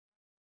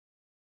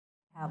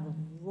have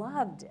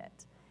loved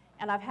it.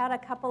 And I've had a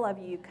couple of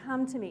you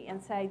come to me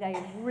and say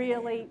they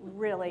really,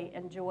 really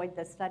enjoyed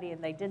this study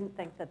and they didn't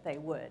think that they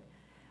would.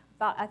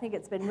 But I think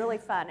it's been really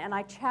fun. And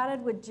I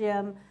chatted with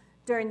Jim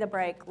during the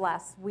break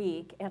last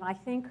week, and I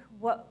think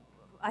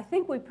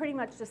we pretty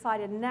much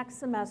decided next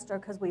semester,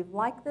 because we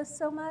like this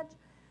so much,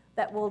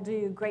 that we'll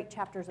do great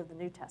chapters of the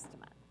New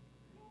Testament.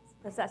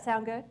 Does that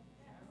sound good?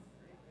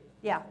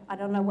 Yeah, I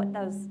don't know what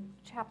those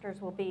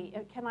chapters will be.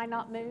 Can I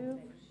not move?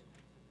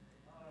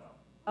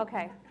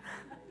 Okay.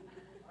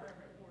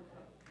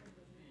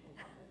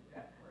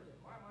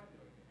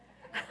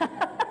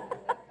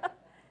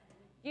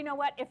 You know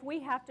what? If we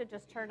have to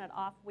just turn it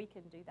off, we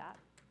can do that.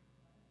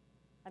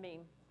 I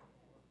mean,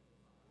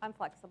 I'm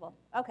flexible.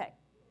 Okay.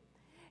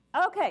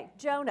 Okay,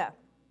 Jonah.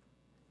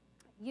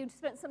 You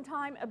spent some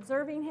time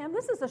observing him.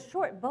 This is a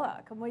short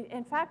book.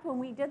 In fact, when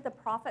we did the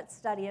prophet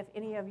study, if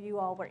any of you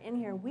all were in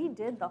here, we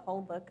did the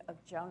whole book of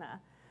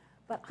Jonah.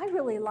 But I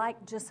really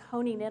liked just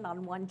honing in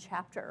on one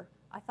chapter.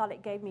 I thought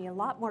it gave me a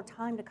lot more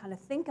time to kind of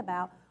think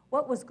about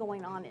what was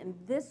going on in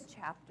this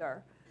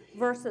chapter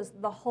versus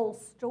the whole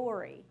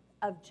story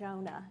of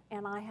Jonah.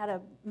 And I had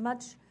a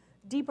much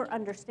deeper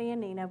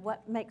understanding of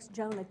what makes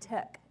Jonah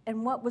tick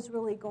and what was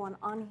really going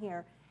on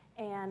here,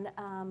 and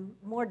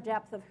more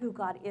depth of who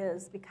God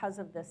is because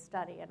of this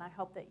study. And I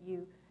hope that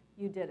you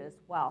did as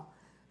well.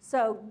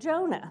 So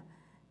Jonah,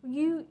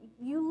 you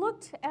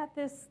looked at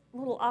this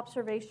little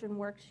observation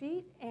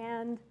worksheet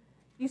and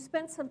you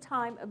spent some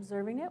time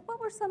observing it. What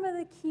were some of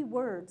the key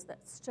words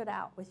that stood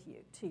out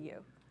to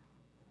you?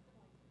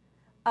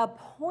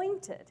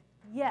 Appointed.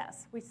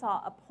 Yes, we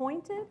saw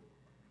appointed.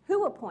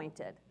 Who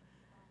appointed?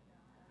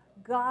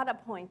 God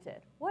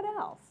appointed. What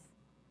else?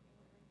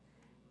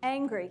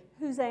 Angry.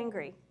 Who's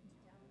angry?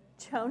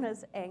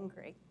 Jonah's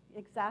angry.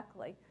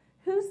 Exactly.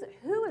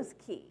 Who is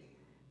key?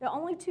 The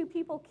only two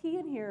people key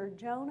in here,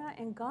 Jonah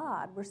and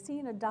God. We're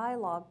seeing a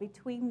dialogue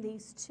between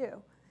these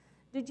two.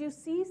 Did you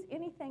see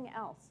anything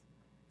else?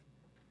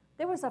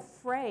 There was a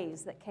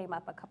phrase that came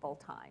up a couple of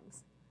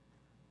times.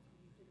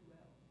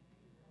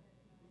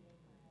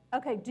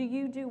 Okay, do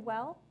you do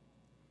well?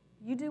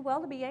 You do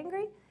well to be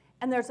angry?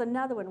 And there's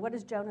another one. What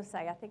does Jonah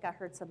say? I think I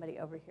heard somebody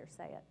over here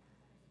say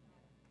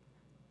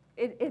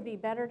it. It'd be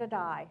better to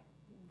die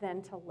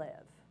than to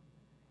live.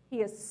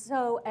 He is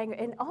so angry.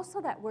 And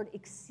also that word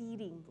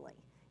exceedingly.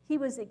 He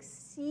was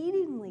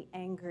exceedingly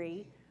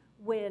angry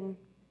when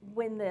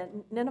the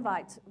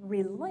Ninevites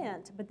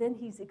relent, but then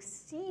he's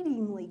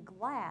exceedingly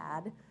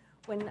glad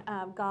when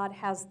God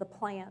has the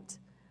plant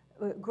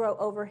grow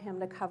over him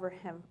to cover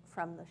him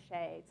from the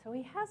shade. So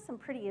he has some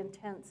pretty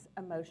intense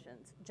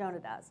emotions, Jonah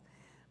does.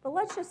 But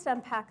let's just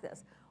unpack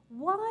this.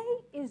 Why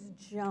is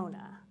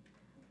Jonah,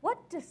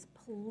 what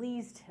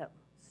displeased him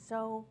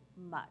so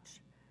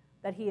much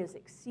that he is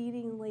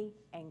exceedingly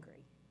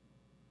angry?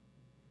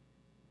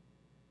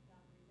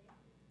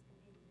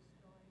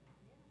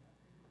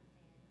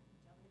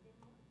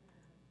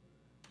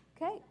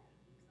 Okay,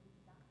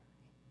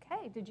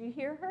 did you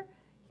hear her?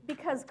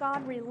 Because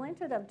God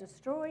relented of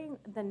destroying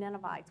the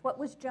Ninevites. What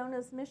was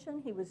Jonah's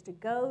mission? He was to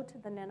go to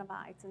the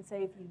Ninevites and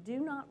say, if you do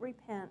not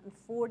repent in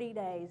 40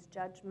 days,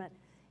 judgment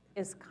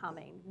is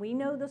coming. We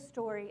know the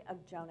story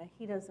of Jonah.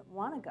 He doesn't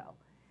want to go.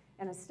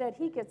 And instead,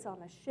 he gets on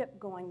a ship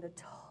going the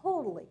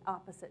totally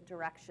opposite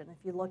direction, if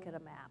you look at a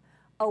map,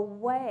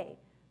 away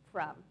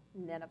from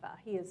Nineveh.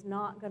 He is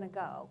not going to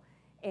go.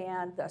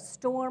 And the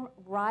storm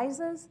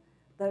rises.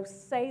 Those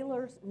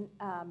sailors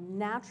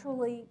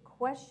naturally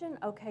question,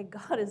 okay,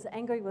 God is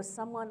angry with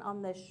someone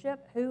on this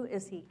ship. Who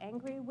is he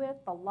angry with?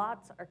 The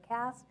lots are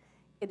cast.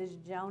 It is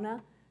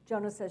Jonah.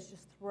 Jonah says,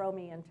 just throw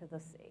me into the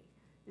sea.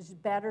 It's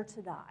better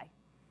to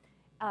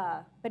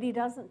die. But he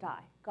doesn't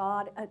die.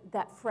 God,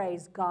 that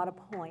phrase, God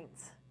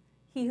appoints.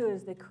 He who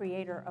is the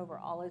creator over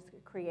all his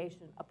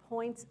creation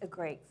appoints a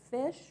great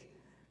fish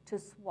to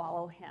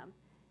swallow him.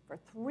 For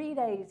 3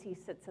 days, he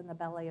sits in the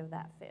belly of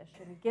that fish,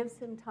 and it gives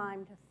him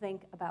time to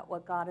think about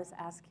what God has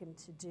asked him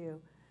to do.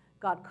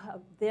 God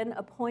then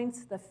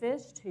appoints the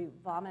fish to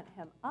vomit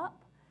him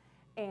up,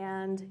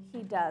 and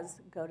he does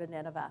go to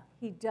Nineveh.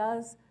 He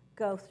does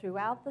go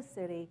throughout the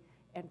city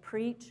and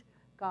preach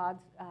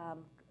God's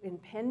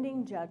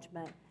impending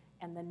judgment,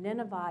 and the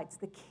Ninevites,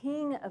 the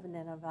king of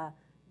Nineveh,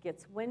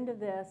 gets wind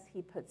of this.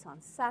 He puts on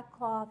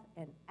sackcloth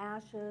and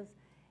ashes,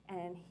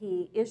 and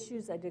he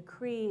issues a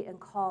decree and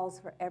calls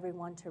for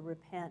everyone to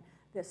repent,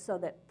 so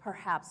that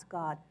perhaps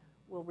God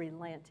will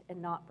relent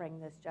and not bring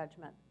this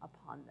judgment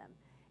upon them.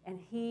 And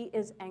he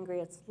is angry.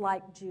 It's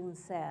like June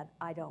said,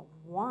 I don't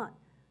want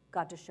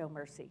God to show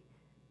mercy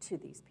to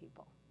these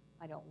people.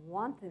 I don't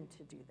want them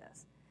to do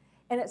this.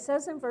 And it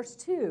says in verse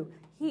 2,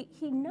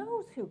 he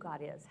knows who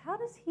God is. How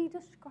does he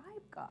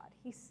describe God?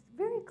 He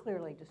very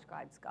clearly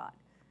describes God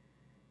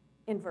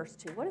in verse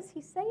 2. What does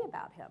he say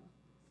about him?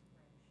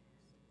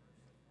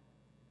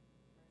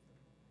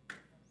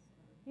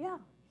 Yeah,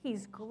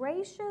 he's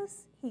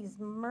gracious, he's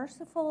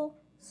merciful,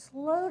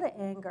 slow to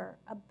anger,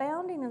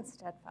 abounding in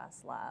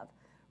steadfast love,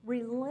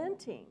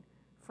 relenting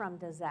from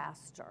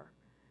disaster.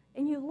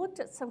 And you looked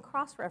at some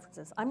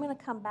cross-references. I'm going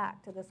to come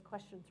back to this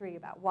question 3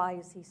 about why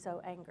is he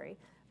so angry.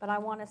 But I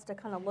want us to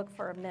kind of look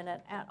for a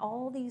minute at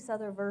all these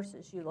other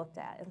verses you looked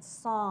at in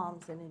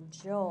Psalms and in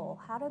Joel.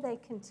 How do they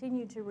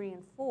continue to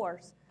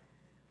reinforce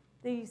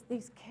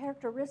these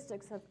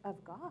characteristics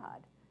of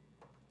God?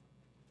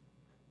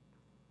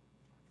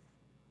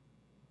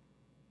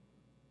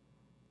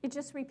 It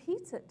just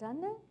repeats it,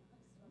 doesn't it?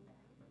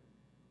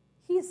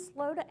 He is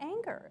slow to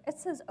anger. It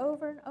says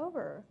over and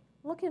over.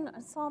 Look in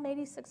Psalm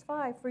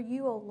 86:5. For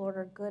you, O Lord,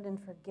 are good and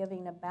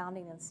forgiving,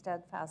 abounding in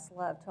steadfast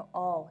love to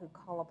all who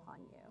call upon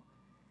you.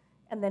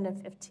 And then in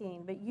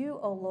 15, but you,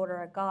 O Lord,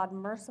 are a God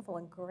merciful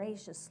and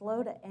gracious,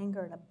 slow to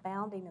anger and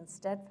abounding in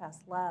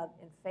steadfast love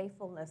and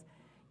faithfulness.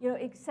 You know,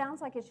 it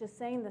sounds like it's just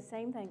saying the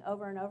same thing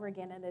over and over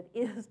again, and it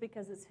is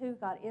because it's who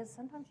God is.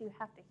 Sometimes you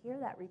have to hear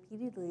that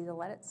repeatedly to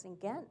let it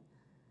sink in.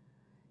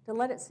 To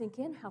let it sink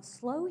in how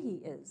slow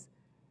he is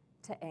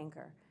to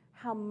anger,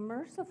 how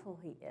merciful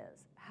he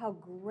is, how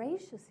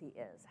gracious he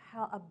is,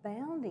 how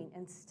abounding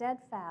and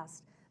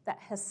steadfast that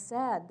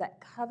hesed, that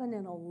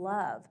covenantal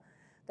love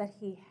that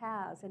he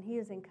has, and he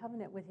is in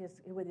covenant with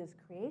his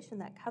creation,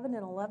 that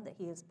covenantal love that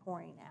he is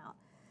pouring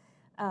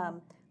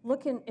out.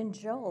 Look in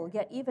Joel,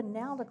 yet even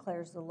now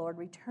declares the Lord,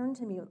 return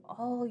to me with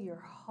all your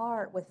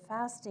heart, with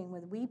fasting,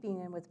 with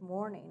weeping, and with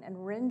mourning,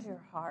 and rend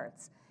your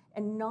hearts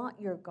and not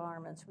your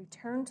garments.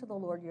 Return to the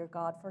Lord your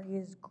God, for he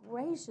is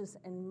gracious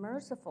and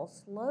merciful,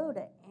 slow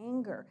to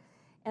anger,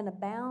 and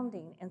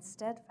abounding in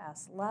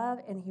steadfast love,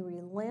 and he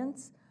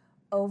relents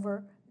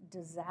over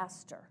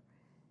disaster.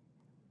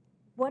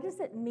 What does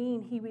it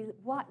mean?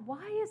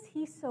 Why is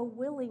he so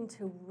willing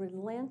to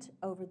relent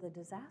over the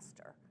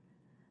disaster?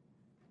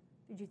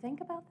 Did you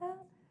think about that?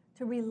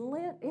 To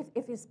relent,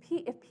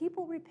 if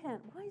people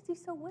repent, why is he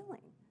so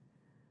willing?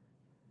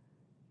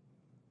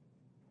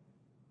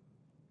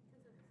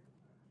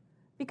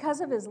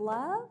 Because of his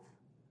love?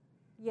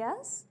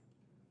 Yes?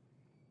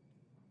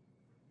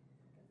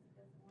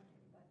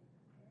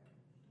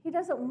 He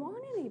doesn't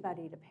want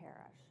anybody to perish.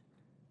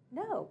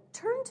 No.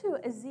 Turn to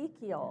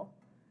Ezekiel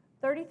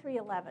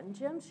 33:11.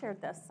 Jim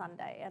shared this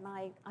Sunday, and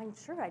I'm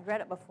sure I'd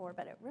read it before,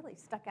 but it really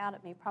stuck out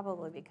at me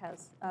probably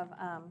because of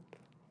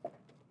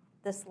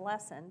this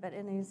lesson. But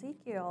in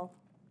Ezekiel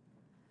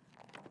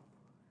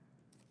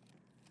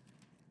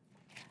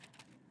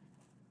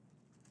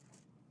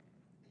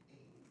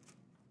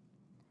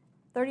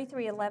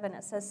 33:11,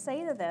 it says,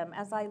 say to them,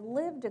 as I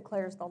live,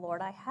 declares the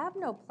Lord, I have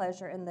no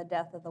pleasure in the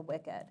death of the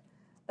wicked,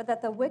 but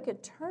that the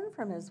wicked turn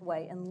from his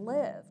way and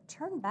live.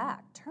 Turn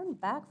back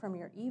from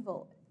your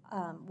evil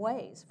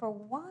ways. For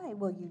why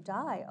will you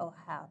die, O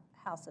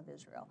house of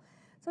Israel?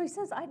 So he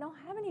says, I don't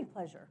have any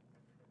pleasure.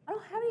 I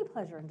don't have any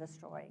pleasure in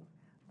destroying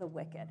the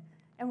wicked.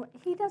 And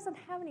he doesn't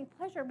have any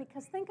pleasure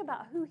because think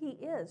about who he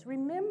is.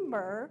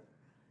 Remember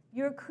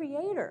your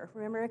creator.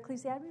 Remember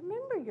Ecclesiastes?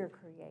 Remember your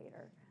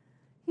creator.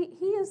 He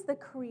is the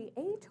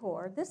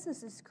creator. This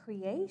is his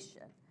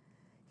creation.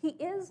 He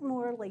is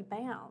morally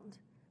bound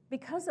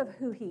because of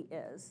who he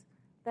is,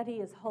 that he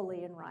is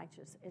holy and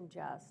righteous and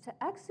just,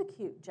 to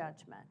execute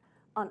judgment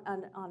on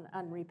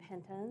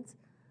unrepentance.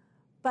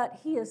 But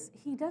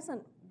he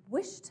doesn't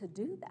wish to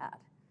do that.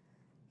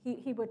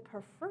 He would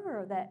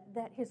prefer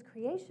that his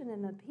creation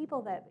and the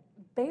people that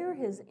bear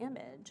his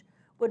image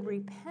would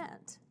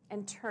repent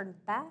and turn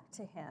back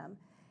to him,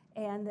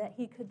 and that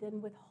he could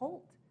then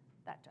withhold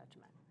that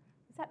judgment.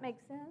 Does that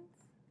make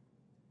sense?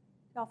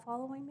 Y'all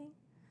following me?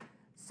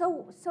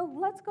 So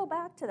let's go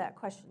back to that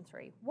question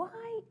 3.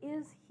 Why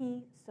is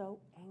he so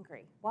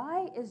angry?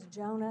 Why is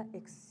Jonah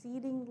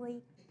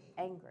exceedingly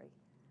angry?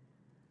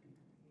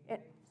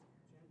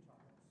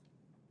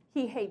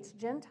 He hates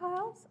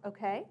Gentiles,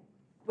 okay,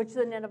 which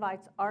the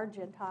Ninevites are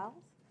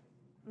Gentiles.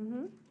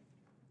 Mm-hmm.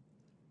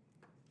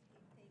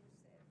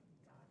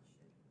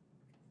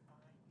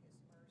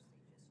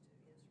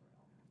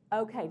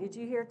 Okay, did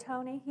you hear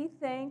Tony? He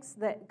thinks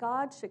that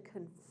God should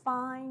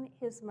confine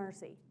his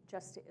mercy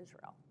just to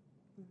Israel.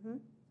 Mm-hmm.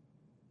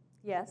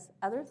 Yes,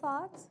 other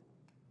thoughts?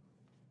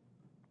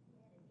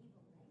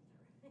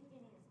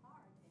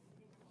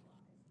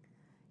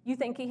 You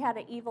think he had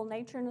an evil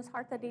nature in his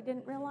heart that he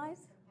didn't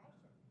realize?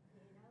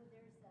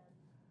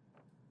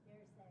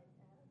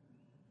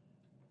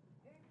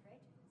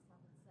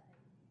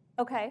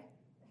 Okay.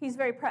 He's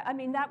very,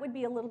 that would be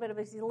he's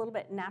a little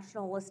bit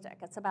nationalistic.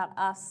 It's about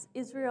us,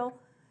 Israel,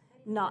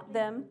 not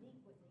them.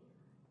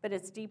 But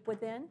it's deep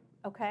within.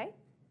 Okay.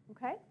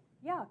 Okay.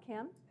 Yeah,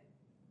 Kim?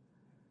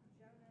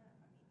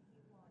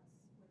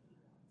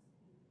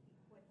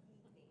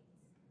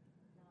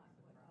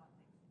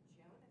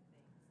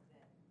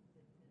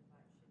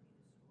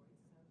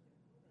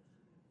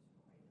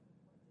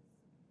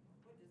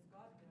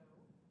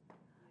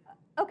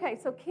 Okay,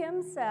 so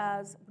Kim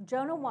says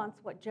Jonah wants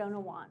what Jonah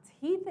wants.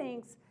 He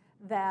thinks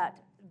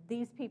that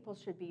these people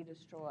should be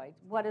destroyed.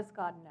 What does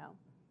God know?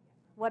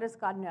 What does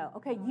God know?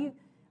 Okay,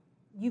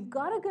 you've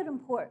got a good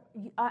import.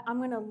 I'm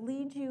going to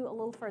lead you a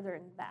little further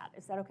in that.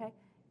 Is that okay?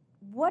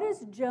 What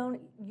is Jonah?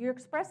 You're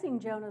expressing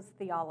Jonah's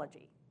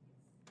theology.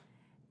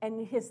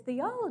 And his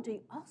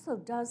theology also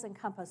does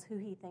encompass who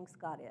he thinks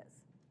God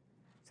is.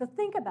 So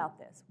think about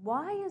this.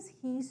 Why is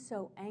he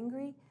so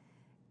angry?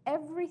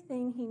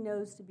 Everything he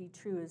knows to be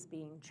true is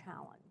being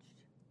challenged.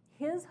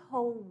 His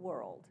whole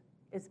world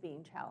is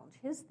being challenged.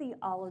 His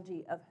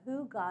theology of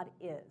who God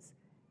is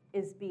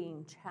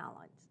being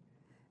challenged.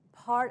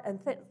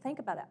 Think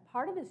about it.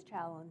 Part of his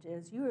challenge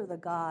is you are the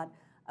God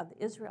of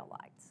the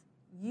Israelites.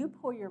 You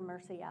pour your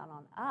mercy out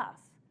on us,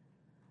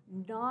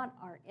 not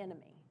our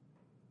enemy.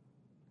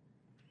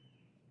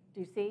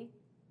 Do you see?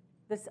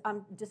 This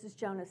is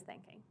Jonah's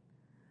thinking.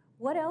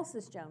 What else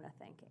is Jonah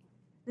thinking?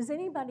 Does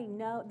anybody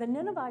know? The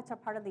Ninevites are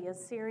part of the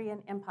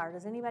Assyrian Empire.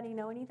 Does anybody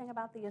know anything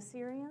about the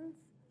Assyrians?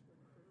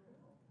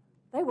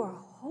 They were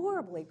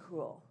horribly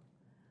cruel.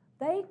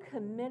 They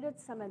committed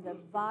some of the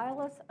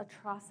vilest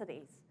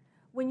atrocities.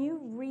 When you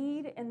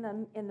read in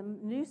the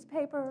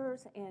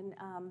newspapers and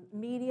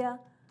media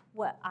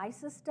what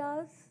ISIS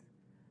does,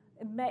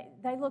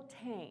 they look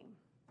tame.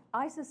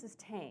 ISIS is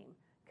tame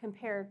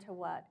compared to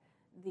what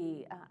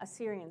the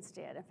Assyrians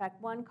did. In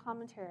fact, one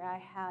commentary I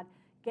had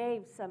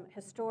gave some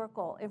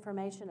historical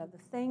information of the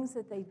things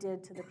that they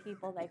did to the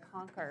people they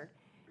conquered.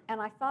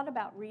 And I thought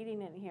about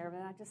reading it here,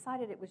 but I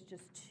decided it was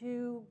just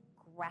too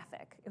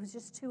graphic. It was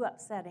just too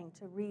upsetting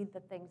to read the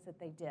things that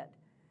they did.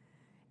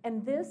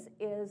 And this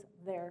is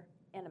their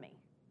enemy.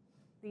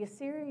 The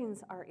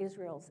Assyrians are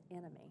Israel's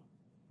enemy.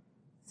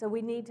 So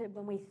we need to,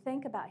 when we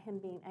think about him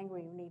being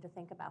angry, we need to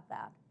think about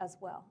that as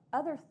well.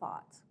 Other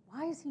thoughts.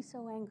 Why is he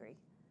so angry?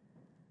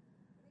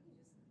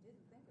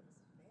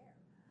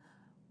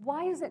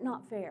 Why is it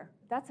not fair?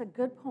 That's a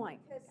good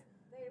point. Because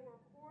they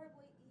were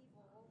horribly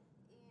evil,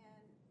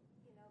 and,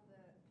 you know,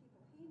 the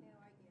people he knew,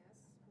 I guess,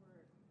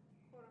 were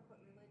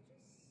quote-unquote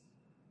religious,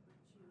 or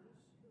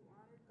Jews, who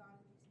honored God,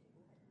 and these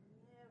people had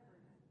never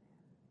done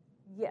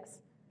that.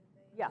 Yes.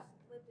 They Yeah.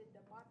 just lived in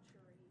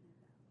debauchery,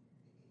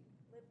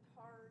 lived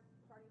hard,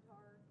 partied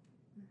hard,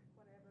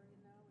 whatever, you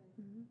know,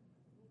 and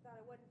he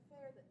thought it wasn't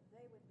fair that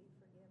they would be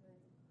forgiven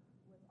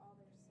with all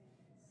their sins.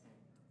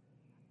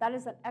 That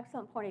is an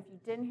excellent point. If you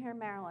didn't hear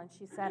Marilyn,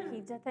 she said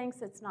he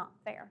thinks it's not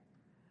fair.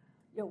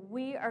 You know,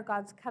 we are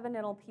God's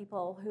covenantal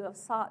people who have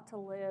sought to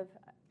live,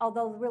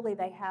 although really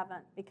they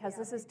haven't, because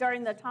this is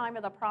during the time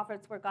of the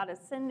prophets where God is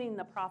sending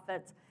the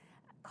prophets,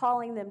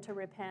 calling them to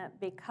repent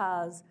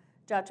because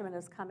judgment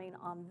is coming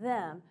on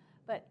them.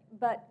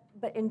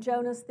 But in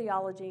Jonah's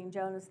theology and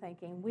Jonah's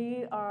thinking,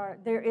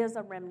 there is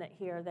a remnant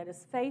here that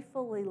is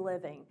faithfully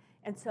living.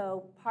 And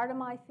so part of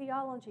my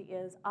theology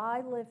is I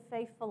live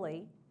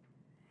faithfully,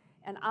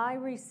 and I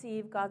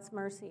receive God's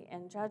mercy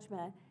and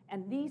judgment,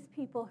 and these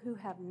people who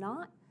have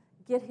not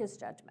get his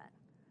judgment.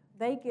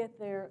 They get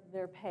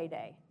their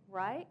payday,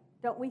 right?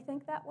 Don't we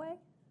think that way?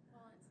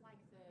 Well, it's like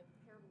the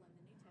parable in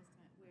the New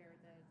Testament where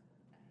the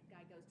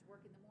guy goes to work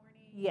in the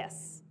morning,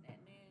 Yes. and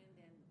at noon,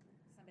 then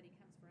somebody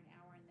comes for an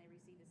hour and they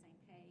receive the same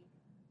pay.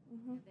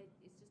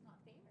 It's just not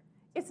fair.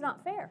 It's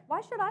not fair. Why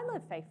should I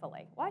live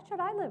faithfully? Why should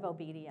I live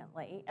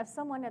obediently if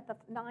someone at the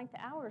 9th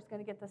hour is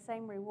going to get the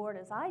same reward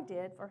as I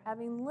did for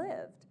having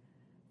lived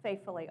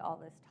faithfully all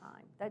this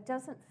time? That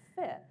doesn't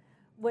fit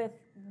with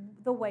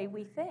the way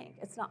we think.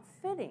 It's not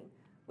fitting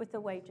with the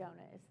way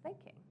Jonah is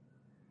thinking.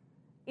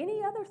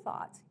 Any other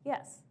thoughts?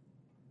 Yes.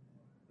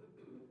 Through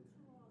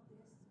all this,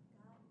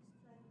 God is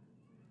trying to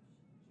teach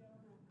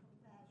Jonah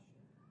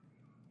compassion.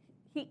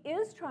 He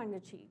is trying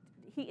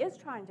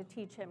to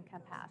teach him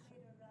compassion.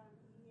 Get around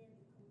here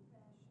the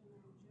compassion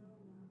on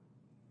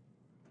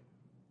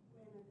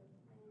Jonah when the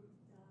plants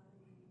die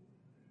and,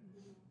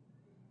 you know, he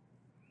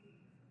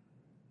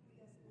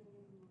doesn't have any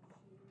more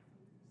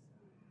shade from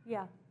the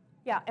sun.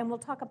 Yeah, and we'll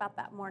talk about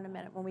that more in a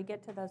minute when we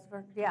get to those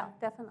verses. Yeah,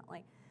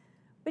 definitely.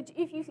 But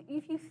if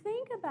you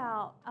think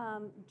about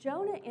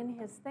Jonah in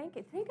his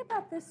thinking, think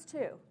about this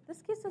too.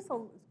 This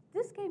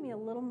gave me a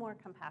little more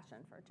compassion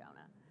for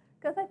Jonah,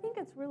 because I think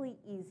it's really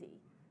easy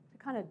to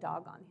kind of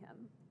dog on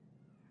him.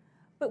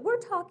 But we're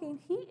talking,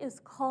 he is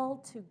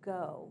called to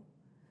go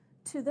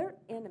to their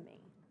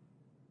enemy,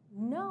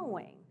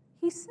 knowing,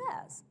 he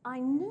says, I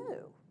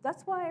knew.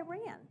 That's why I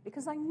ran,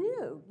 because I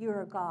knew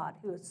you're a God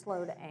who is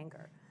slow to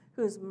anger,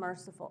 who is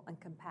merciful and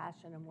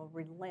compassionate and will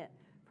relent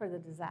for the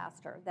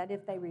disaster, that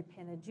if they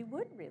repented, you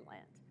would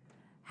relent.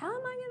 How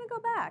am I going to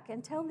go back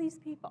and tell these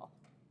people?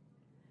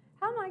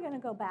 How am I going to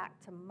go back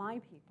to my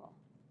people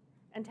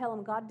and tell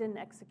them God didn't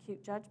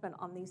execute judgment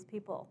on these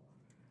people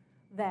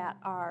that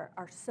are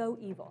so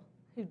evil,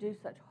 who do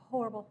such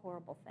horrible,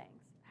 horrible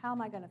things? How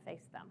am I going to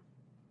face them?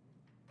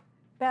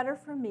 Better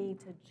for me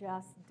to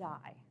just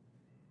die.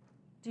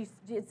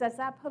 Does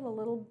that put a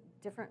little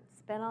different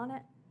spin on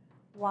it?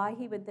 Why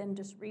he would then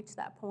just reach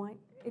that point?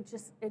 It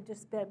just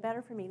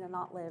better for me to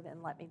not live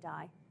and let me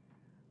die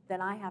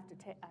than I have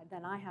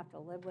to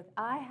live with.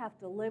 I have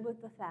to live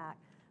with the fact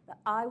that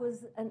I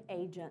was an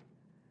agent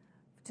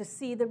to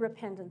see the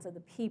repentance of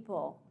the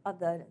people of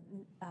the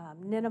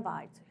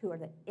Ninevites, who are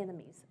the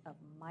enemies of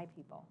my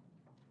people.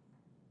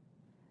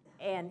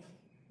 And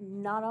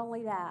not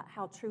only that,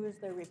 how true is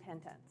their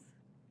repentance?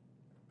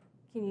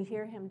 Can you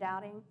hear him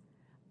doubting?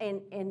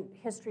 And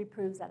history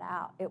proves that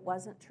out. It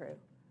wasn't true.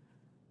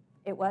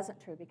 It wasn't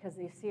true because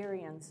the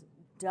Assyrians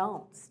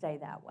don't stay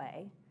that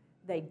way.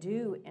 They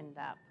do end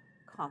up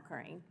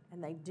conquering,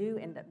 and they do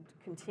end up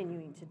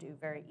continuing to do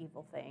very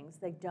evil things.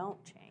 They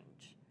don't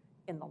change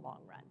in the long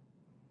run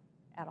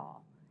at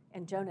all.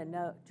 And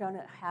Jonah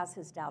has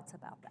his doubts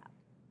about that.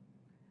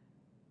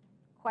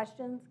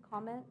 Questions,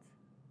 comments?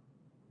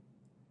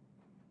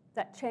 Does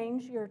that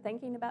change your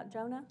thinking about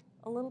Jonah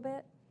a little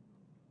bit?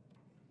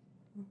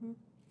 Mm-hmm.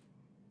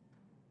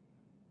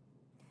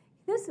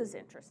 This is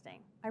interesting.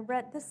 I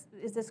read this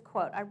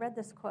quote.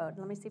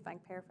 Let me see if I can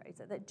paraphrase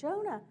it. That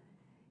Jonah,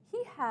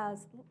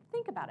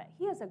 think about it,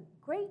 he has a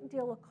great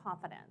deal of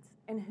confidence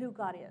in who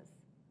God is.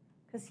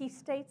 Because he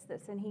states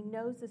this, and he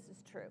knows this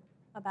is true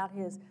about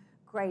his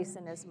grace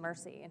and his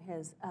mercy and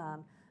his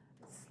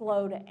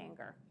slow to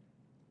anger,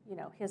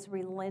 his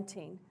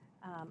relenting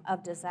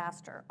of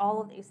disaster,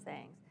 all of these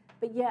things.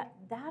 But yet,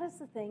 that is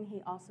the thing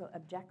he also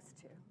objects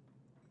to.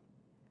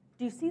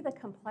 Do you see the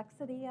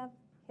complexity of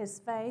his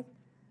faith?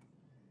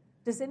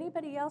 Does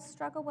anybody else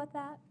struggle with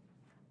that?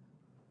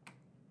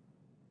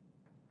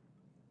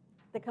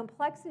 The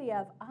complexity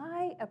of,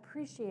 I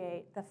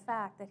appreciate the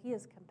fact that he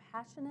is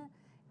compassionate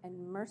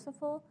and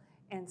merciful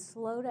and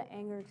slow to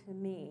anger to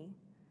me,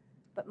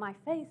 but my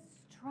faith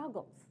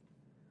struggles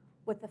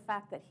with the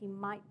fact that he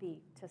might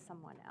be to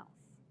someone else,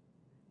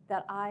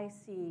 that I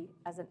see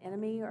as an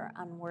enemy or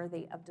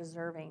unworthy of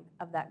deserving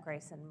of that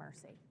grace and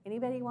mercy.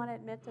 Anybody want to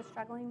admit to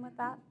struggling with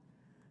that?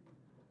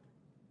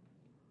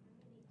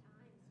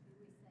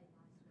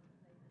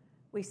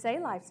 We say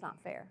life's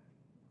not fair.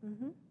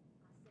 Mm-hmm.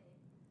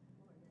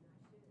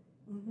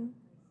 Mm-hmm.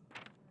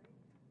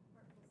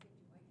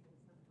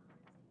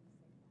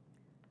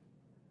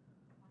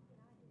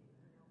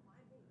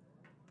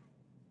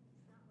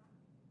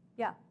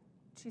 Yeah.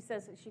 She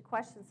says that she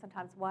questions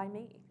sometimes, why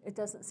me? It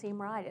doesn't seem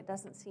right. It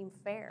doesn't seem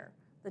fair.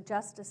 The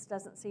justice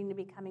doesn't seem to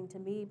be coming to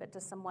me, but to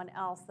someone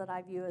else that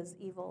I view as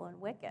evil and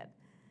wicked.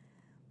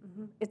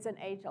 Mm-hmm. It's an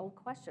age-old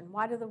question.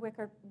 Why do the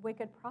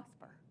wicked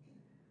prosper?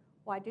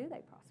 Why do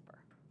they prosper?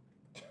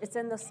 It's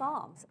in the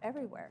Psalms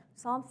everywhere.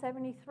 Psalm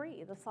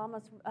 73, the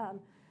psalmist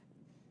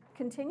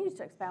continues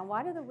to expound.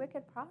 Why do the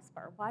wicked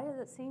prosper? Why do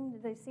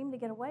they seem to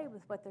get away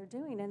with what they're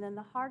doing? And in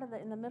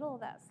the middle of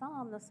that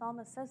psalm, the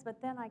psalmist says,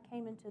 "But then I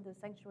came into the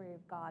sanctuary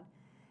of God,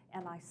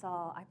 and I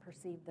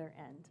perceived their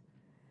end."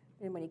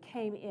 And when he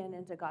came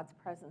into God's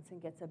presence and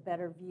gets a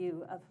better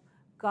view of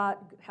God,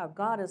 how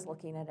God is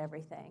looking at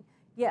everything,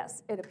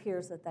 yes, it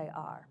appears that they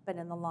are, but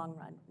in the long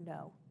run,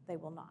 no, they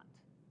will not.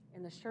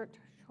 In the short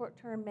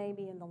term,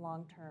 maybe. In the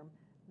long term,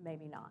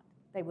 maybe not.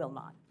 They will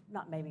not.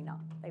 Not maybe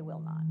not. They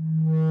will not.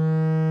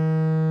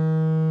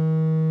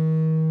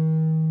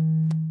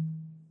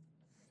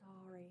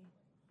 Sorry.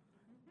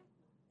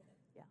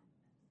 Yeah.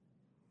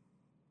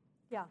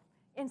 Yeah.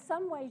 In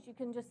some ways, you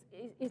can just,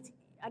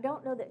 I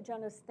don't know that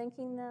Jonah's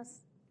thinking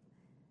this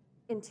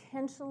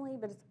intentionally,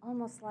 but it's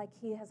almost like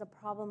he has a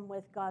problem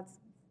with God's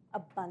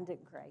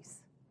abundant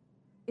grace.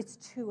 It's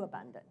too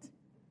abundant.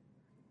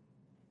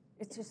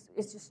 It's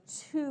just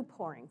too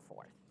pouring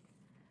forth.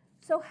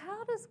 So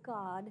how does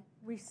God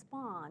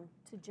respond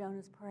to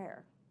Jonah's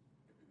prayer?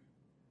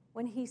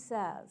 When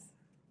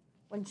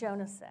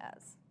Jonah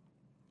says,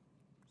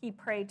 he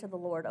prayed to the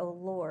Lord, "Oh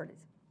Lord,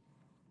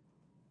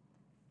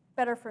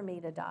 better for me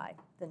to die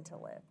than to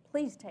live.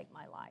 Please take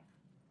my life."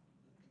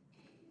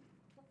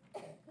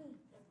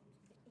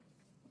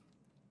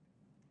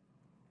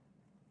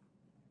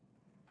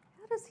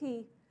 How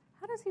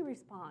does he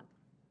respond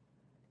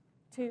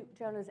to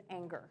Jonah's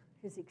anger,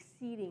 his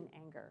exceeding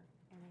anger,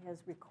 and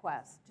his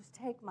request? Just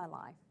take my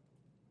life.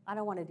 I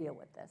don't want to deal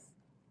with this.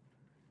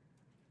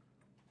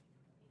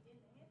 He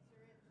didn't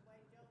answer it the way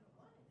Jonah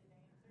wanted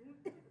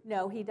it answered.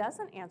 No, he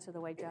doesn't answer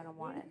the way Jonah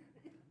wanted.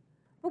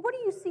 But what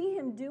do you see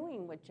him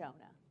doing with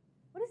Jonah?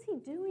 What is he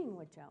doing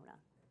with Jonah?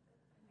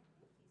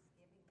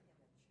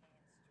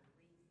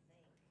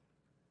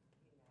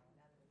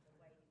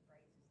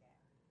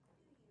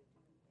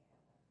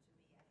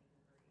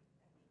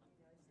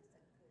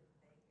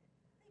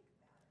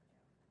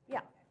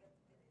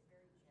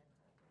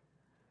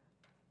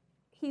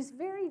 He's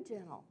very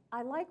gentle.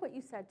 I like what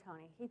you said,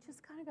 Tony. He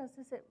just kind of goes,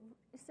 is it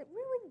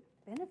really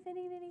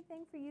benefiting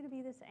anything for you to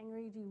be this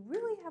angry? Do you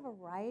really have a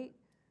right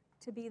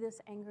to be this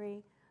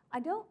angry?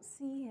 I don't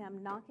see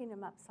him knocking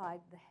him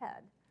upside the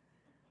head.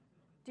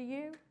 Do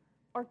you?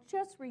 Or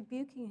just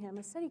rebuking him.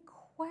 Instead, he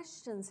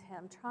questions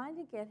him, trying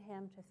to get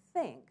him to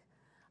think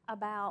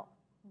about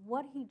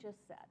what he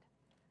just said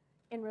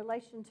in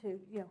relation to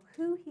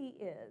who he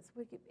is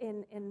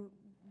in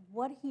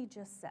what he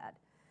just said.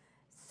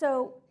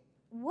 So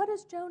what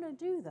does Jonah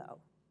do, though?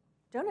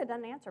 Jonah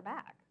doesn't answer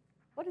back.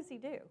 What does he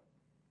do?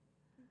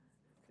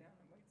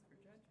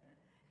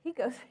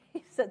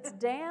 He sits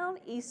down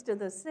east of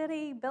the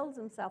city, builds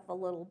himself a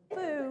little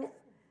booth,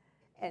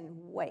 and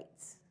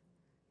waits.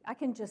 I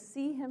can just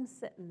see him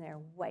sitting there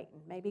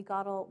waiting. Maybe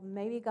God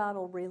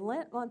will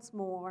relent once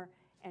more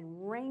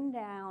and rain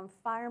down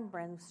fire and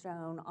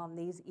brimstone on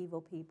these evil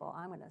people.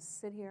 I'm going to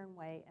sit here and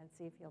wait and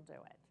see if he'll do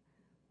it.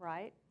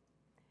 right?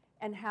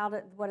 And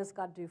what does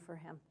God do for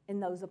him in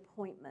those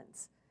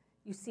appointments?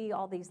 You see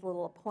all these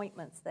little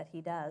appointments that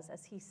he does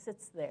as he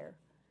sits there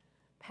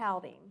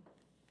pouting.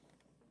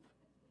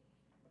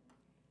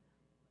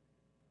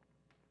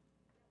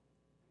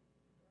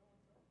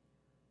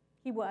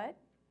 He what?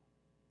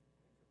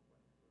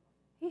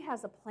 He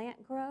has a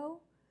plant grow.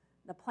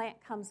 The plant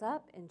comes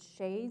up and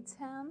shades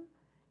him,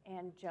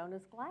 and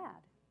Jonah's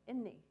glad,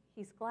 isn't he?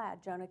 He's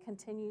glad. Jonah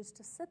continues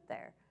to sit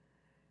there.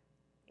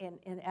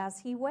 And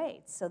as he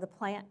waits, so the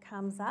plant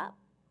comes up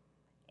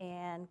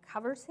and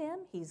covers him.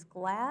 He's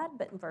glad,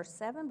 but in verse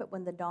 7, but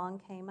when the dawn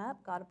came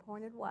up, God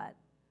appointed what?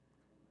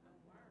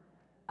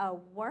 A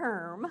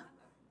worm.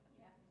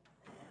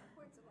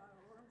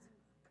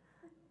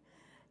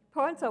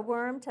 Points a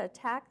worm to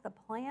attack the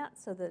plant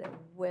so that it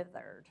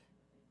withered.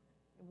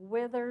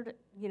 Withered,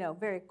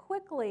 very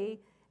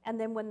quickly. And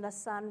then when the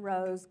sun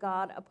rose,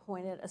 God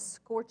appointed a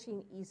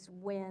scorching east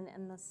wind,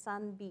 and the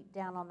sun beat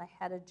down on the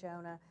head of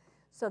Jonah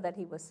so that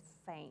he was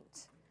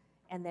faint.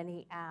 And then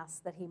he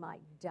asked that he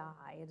might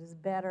die. It is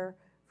better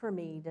for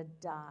me to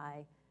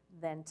die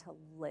than to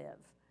live.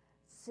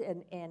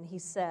 And he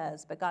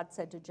says, but God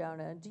said to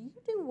Jonah, do you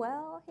do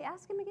well? He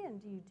asked him again,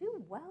 do you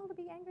do well to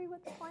be angry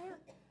with the plant?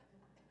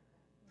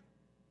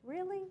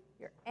 Really?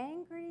 You're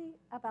angry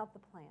about the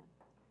plant.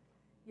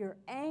 You're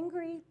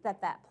angry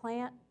that that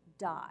plant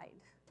died.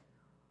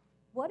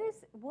 What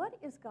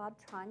is God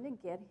trying to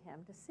get him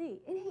to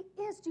see? And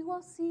he is. Do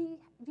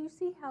you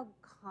see how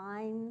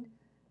kind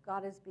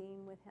God is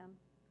being with him?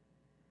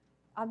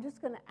 I'm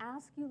just going to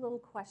ask you little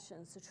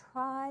questions to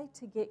try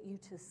to get you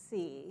to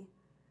see,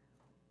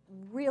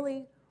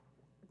 really,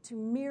 to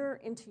mirror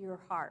into your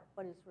heart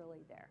what is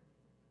really there.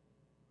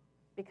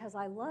 Because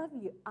I love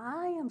you.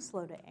 I am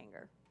slow to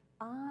anger.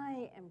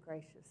 I am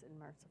gracious and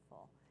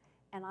merciful.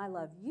 And I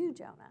love you,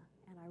 Jonah,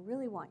 and I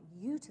really want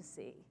you to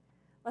see.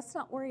 Let's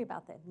not worry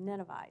about the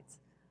Ninevites.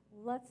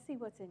 Let's see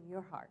what's in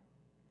your heart,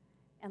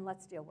 and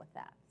let's deal with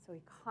that. So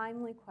he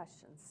kindly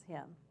questions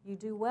him. You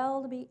do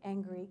well to be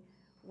angry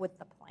with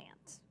the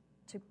plant,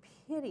 to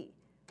pity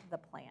the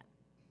plant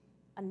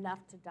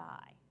enough to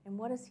die. And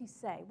what does he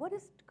say? What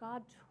is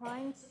God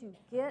trying to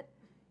get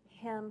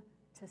him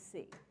to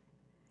see?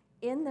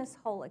 In this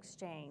whole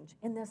exchange,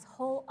 in this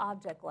whole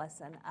object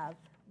lesson of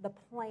the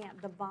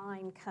plant, the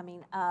vine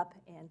coming up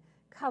and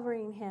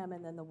covering him,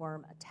 and then the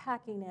worm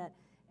attacking it,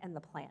 and the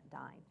plant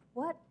dying.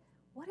 What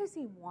does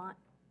he want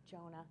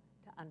Jonah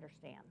to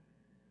understand?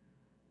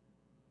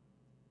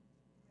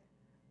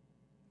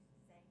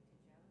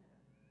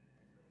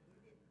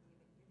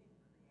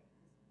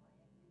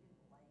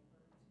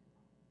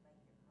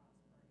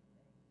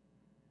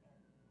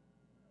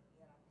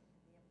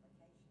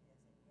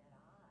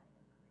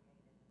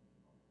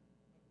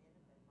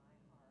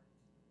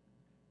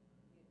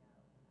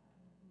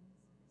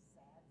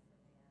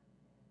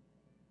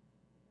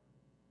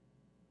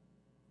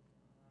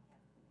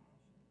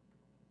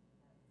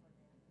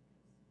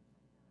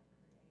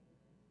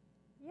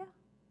 Yeah.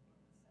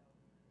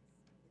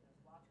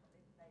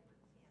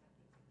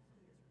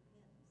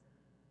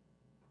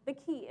 The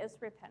key is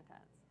repentance.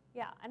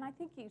 Yeah, and I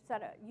think you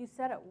said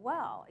it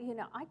well.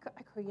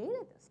 I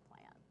created this plan.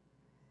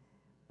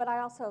 But I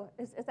also,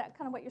 is that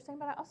kind of what you're saying?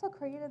 But I also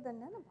created the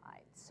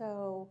Ninevites.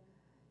 So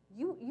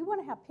you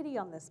want to have pity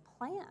on this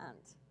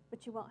plant,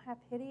 but you won't have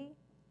pity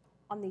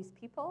on these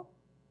people,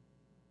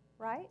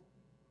 right?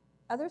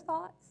 Other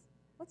thoughts?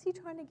 What's he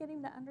trying to get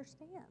him to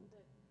understand?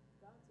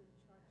 God's in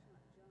charge,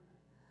 not Jonah.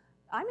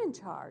 I'm in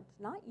charge,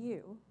 not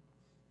you.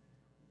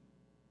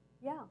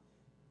 Yeah.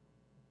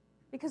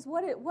 Because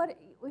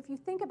if you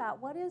think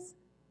about what is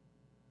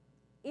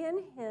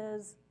in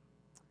his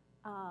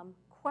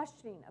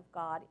questioning of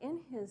God, in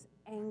his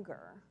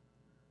anger,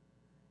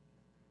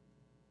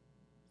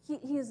 he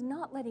is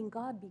not letting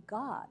God be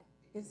God,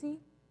 is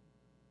he?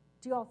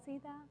 Do you all see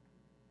that?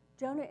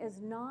 Jonah is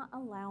not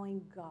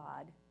allowing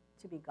God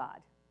to be God.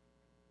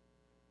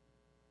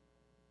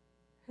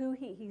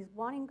 He's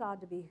wanting God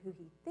to be who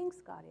he thinks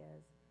God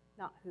is,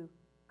 not who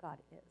God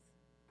is.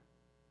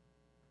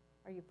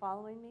 Are you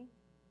following me?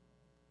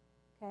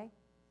 Okay?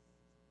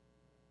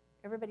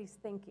 Everybody's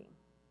thinking.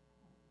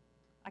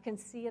 I can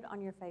see it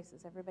on your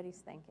faces. Everybody's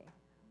thinking.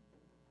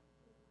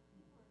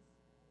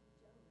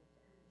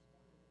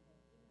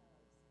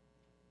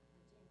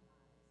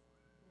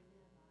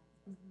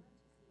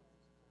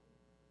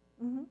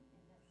 Mm-hmm.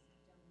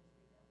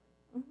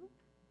 Mm-hmm.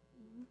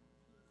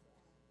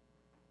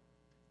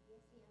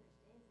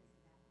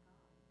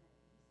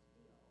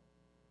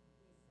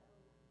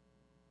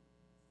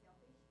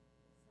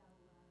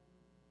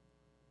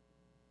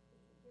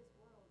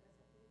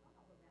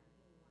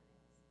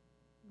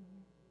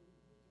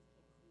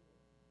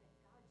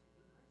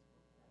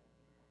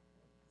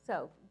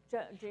 So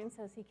June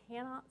says he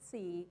cannot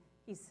see.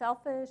 He's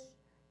selfish.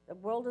 The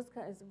world is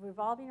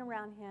revolving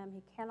around him.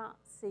 He cannot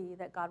see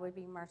that God would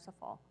be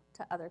merciful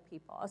to other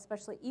people,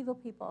 especially evil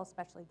people,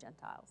 especially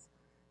Gentiles.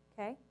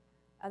 Okay?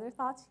 Other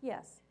thoughts?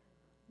 Yes.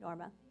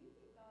 Norma? Do you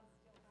think God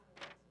still kind of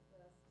works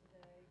with us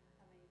today?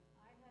 I mean,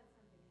 I had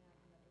something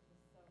happen that was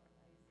just so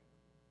amazing.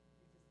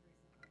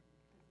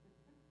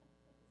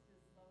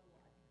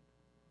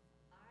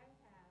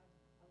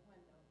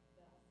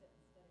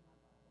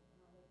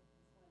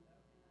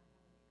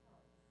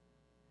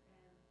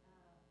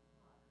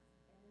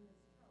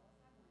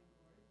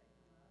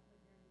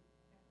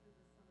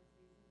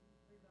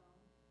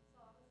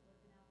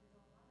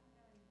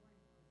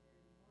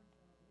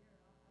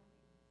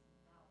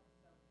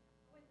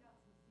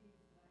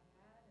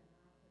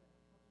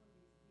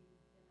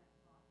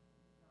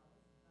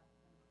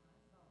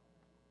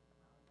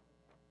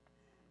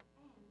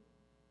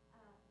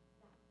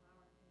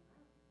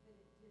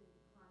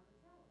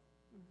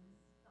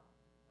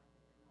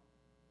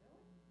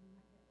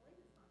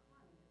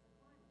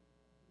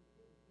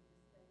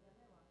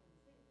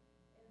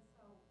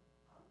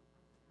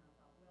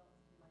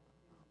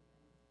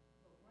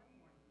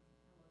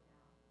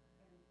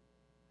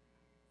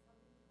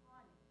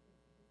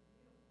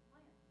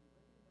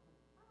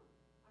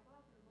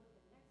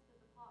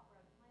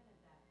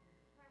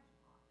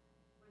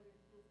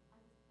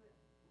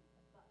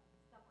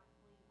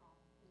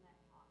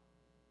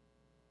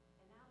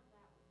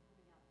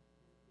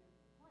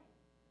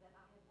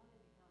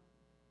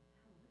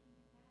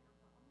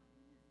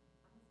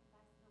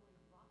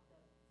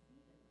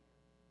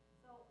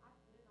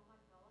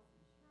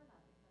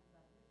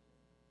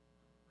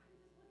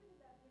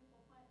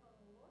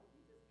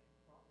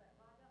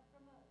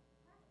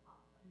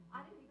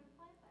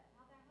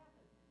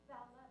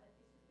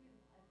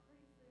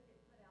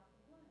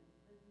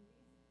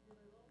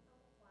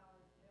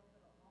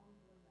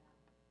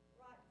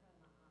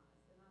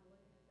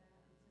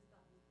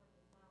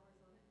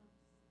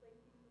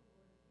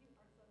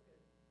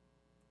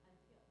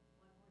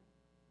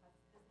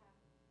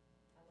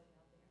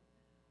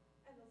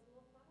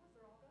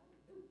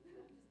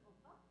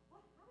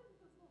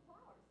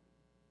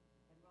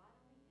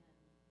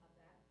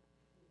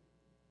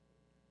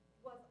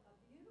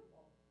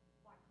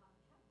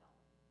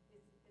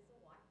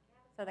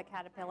 So the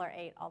caterpillar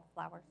ate all the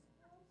flowers.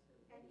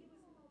 And he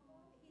was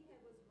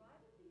right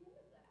at the end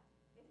of that,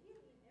 and he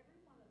had eaten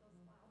every one of those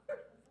flowers.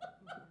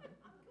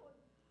 I'm going,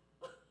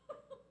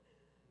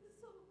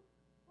 so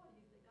what do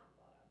you think I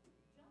thought of?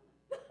 Jonah.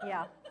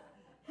 Yeah.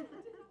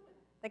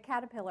 The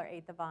caterpillar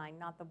ate the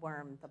vine, not the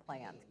worm, the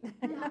plant. Yeah,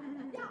 and it's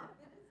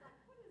like,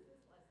 what is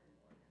this lesson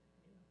for?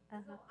 So I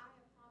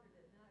have pondered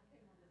it, and then I came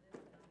on to this,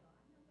 and I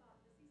thought,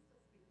 God, does he still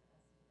speak to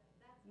us today?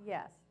 That's my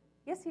Yes.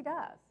 Yes, he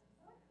does.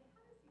 How does he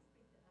speak to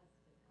us today?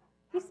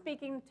 He's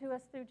speaking to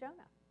us through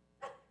Jonah.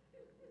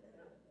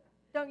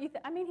 Don't you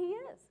I mean, he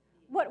is.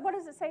 What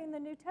does it say in the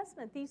New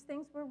Testament? These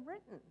things were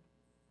written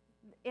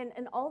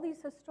and all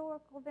these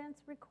historical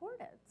events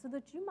recorded so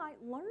that you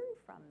might learn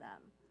from them.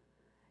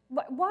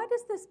 Why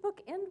does this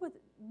book end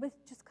with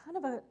just kind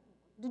of a,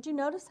 did you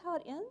notice how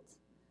it ends?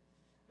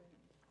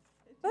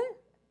 But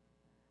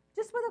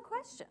just with a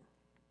question.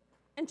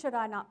 And should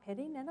I not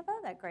pity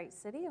Nineveh, that great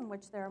city in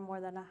which there are more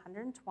than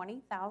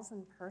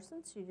 120,000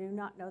 persons who do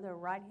not know their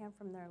right hand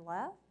from their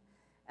left,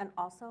 and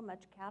also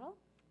much cattle?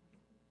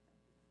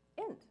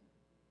 End.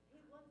 He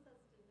wants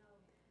us to know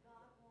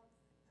God wants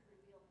to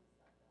reveal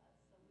himself to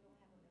us so we'll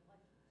have a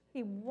relationship.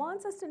 He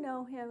wants us to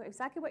know him,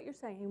 exactly what you're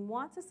saying. He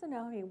wants us to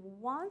know him. He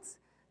wants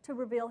to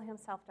reveal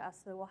himself to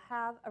us so we'll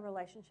have a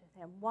relationship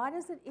with him. Why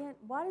does it end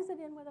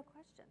with a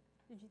question?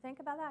 Did you think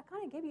about that? I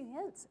kind of gave you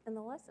hints in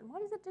the lesson. Why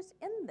does it just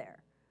end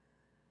there?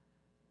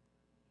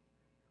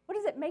 What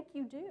does it make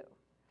you do?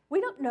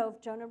 We don't know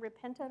if Jonah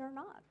repented or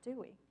not, do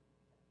we?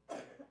 Isn't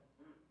it the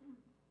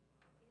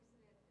responsibility?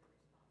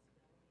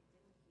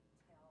 Didn't he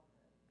tell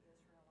the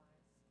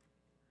Israelites,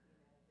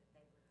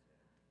 that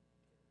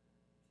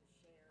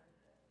they were to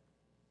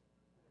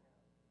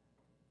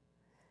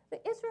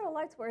share The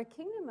Israelites were a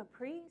kingdom of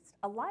priests,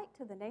 a light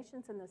to the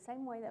nations in the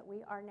same way that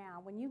we are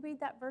now. When you read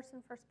that verse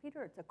in 1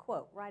 Peter, it's a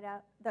quote right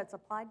out that's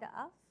applied to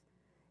us.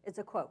 It's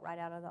a quote right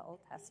out of the Old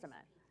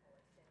Testament.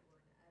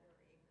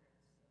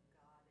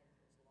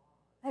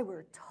 They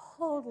were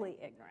totally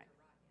ignorant.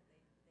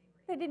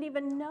 They didn't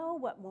even know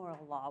what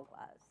moral law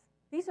was.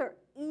 These are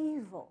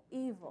evil,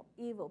 evil,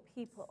 evil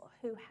people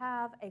who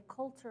have a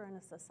culture and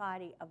a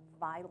society of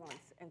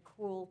violence and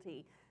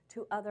cruelty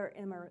to other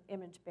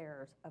image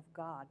bearers of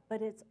God.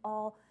 But it's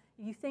all,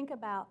 you think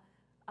about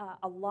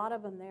a lot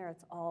of them there,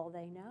 it's all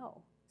they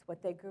know. It's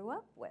what they grew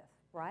up with,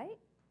 right?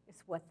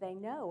 It's what they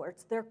know, or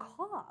it's their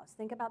cause.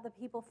 Think about the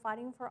people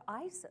fighting for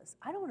ISIS.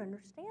 I don't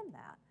understand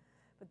that.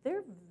 But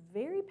they're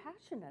very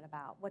passionate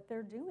about what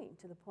they're doing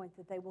to the point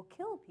that they will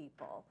kill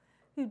people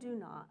who do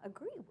not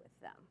agree with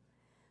them.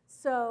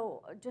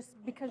 So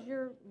just because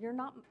you're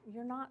not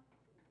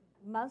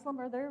Muslim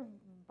or they're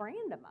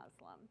brand a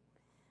Muslim.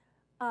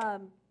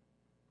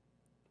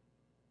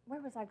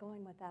 Where was I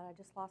going with that? I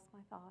just lost my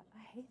thought.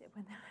 I hate it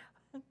when that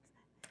happens.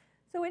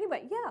 So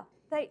anyway, yeah,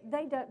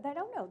 they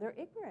don't know. They're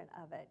ignorant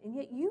of it, and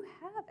yet you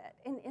have it.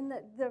 And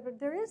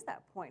there is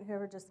that point.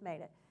 Whoever just made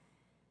it.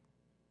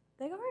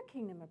 They are a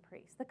kingdom of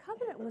priests. The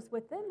covenant was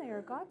with them. They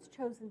are God's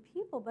chosen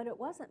people, but it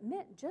wasn't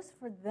meant just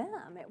for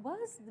them. It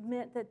was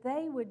meant that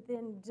they would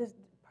then just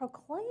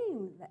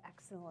proclaim the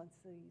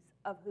excellencies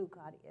of who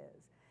God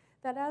is.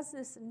 That as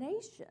this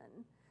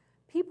nation,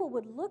 people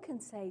would look and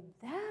say,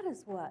 that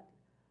is what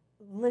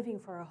living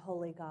for a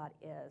holy God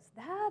is.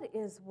 That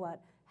is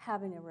what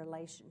having a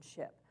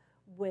relationship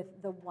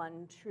with the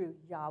one true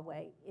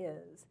Yahweh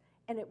is.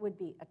 And it would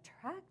be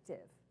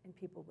attractive, and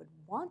people would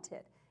want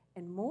it.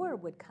 And more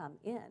would come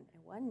in.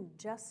 It wasn't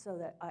just so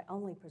that I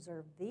only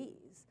preserve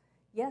these.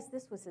 Yes,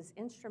 this was his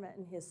instrument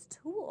and his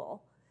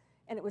tool,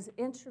 and it was an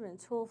instrument and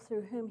tool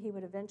through whom he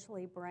would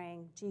eventually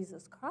bring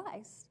Jesus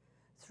Christ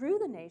through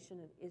the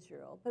nation of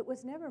Israel, but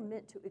was never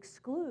meant to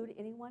exclude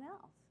anyone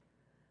else.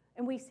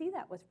 And we see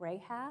that with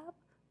Rahab,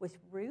 with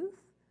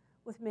Ruth,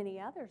 with many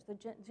others. The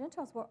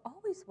Gentiles were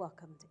always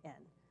welcomed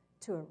in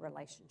to a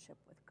relationship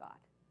with God.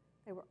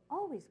 They were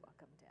always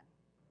welcomed in.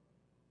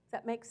 Does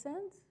that make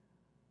sense?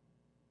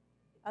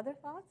 Other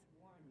thoughts?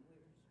 Warren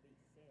Wiersbe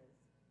says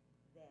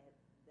that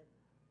the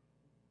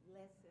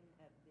lesson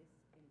of this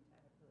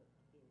entire book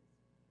is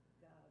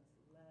God's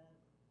love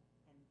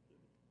and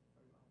pity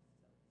for lost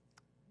souls.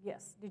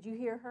 Yes. Did you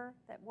hear her?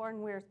 That Warren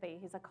Wiersbe,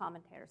 he's a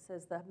commentator,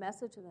 says the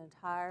message of the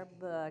entire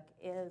book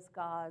is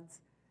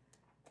God's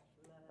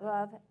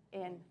love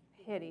and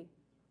pity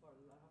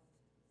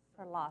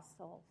for lost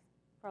souls.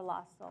 For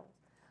lost souls.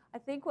 I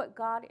think what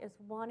God is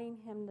wanting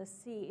him to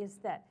see is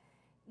that,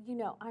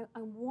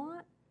 I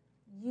want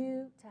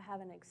you to have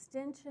an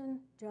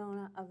extension,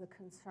 Jonah, of the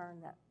concern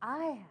that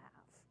I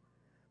have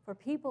for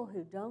people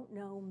who don't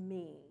know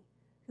me,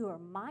 who are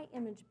my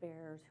image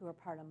bearers, who are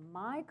part of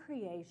my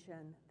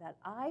creation that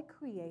I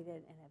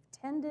created and have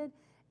tended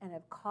and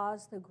have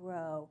caused to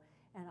grow.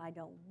 And I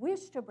don't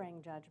wish to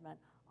bring judgment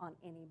on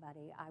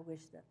anybody. I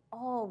wish that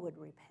all would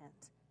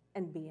repent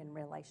and be in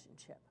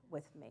relationship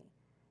with me.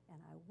 And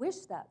I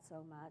wish that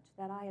so much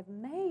that I have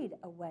made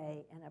a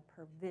way and a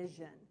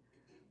provision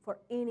for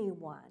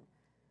anyone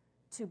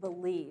to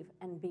believe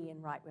and be in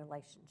right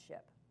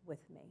relationship with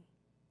me.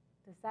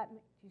 Do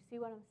you see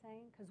what I'm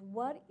saying? Because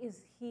what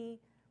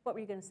What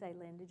were you going to say,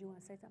 Lynn? Did you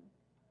want to say something?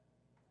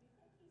 Do you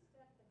think he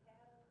stuck the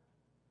cattle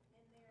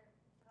in there,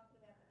 talking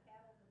about the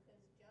cattle,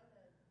 because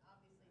Jonah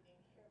obviously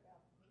didn't care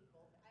about the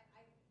people?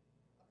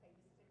 Okay,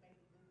 this is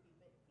maybe goofy,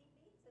 but he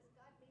meets us,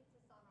 God meets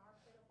us on our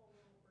pitiful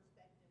little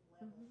perspective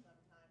level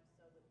sometimes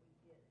so that we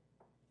get it.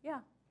 Yeah.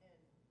 And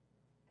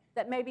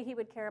That maybe he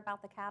would care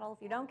about the cattle.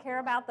 If you don't care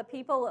about the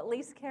people, at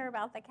least care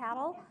about the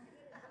cattle.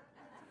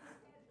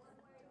 one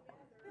way or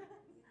the other,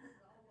 he was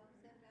all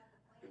upset about the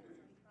plants, and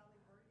he's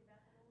probably worried about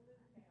the little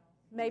moo cows.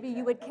 Maybe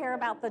you would care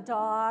about the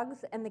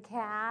dogs and the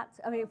cats.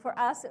 I mean, for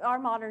us, our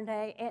modern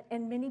day,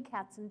 and many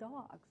cats and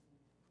dogs,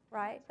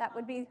 right?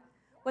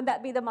 Would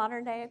that be the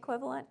modern day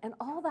equivalent? And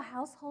all the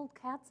household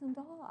cats and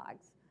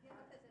dogs. Yeah,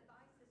 because if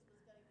ISIS was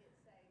going to get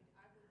saved,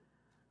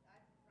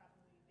 I'd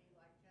probably be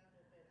like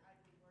Jonah, but I'd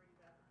be worried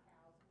about the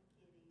cows and the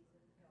kitties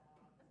and the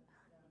dogs and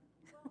stuff.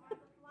 Well, or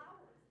the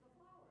flowers.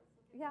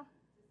 Look Yeah, at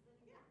just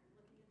sitting there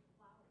looking at the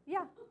flowers.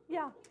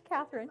 yeah,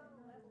 Catherine. So,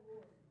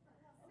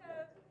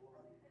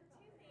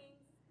 two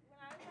things.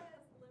 When I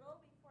was little,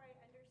 before I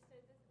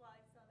understood this, well,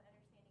 I still am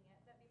understanding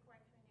it, but before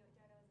I kind of knew what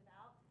Jonah was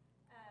about,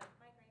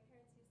 my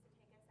grandparents used to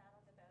take us out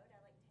on the boat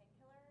at like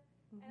Tenkiller,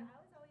 and I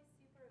was always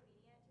super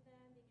obedient to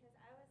them because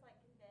I was like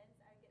convinced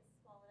I would get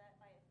swallowed up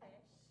by a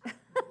fish.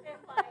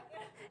 And like,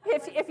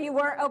 If you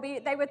weren't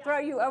obedient, they would throw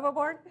you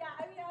overboard. yeah,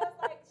 I mean, I was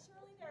like,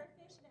 surely there are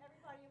fish in every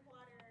body of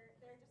water.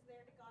 They're just there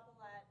to gobble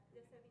up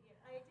disobedient.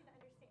 I didn't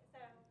understand. So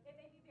it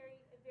made me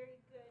a very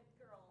good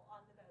girl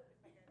on the boat with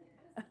my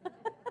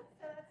grandparents.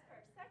 So that's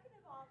first. Second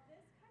of all,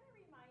 this kind of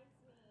reminds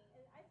me,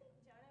 and I think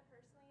Jonah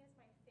personally is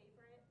my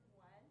favorite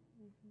one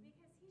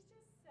because he's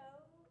just so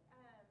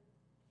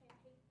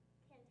cantankerous,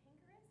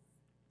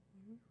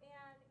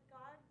 and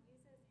God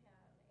uses him.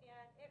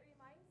 And it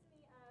reminds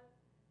me of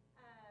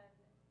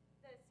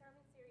the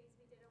sermon series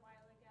we did a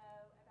while ago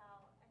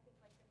about, I think,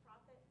 like the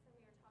prophets, and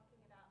we were talking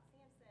about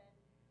Samson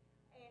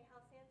and how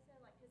Samson,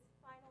 like his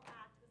final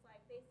act was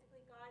like,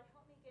 basically, God,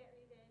 help me get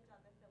revenge on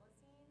the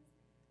Philistines.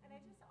 And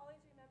I just always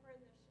remember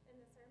in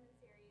the sermon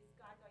series,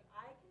 God going,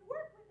 I can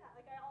work with that.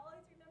 Like I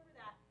always remember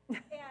that,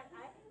 and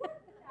I can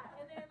work with that.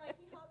 And then like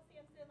he helps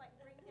Samson like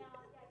bring down,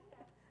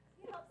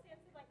 he helps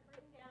Samson like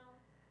bring down,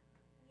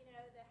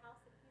 the house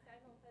that he's, I'm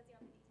a little fuzzy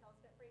on the details,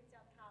 but brings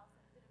down the house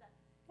and da da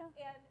da.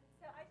 Yeah. And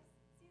so I just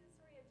see the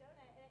story of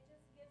Jonah, and it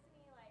just gives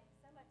me like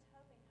so much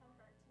hope and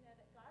comfort to know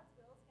that God's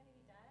will is going to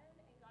be done,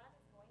 and God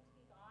is going to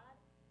be God,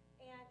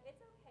 and it's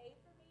okay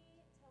for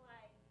me to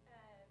like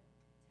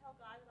tell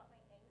God about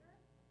my anger.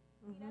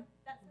 That's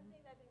something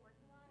that I've been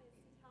working on, is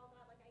to tell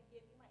God, like, I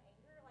give you my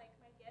anger. Like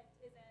my gift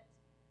isn't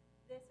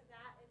this or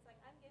that. It's like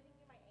I'm giving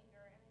you my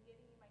anger, and I'm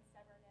giving you my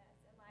stubbornness,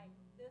 and like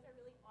those are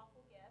really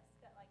awful gifts,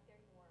 but like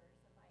they're yours,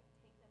 and like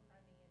take them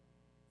from me.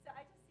 And so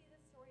I just see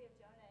the story of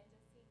Jonah and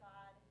just see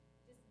God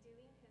just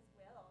doing his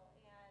will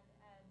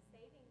and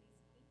saving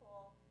these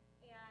people.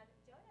 And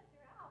Jonah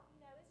throughout,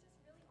 is just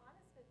really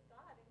honest with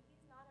God, and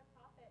he's not a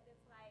prophet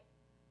that's like,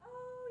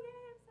 oh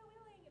yeah, I'm so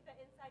willing, but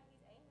inside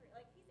he's angry.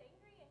 Like he's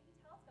angry, and he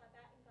tells God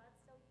that, and God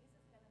still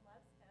uses him and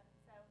loves him.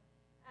 So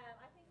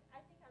I think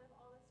out of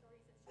all the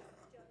stories, it's just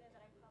Jonah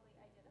that I probably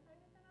identify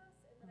with the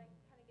most, and that I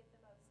kind of get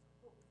the most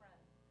hope from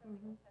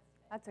the Old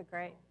Testament. That's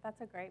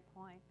a great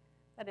point.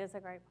 That is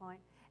a great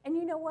point. And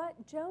you know what?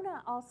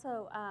 Jonah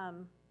also,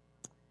 I'm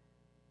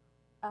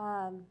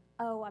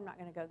not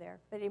going to go there.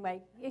 But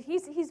anyway,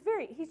 he's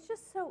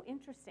just so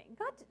interesting.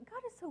 God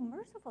is so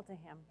merciful to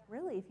him,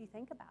 really, if you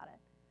think about it.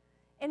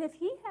 And if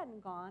he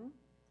hadn't gone,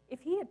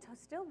 if he had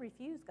still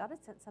refused, God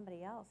had sent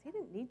somebody else. He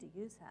didn't need to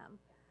use him.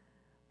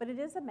 But it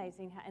is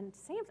amazing how, and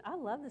Samson, I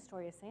love the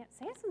story of Samson.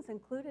 Samson's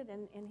included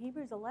in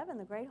Hebrews 11,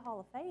 the Great Hall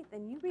of Faith,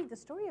 and you read the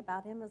story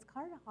about him, it's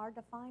kind of hard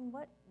to find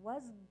what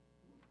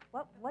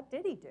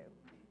did he do.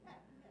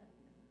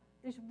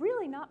 There's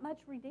really not much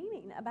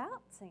redeeming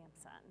about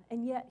Samson,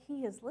 and yet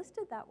he is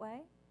listed that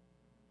way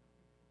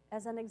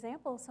as an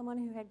example of someone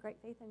who had great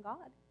faith in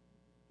God.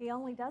 He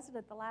only does it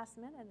at the last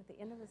minute, at the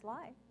end of his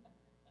life.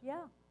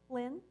 Yeah,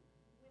 Lynn?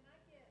 When I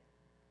get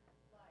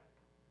like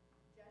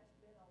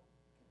judgmental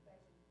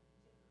confessions,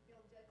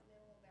 feel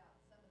judgmental about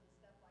some of the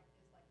stuff like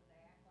this, like when they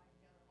act like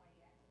Jonah, why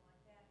you acting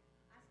like that,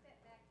 I step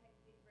back, take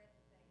a deep breath,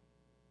 and think,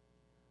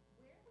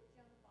 where would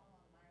Jonah fall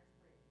on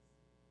Myers-Briggs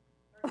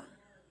or the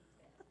reality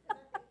test?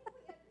 Because I think if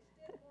we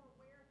understood more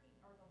where he,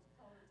 or those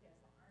color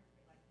tests, orange,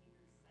 like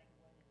Peter's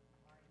sanguine and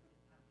orange,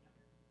 and I'm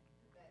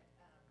Peter,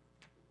 but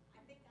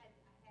I think I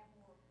have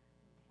more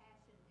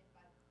compassion if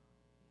I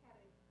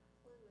had a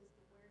clue as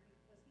to where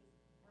because he's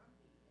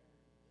grumpy and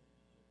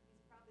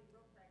he's probably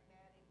real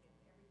pragmatic and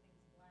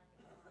everything's black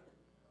and white.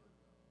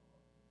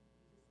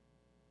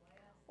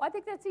 Well, I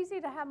think that's easy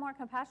to have more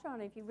compassion on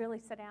if you really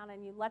sit down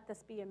and you let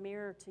this be a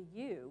mirror to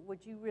you.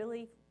 Would you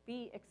really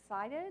be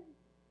excited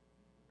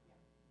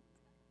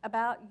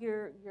about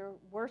your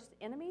worst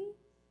enemy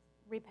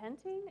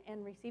repenting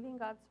and receiving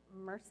God's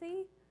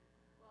mercy?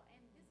 Well,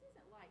 and this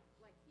isn't like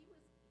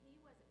he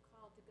wasn't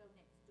called to go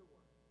next door.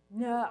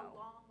 No. It was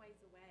a long ways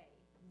away.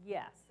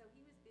 Yes. So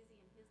he was busy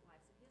in his life.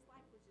 So his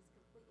life was just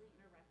completely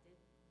interrupted.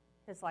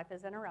 His life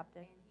is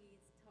interrupted. And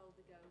he's told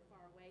to go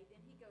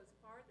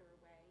farther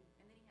away,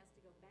 and then he has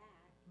to go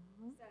back.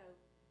 Mhm. So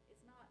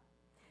it's not.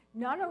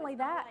 Not you know, only it's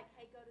not that, like,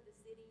 hey, go to the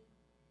city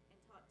and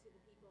talk to the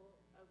people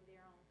over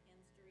there on Penn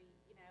Street,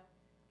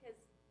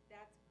 because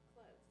that's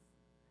close.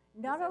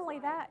 not This is only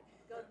like, that,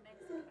 go to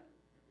Mexico.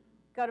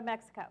 go to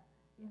Mexico.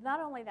 Not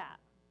only that,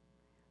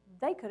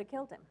 they could have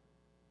killed him.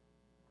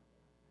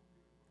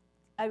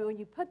 I mean, when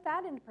you put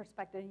that into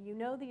perspective, you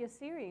know the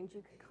Assyrians,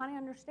 you could kind of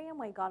understand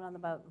why he got on the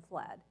boat and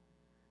fled.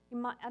 You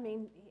might, I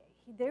mean,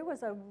 there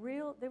was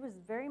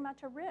very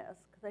much a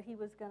risk that he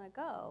was going to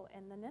go,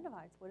 and the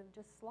Ninevites would have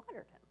just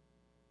slaughtered him.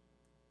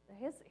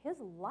 His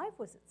life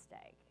was at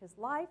stake. His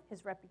life,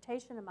 his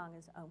reputation among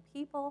his own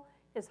people,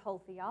 his whole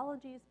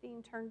theology is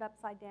being turned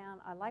upside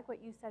down. I like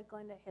what you said,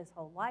 Glenda. His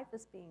whole life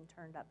is being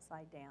turned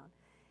upside down.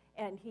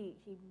 And he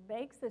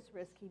makes this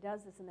risk, he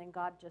does this, and then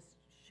God just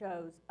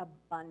shows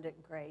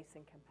abundant grace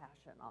and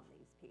compassion on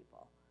these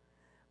people.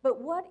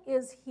 But what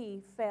is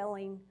he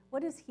failing?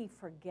 What is he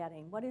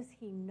forgetting? What is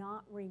he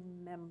not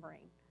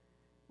remembering?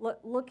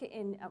 Look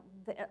in,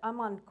 I'm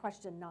on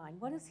question 9.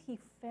 What is he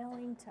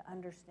failing to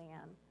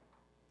understand?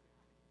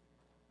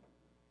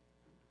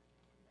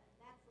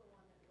 That's the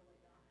one that really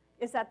got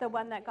me. Is that the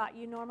one that got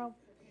you, Norma?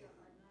 There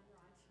are none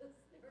righteous.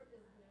 There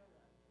is no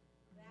one.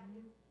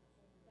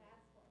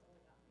 That's what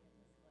really got me in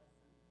this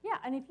lesson. Yeah,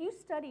 and if you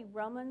study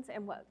Romans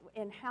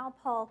and how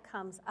Paul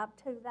comes up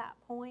to that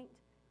point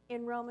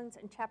in Romans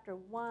in chapter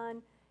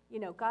 1,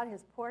 God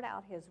has poured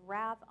out his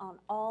wrath on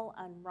all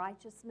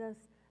unrighteousness,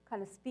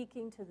 kind of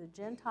speaking to the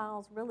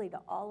Gentiles, really to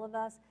all of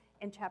us.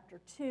 In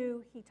chapter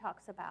 2, he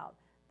talks about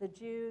the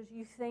Jews.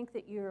 You think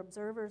that you're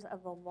observers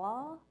of the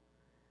law,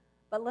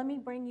 but let me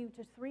bring you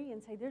to 3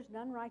 and say there's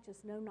none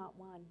righteous, no, not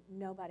one,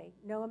 nobody.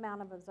 No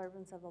amount of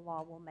observance of the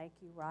law will make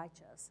you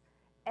righteous.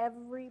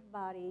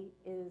 Everybody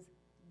is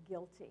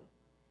guilty.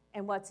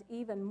 And what's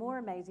even more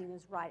amazing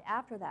is right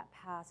after that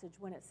passage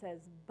when it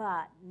says,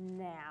 but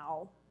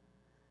now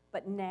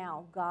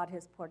God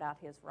has poured out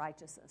his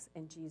righteousness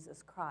in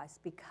Jesus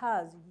Christ,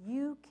 because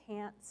you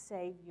can't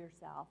save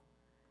yourself.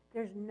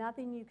 There's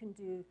nothing you can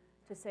do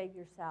to save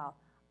yourself.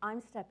 I'm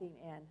stepping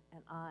in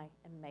and I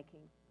am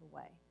making the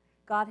way.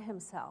 God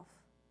himself.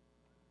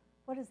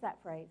 What is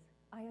that phrase?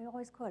 I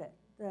always quote it,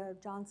 the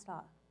John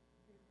Stott.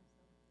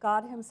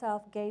 God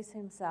himself gave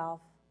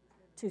himself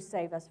to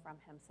save us from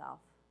himself.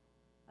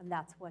 And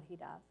that's what he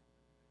does.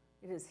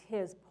 It is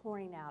his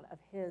pouring out of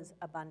his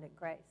abundant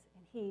grace.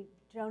 And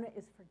Jonah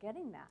is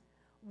forgetting that.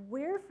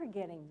 We're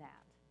forgetting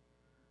that.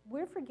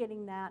 We're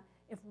forgetting that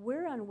if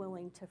we're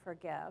unwilling to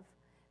forgive.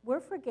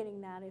 We're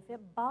forgetting that if it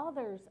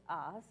bothers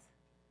us,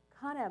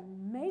 kind of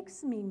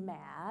makes me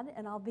mad,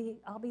 and I'll be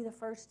the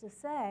first to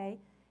say,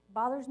 it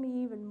bothers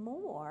me even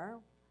more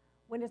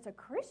when it's a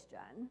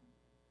Christian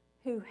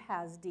who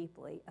has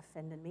deeply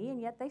offended me, and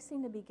yet they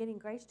seem to be getting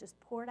grace just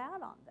poured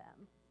out on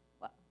them.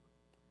 Well,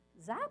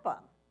 zap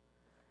them.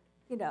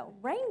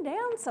 Rain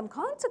down some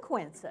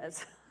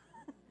consequences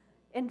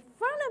in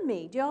front of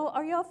me.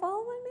 Are y'all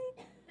following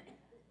me?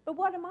 But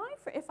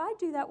if I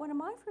do that, what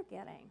am I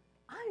forgetting?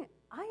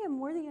 I am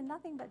worthy of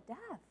nothing but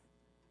death.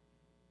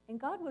 And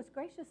God was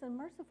gracious and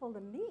merciful to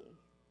me.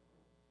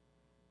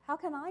 How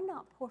can I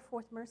not pour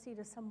forth mercy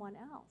to someone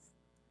else?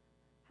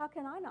 How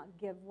can I not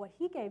give what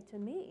he gave to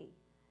me?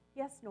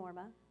 Yes,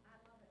 Norma? I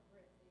love it,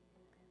 Rick, in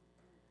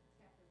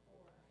chapter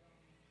 4 of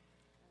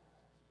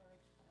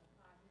verse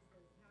 5, he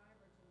says,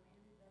 however, to the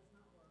man who does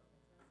not work, but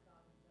trusts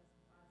God who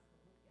justifies the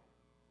wicked,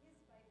 his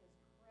faith is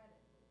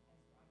credited as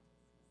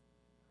righteousness.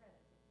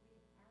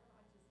 Our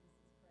righteousness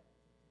is credited to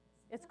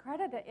us. It's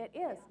credited. It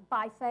is.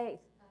 By faith.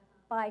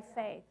 By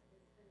faith.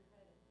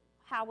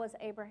 How was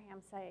Abraham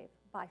saved?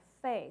 By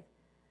faith.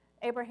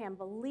 Abraham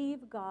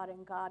believed God,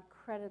 and God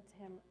credited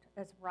him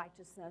as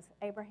righteousness.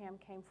 Abraham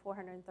came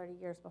 430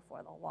 years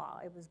before the law.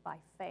 It was by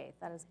faith.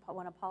 That is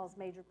one of Paul's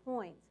major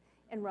points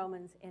in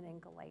Romans and in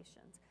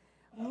Galatians.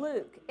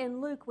 In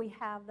Luke, we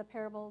have the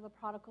parable of the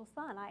prodigal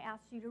son. I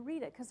asked you to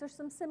read it because there's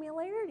some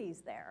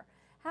similarities there.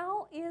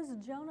 How is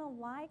Jonah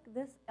like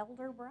this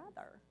elder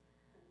brother?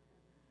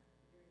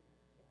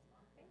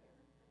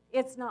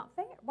 It's not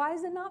fair. Why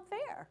is it not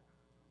fair?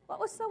 What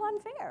was so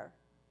unfair?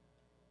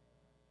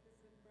 Because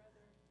the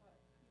brother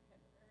thought he had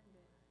earned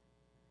it,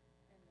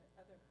 and the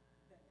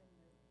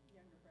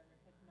younger brother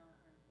had not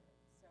earned it.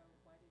 So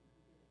why didn't he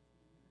give it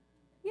to me?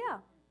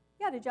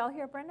 Yeah, did y'all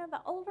hear Brenda?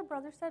 The older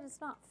brother said it's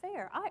not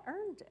fair. I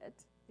earned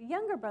it. The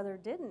younger brother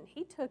didn't.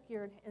 He took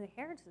your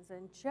inheritance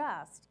and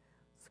just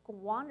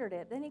squandered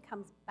it. Then he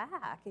comes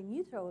back, and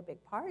you throw a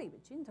big party,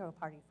 but you didn't throw a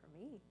party for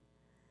me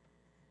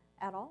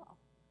at all.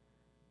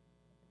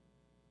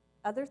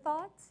 Other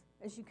thoughts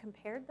as you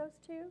compared those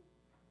two?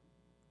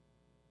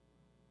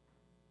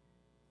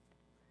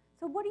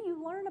 So what do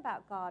you learn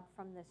about God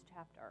from this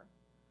chapter?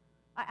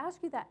 I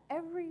ask you that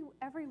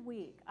every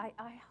week. I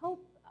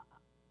hope,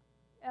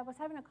 I was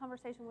having a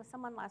conversation with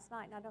someone last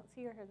night, and I don't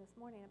see her here this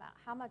morning, about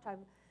how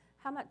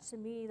much to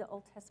me the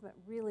Old Testament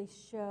really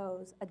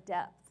shows a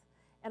depth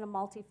and a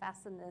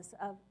multifacetedness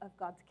of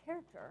God's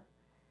character.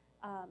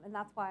 And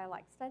that's why I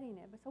like studying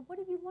it. But so what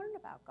have you learned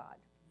about God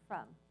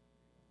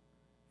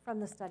from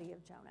the study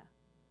of Jonah?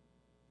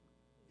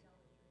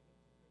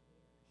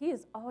 He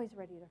is always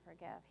ready to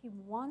forgive. He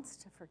wants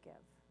to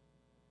forgive.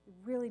 He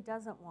really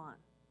doesn't want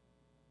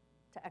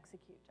to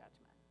execute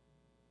judgment.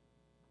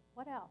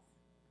 What else?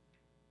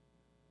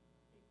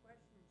 He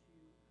questions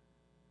you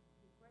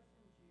to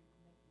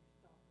make you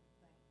stop and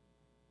think.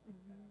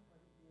 Mhm. What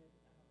he did,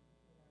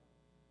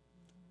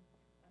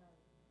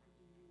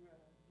 do you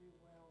do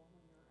well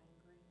when you're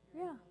angry?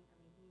 Yeah. I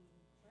mean, he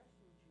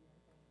questions you and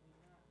things. I mean,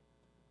 not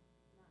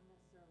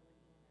necessarily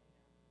in a,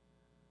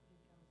 he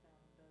comes down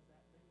and does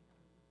that, but he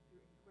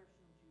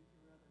questions you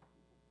through other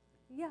people.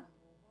 Yeah.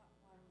 Well,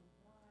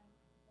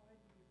 why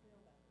do you feel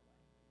that way?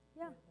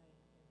 Yeah. Because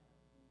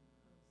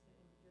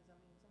I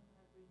mean,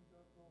 sometimes we can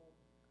go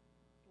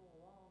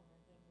along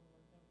and think we're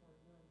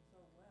doing so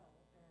well,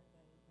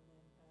 everything, and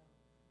then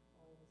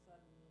all of a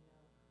sudden,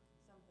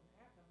 something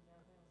happens, and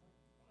everything's like,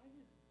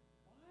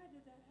 why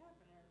did that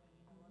happen?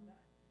 Everything, and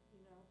that,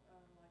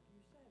 like you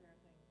said,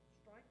 everything,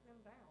 strike them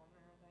down,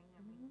 and everything.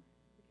 I mean,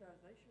 because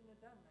they shouldn't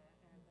have done that,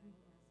 and everything.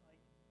 And it's like,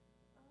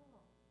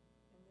 oh,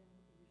 and then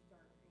you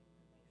start, and then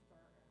they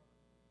start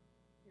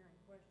hearing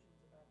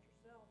questions about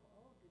yourself.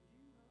 Oh, did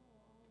you know?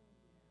 Oh,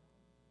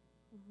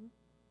 yeah. Mhm.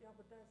 Yeah,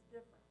 but that's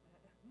different.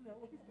 No,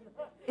 it's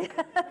not. It's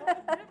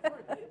not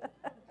different.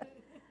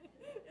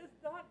 It's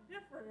not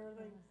different or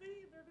anything.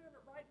 See, they're doing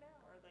it right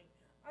now or anything.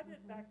 I did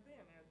back then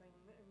or anything,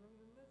 and then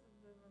this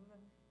is, and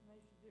then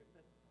they should do it,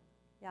 but.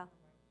 Yeah.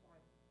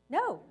 Sorry.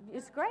 No,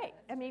 it's great.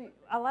 I mean,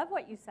 I love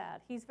what you said.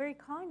 He's very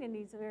kind, and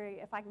he's very,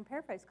 if I can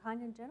paraphrase,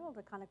 kind and gentle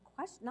to kind of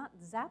question, not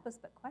zap us,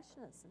 but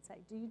question us and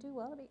say, do you do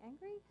well to be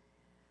angry?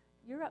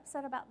 You're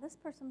upset about this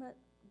person, but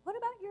what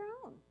about your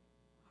own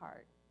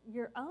heart,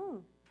 your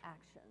own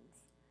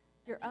actions,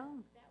 your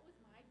own? That was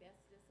my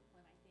best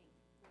discipline, I think,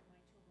 when my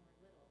children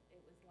were little.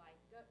 It was like,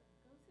 go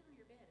sit on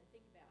your bed and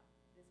think about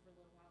this for a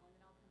little while, and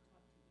then I'll come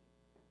talk to you.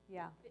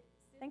 Yeah. Sit,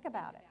 Think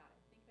about it.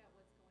 Think about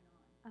what's going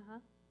on.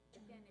 Uh-huh.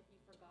 But then if you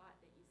forgot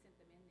that you sent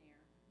them in there,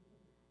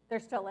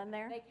 They're still in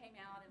there? they came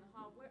out in the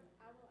hall. What have you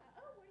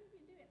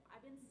been doing?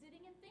 I've been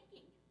sitting and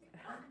thinking.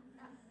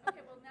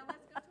 Okay, well, now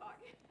let's go talk.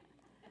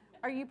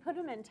 Or you put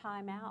them in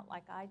timeout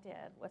like I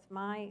did with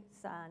my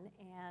son,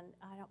 and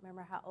I don't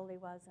remember how old he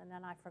was, and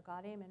then I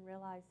forgot him and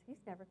realized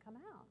he's never come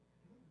out.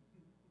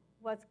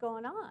 What's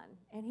going on?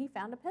 And he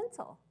found a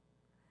pencil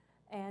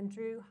and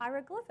drew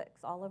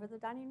hieroglyphics all over the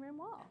dining room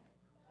wall,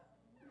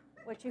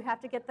 which you have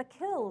to get the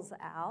kills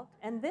out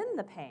and then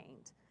the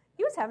paint.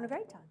 He was having a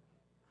great time.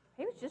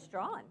 He was just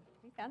drawing.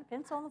 He found a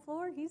pencil on the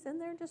floor. He's in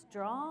there just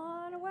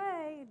drawing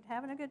away,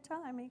 having a good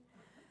time.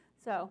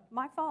 So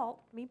my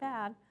fault, me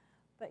bad.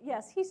 But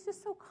yes, he's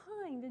just so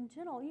kind and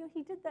gentle.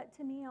 He did that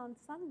to me on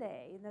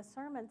Sunday. The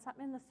sermon,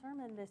 something in the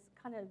sermon, this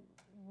kind of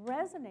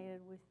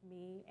resonated with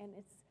me, and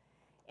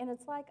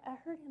it's like I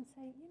heard him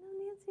say,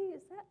 Nancy,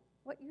 is that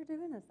what you're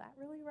doing? Is that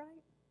really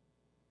right?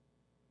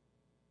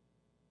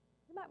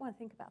 You might want to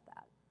think about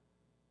that.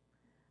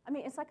 I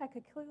mean, it's like I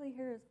could clearly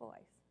hear his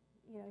voice.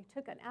 He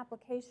took an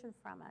application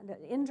from it,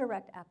 an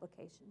indirect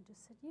application,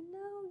 just said,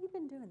 you've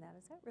been doing that.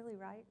 Is that really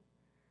right?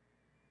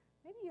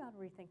 Maybe you ought to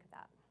rethink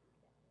that.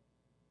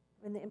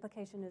 And the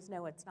implication is,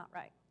 no, it's not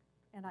right.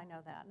 And I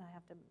know that, and I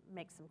have to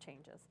make some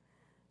changes.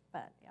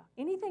 But, yeah.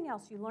 Anything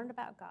else you learned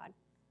about God?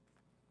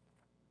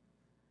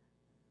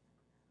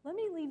 Let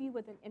me leave you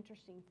with an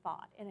interesting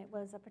thought, and it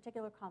was a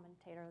particular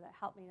commentator that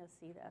helped me to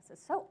see this.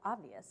 It's so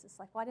obvious. It's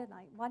like, why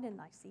didn't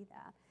I see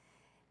that?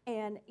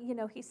 And,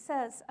 he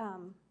says,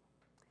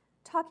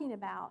 talking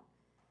about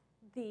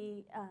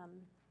the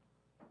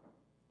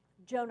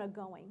Jonah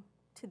going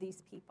to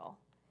these people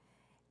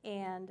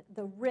and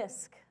the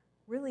risk,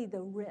 really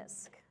the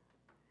risk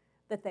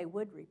that they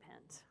would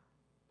repent,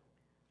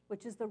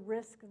 which is the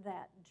risk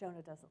that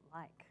Jonah doesn't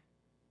like,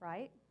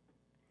 right?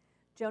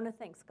 Jonah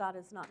thinks God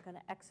is not going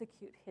to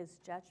execute his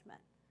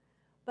judgment.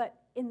 But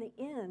in the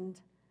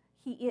end,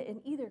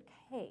 in either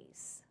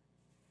case,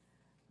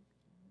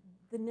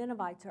 the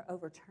Ninevites are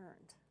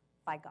overturned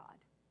by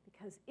God.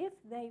 Because if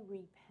they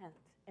repent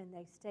and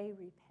they stay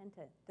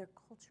repentant, their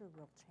culture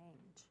will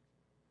change.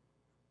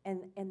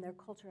 And their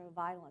culture of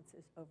violence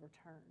is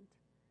overturned.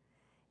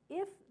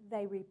 If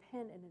they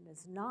repent and it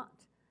is not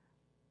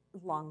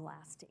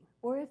long-lasting,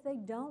 or if they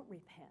don't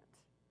repent,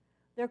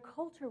 their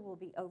culture will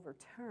be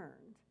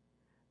overturned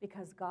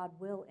because God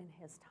will, in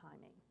his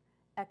timing,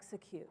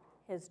 execute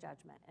his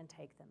judgment and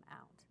take them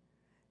out.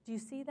 Do you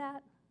see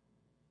that?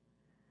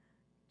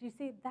 Do you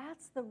see?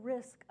 That's the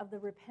risk of the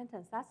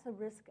repentance. That's the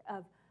risk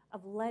of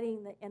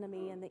letting the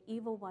enemy and the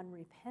evil one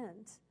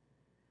repent.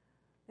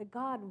 That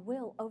God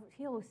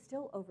he will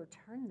still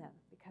overturn them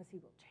because he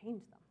will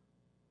change them.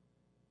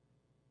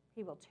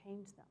 He will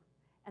change them.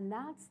 And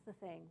that's the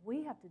thing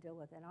we have to deal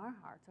with in our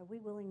hearts. Are we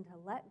willing to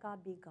let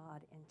God be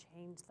God and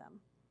change them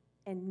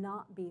and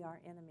not be our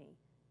enemy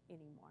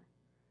anymore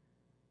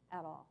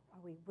at all? Are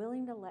we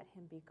willing to let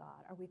him be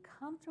God? Are we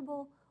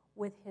comfortable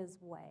with his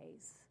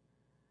ways?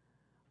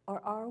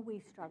 Or are we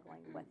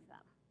struggling with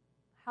them?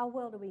 How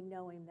well do we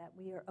know him that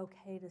we are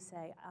okay to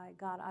say,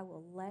 God, I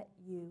will let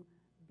you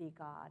be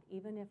God.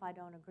 Even if I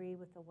don't agree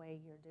with the way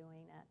you're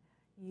doing it,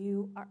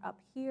 you are up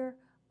here,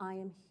 I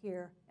am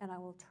here, and I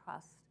will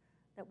trust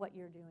that what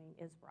you're doing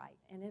is right,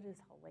 and it is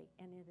holy,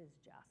 and it is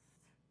just.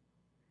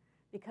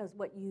 Because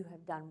what you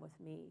have done with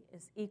me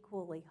is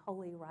equally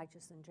holy,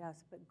 righteous, and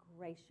just, but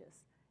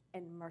gracious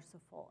and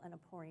merciful, and a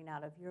pouring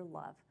out of your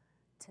love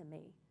to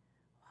me.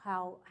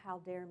 How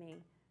dare me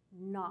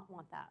not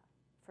want that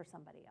for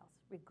somebody else,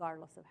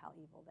 regardless of how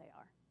evil they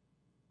are,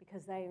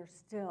 because they are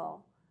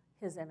still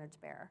his image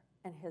bearer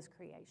and his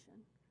creation.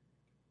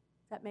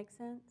 Does that make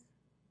sense?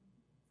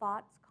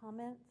 Thoughts,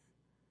 comments?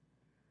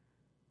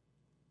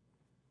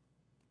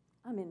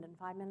 I'm ending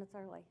 5 minutes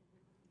early.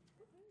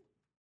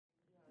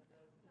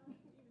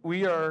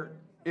 We are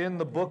in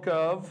the book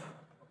of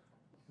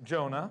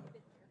Jonah,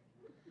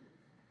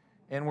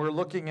 and we're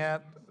looking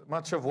at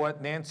much of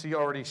what Nancy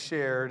already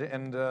shared,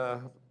 and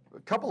a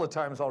couple of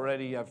times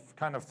already I've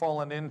kind of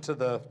fallen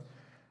into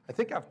I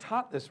think I've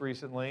taught this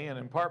recently, and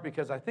in part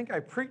because I think I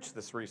preached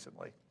this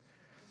recently.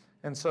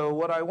 And so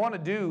what I want to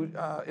do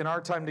in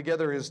our time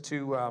together is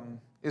to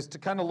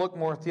kind of look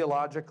more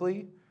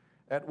theologically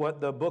at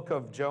what the book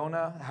of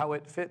Jonah, how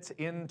it fits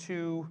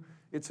into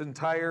its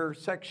entire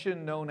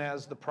section known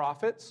as the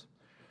prophets,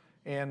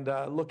 and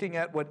looking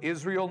at what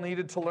Israel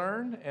needed to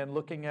learn, and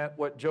looking at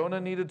what Jonah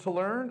needed to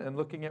learn, and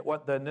looking at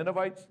what the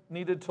Ninevites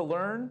needed to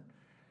learn,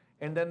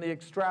 and then the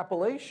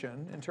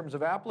extrapolation in terms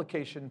of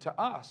application to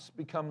us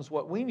becomes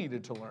what we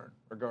needed to learn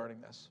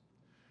regarding this.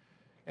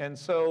 And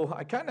so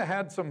I kind of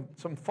had some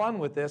fun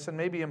with this, and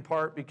maybe in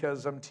part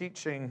because I'm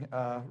teaching,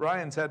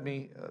 Ryan's had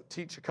me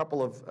teach a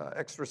couple of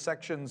extra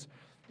sections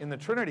in the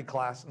Trinity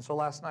class, and so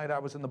last night I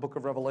was in the book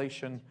of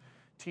Revelation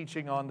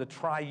teaching on the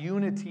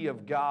triunity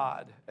of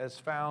God as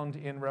found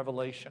in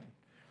Revelation.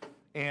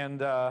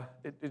 And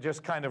it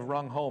just kind of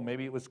rung home.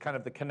 Maybe it was kind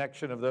of the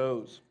connection of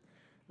those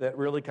that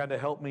really kind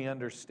of helped me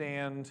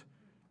understand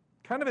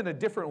kind of in a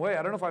different way.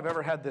 I don't know if I've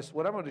ever had this.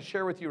 What I'm going to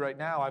share with you right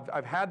now,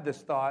 I've had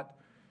this thought,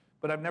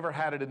 but I've never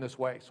had it in this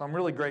way. So I'm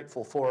really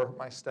grateful for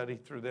my study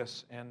through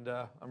this, and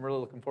I'm really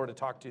looking forward to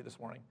talk to you this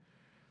morning.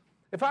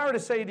 If I were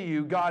to say to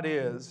you, God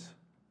is,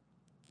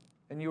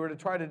 and you were to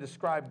try to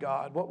describe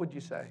God, what would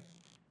you say?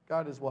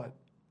 God is what?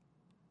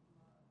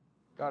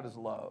 God is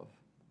love.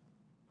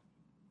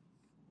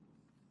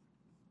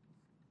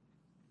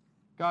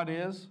 God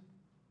is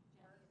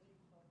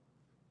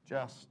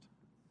just.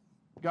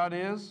 God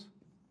is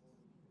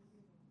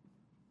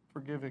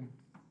forgiving.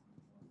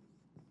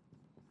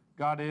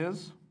 God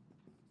is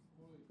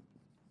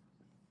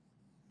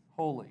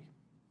holy.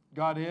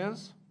 God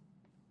is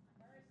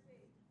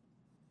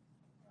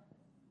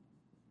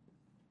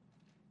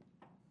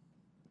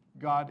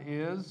God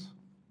is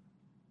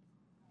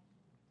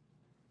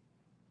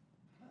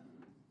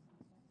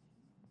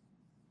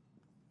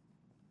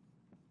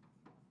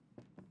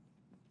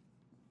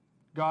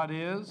God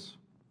is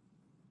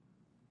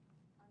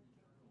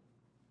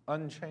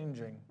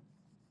unchanging.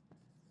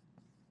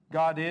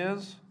 God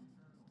is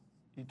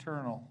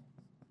eternal.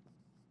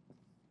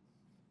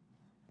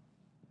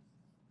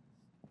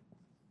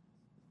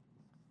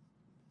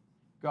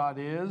 God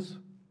is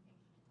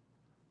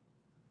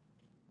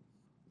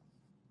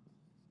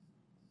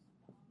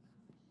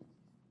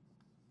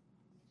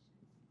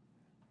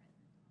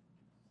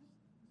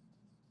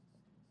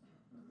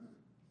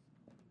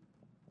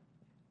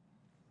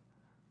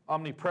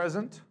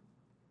omnipresent,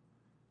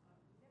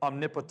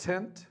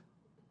 omnipotent,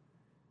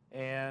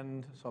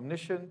 and so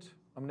omniscient,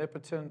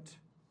 omnipotent,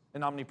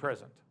 and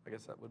omnipresent. I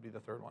guess that would be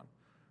the third one.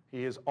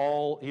 He is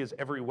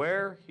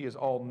everywhere, he is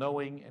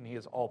all-knowing, and he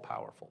is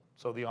all-powerful.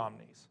 So the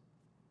omnis.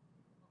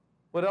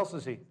 What else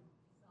is he?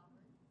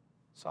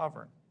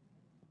 Sovereign.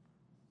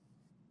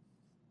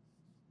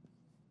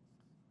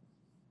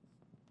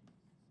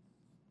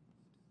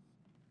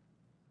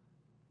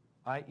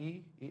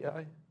 I-E,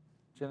 E-I,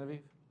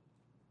 Genevieve?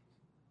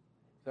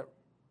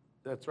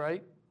 That's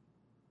right?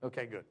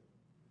 Okay, good.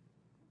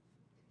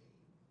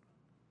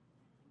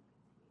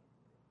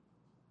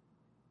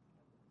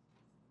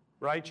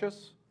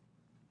 Righteous?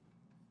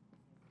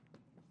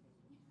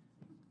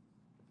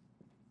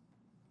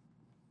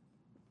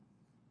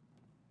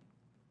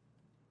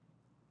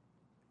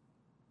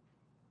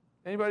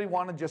 Anybody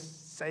want to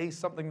just say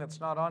something that's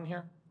not on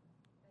here?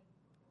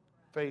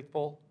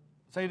 Faithful.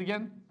 Say it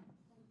again.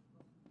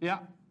 Yeah,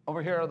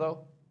 over here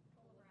though.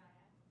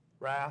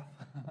 Wrath.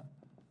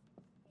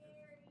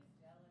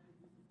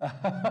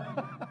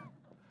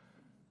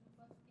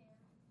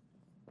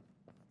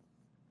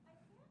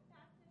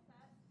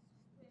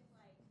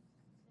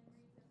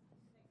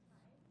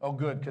 Oh,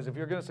 good, because if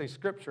you're going to say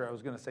scripture, I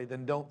was going to say,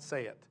 then don't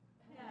say it.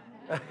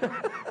 Well, I thought I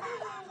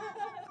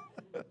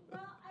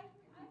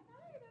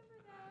remember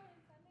that in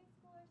Sunday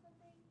school or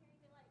something,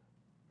 hearing that, like,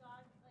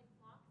 God, like,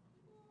 mocks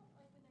people, like,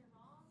 when they're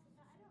wrong.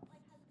 But I don't,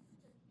 like, have a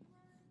sense of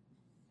humor,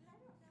 but I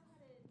don't know how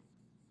to...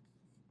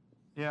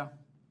 Yeah.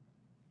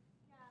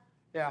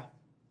 Yeah. Yeah.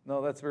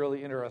 No, that's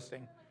really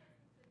interesting.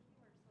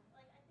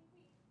 Like, I think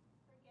we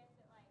forget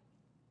that, like,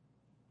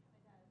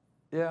 kind of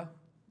does. Yeah,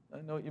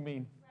 I know what you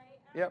mean. Right?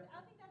 Yep. I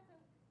don't think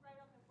that's right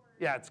on the word.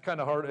 Yeah, it's kind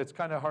of hard. It's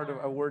kind of hard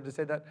a word to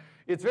say that.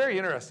 It's very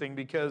interesting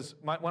because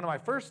one of my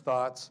first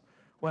thoughts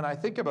when I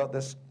think about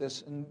this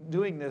and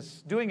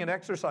doing an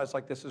exercise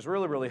like this is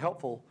really, really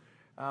helpful.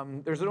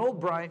 There's an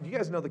old Brian. Do you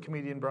guys know the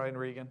comedian Brian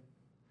Regan?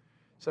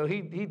 So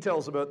he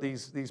tells about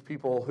these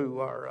people who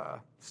are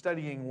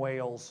studying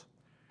whales,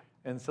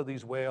 and so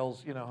these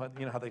whales, you know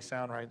how they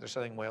sound, right? They're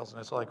studying whales,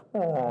 and it's like,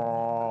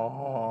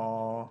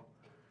 oh.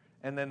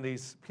 And then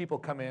these people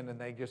come in and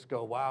they just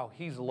go, wow,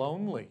 he's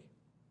lonely.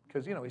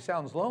 Because, he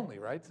sounds lonely,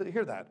 right? So you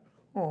hear that.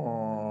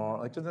 Oh,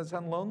 like, doesn't that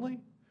sound lonely?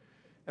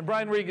 And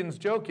Brian Regan's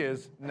joke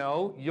is,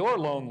 no, you're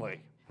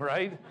lonely,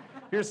 right?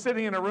 You're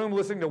sitting in a room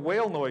listening to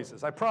whale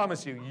noises. I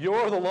promise you,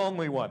 you're the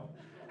lonely one.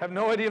 Have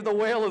no idea if the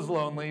whale is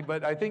lonely,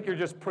 but I think you're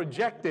just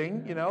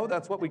projecting,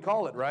 that's what we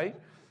call it, right?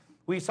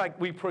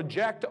 We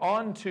project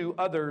onto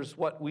others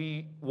what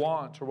we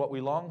want or what we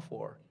long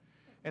for.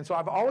 And so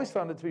I've always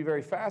found it to be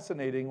very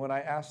fascinating when I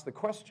ask the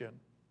question,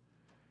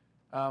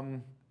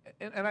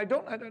 and I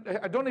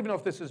don't even know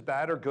if this is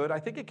bad or good. I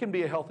think it can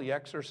be a healthy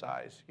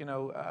exercise.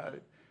 You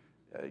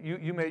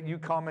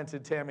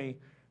commented, Tammy,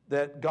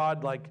 that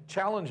God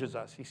challenges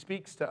us. He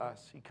speaks to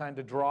us. He kind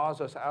of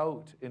draws us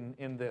out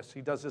in this.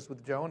 He does this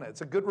with Jonah.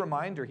 It's a good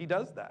reminder. He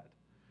does that.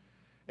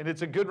 And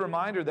it's a good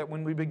reminder that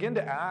when we begin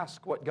to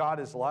ask what God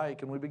is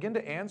like and we begin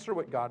to answer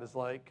what God is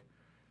like,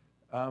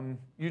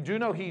 you do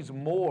know He's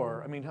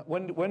more. I mean,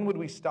 when would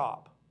we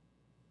stop?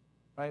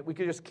 Right? We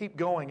could just keep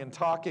going and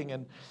talking,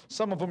 and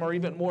some of them are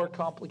even more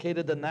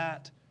complicated than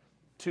that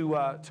to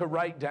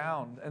write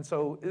down. And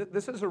so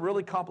this is a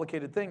really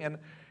complicated thing.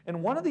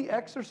 And one of the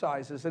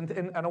exercises, and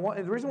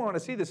the reason why I want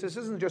to see this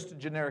isn't just a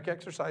generic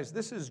exercise.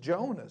 This is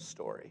Jonah's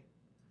story.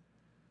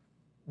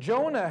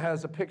 Jonah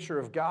has a picture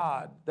of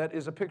God that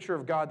is a picture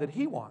of God that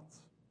he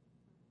wants.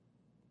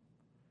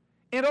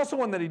 And also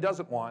one that he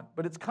doesn't want,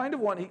 but it's kind of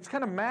one, he's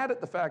kind of mad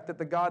at the fact that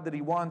the God that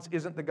he wants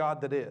isn't the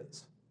God that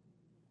is.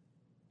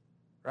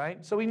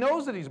 Right? So he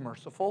knows that he's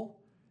merciful,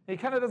 and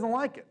he kind of doesn't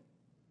like it.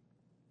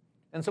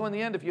 And so in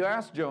the end, if you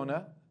ask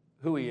Jonah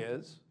who he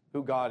is,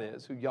 who God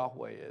is, who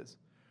Yahweh is,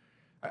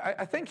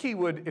 I think he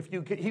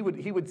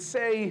would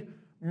say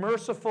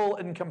merciful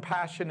and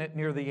compassionate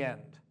near the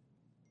end.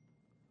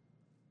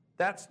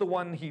 That's the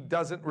one he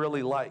doesn't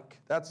really like.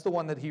 That's the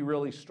one that he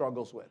really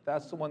struggles with.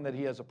 That's the one that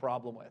he has a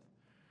problem with.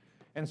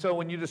 And so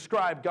when you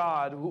describe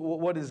God,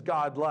 what is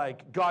God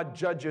like? God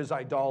judges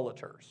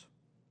idolaters.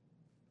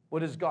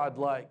 What is God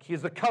like? He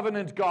is the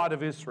covenant God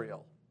of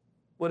Israel.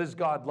 What is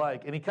God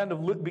like? And he kind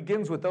of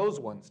begins with those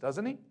ones,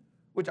 doesn't he?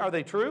 Which, are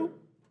they true?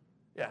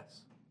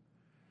 Yes.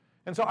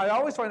 And so I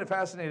always find it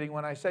fascinating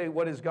when I say,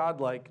 what is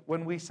God like?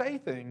 When we say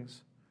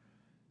things,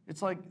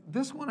 it's like,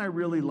 this one I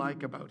really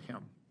like about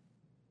him.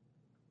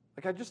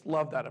 Like, I just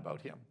love that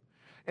about him.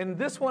 And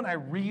this one I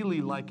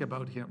really like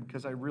about him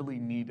because I really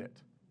need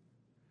it.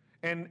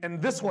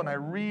 And this one I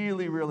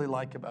really, really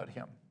like about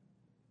him.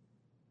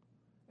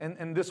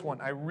 And this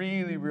one I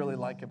really, really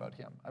like about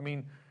him. I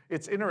mean,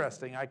 it's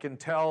interesting. I can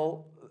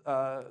tell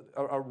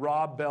a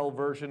Rob Bell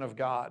version of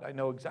God. I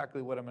know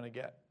exactly what I'm going to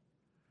get.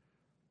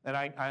 And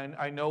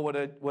I know what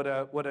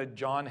a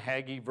John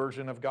Hagee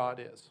version of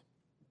God is.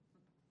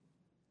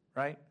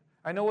 Right?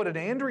 I know what an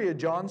Andrea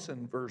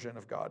Johnson version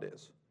of God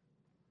is.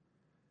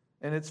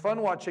 And it's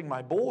fun watching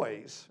my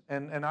boys,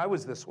 and I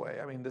was this way.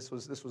 I mean, this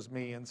was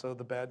me, and so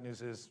the bad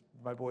news is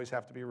my boys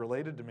have to be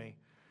related to me.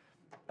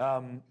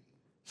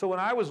 So when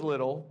I was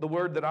little, the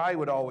word that I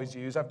would always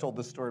use, I've told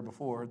this story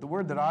before, the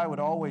word that I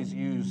would always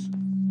use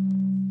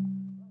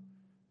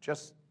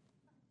just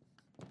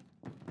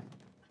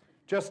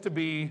to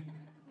be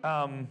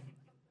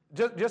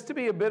just to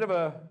be a bit of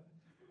a,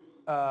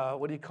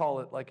 what do you call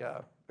it, like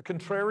a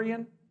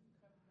contrarian.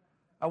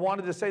 I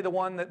wanted to say the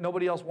one that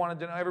nobody else wanted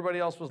to know. Everybody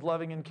else was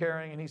loving and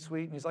caring, and he's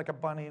sweet, and he's like a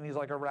bunny, and he's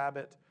like a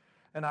rabbit.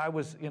 And I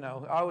was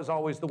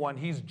always the one,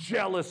 he's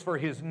jealous for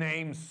his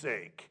name's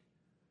sake.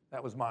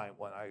 That was my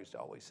one I used to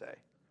always say.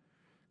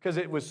 Because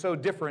it was so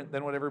different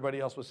than what everybody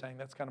else was saying.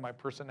 That's kind of my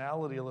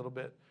personality a little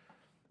bit.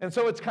 And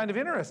so it's kind of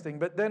interesting,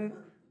 but then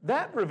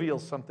that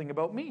reveals something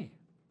about me.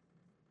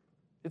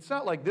 It's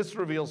not like this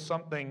reveals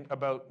something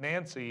about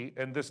Nancy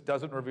and this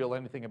doesn't reveal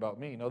anything about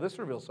me. No, this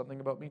reveals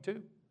something about me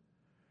too.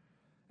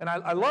 And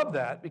I love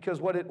that because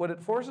what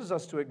it forces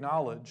us to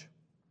acknowledge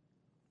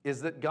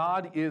is that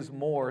God is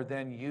more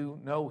than you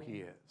know he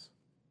is.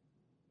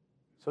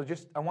 So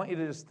I want you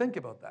to just think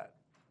about that.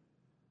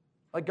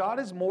 Like, God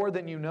is more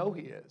than you know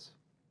he is.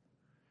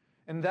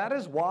 And that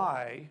is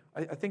why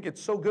I think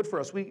it's so good for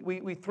us.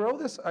 We throw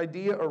this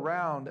idea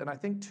around, and I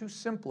think too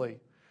simply,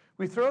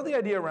 we throw the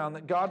idea around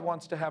that God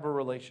wants to have a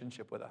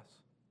relationship with us.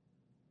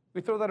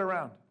 We throw that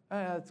around.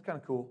 It's kind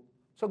of cool.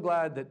 So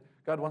glad that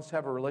God wants to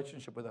have a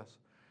relationship with us.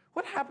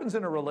 What happens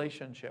in a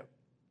relationship?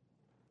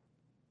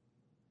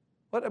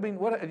 Are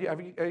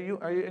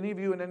any of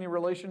you in any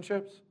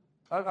relationships?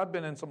 I've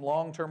been in some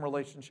long-term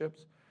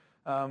relationships.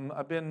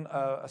 I've been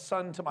a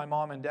son to my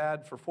mom and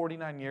dad for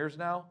 49 years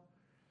now.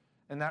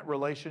 And that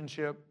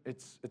relationship,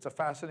 it's a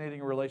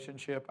fascinating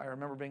relationship. I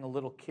remember being a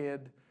little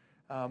kid.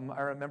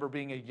 I remember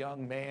being a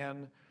young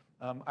man.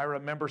 I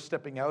remember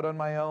stepping out on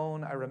my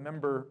own. I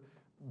remember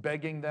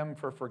begging them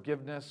for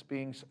forgiveness,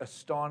 being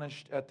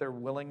astonished at their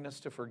willingness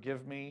to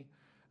forgive me.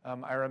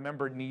 I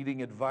remember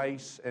needing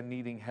advice and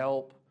needing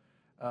help.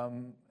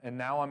 And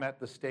now I'm at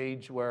the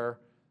stage where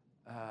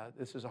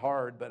this is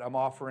hard, but I'm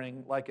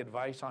offering like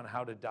advice on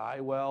how to die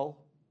well,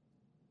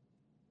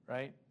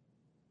 right?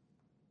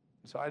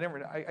 So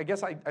I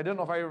guess I don't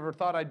know if I ever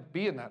thought I'd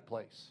be in that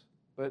place.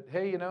 But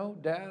hey,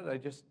 Dad, I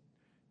just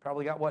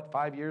probably got,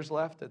 5 years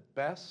left at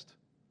best?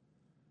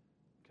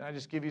 Can I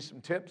just give you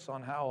some tips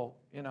on how,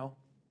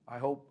 I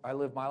hope I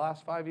live my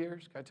last 5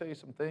 years? Can I tell you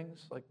some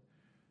things? Like,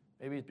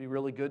 maybe it'd be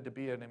really good to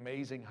be an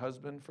amazing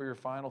husband for your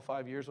final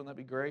 5 years. Wouldn't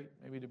that be great?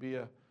 Maybe to be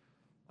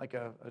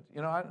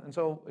and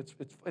so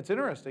it's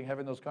interesting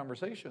having those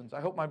conversations. I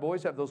hope my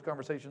boys have those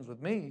conversations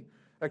with me.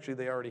 Actually,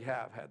 they already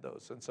have had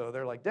those. And so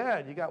they're like,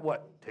 Dad, you got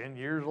 10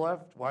 years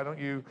left? Why don't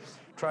you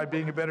try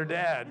being a better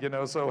dad?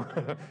 So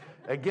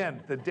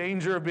again, the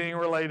danger of being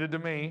related to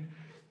me.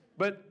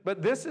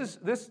 But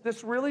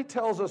this really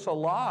tells us a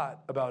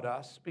lot about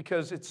us,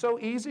 because it's so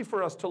easy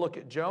for us to look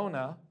at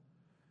Jonah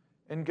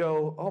and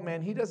go, oh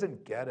man, he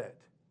doesn't get it.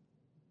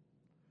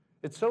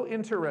 It's so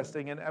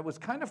interesting, and it was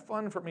kind of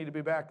fun for me to be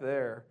back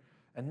there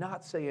and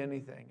not say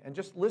anything and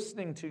just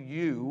listening to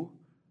you,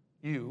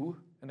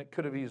 and it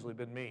could have easily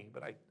been me,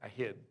 but I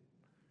hid,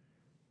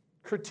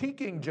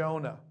 critiquing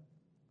Jonah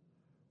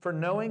for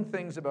knowing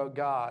things about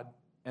God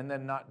and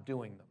then not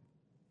doing them.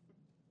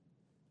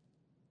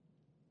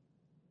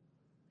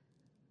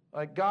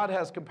 Like, God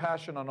has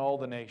compassion on all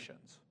the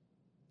nations.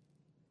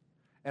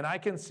 And I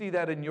can see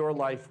that in your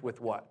life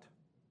with what?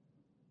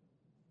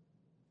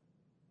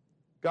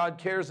 God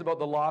cares about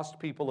the lost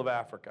people of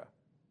Africa.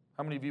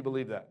 How many of you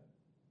believe that?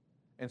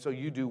 And so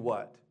you do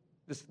what?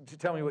 Just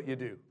tell me what you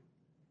do.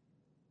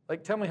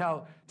 Like, tell me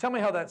how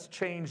that's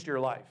changed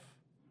your life.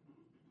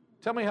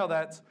 Tell me how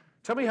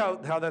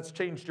that's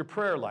changed your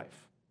prayer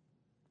life.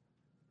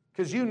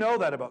 Because you know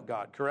that about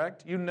God,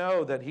 correct? You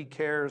know that He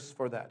cares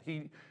for that.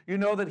 You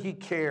know that He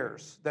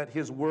cares that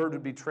His word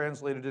would be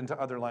translated into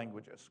other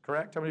languages,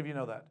 correct? How many of you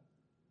know that?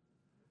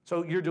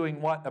 So you're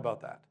doing what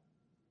about that?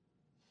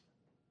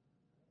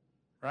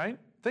 Right?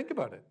 Think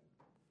about it.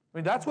 I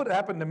mean, that's what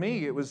happened to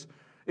me. It was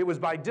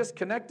by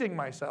disconnecting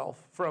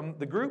myself from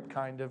the group,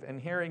 kind of, and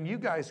hearing you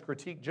guys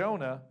critique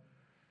Jonah.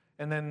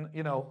 And then,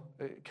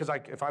 because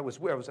if I was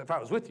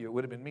with you, it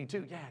would have been me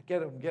too. Yeah,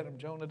 get him.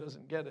 Jonah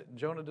doesn't get it, and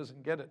Jonah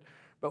doesn't get it.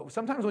 But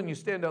sometimes when you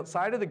stand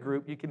outside of the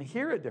group, you can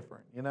hear it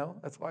different,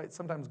 That's why it's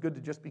sometimes good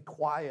to just be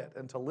quiet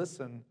and to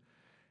listen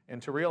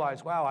and to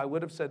realize, wow, I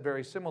would have said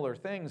very similar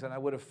things, and I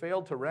would have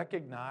failed to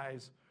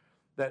recognize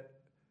that.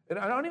 And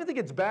I don't even think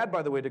it's bad,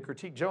 by the way, to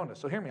critique Jonah.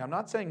 So hear me. I'm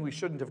not saying we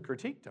shouldn't have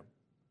critiqued him.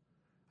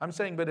 I'm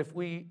saying, but if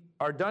we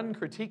are done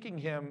critiquing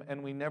him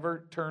and we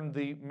never turn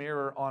the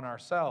mirror on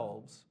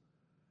ourselves,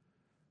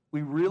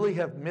 we really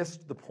have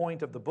missed the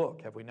point of the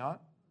book, have we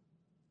not?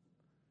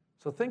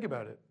 So think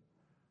about it.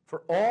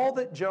 For all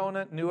that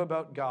Jonah knew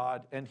about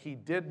God and he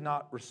did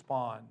not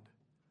respond,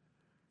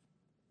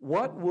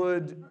 what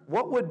would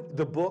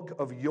the book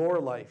of your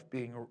life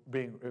being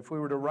if we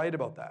were to write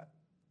about that?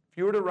 If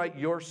you were to write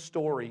your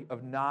story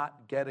of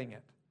not getting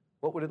it,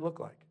 what would it look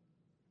like?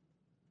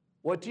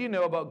 What do you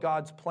know about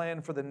God's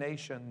plan for the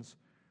nations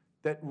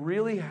that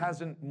really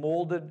hasn't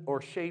molded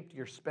or shaped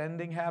your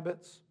spending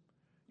habits,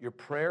 your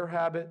prayer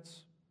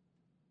habits,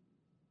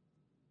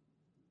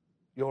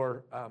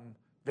 your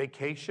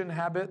vacation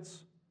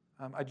habits?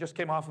 I just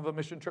came off of a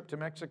mission trip to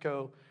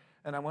Mexico,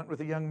 and I went with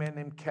a young man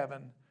named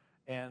Kevin,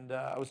 and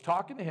I was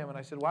talking to him, and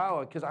I said, wow,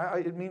 because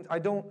I'm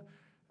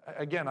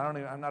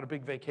not a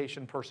big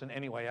vacation person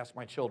anyway. Ask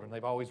my children.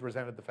 They've always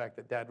resented the fact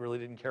that Dad really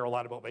didn't care a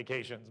lot about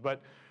vacations.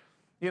 But,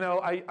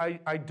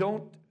 I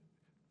don't,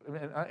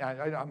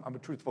 I'm a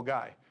truthful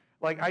guy.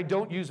 Like, I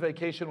don't use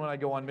vacation when I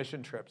go on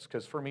mission trips,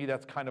 because for me,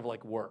 that's kind of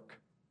like work,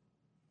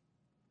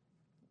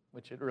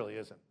 which it really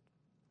isn't.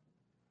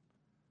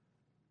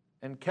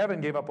 And Kevin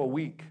gave up a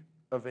week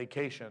of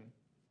vacation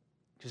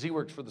because he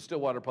works for the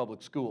Stillwater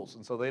Public Schools,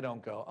 and so they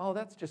don't go, oh,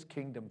 that's just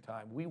kingdom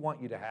time. We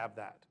want you to have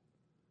that,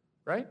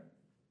 right?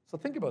 So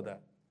think about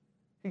that.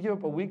 He gave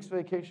up a week's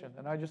vacation,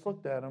 and I just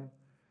looked at him,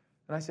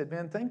 and I said,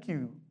 man, thank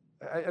you.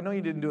 I know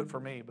you didn't do it for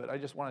me, but I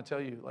just want to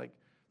tell you, like,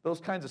 those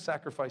kinds of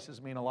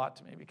sacrifices mean a lot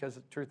to me, because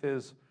the truth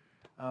is,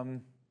 I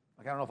don't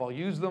know if I'll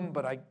use them,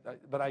 but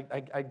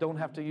I don't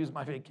have to use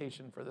my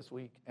vacation for this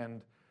week.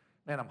 And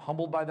man, I'm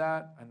humbled by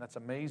that, and that's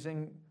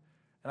amazing.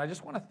 And I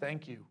just want to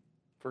thank you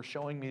for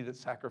showing me that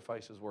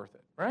sacrifice is worth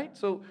it, right?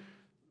 So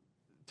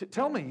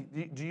tell me,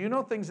 do you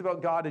know things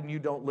about God and you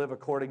don't live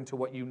according to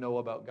what you know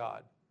about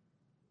God?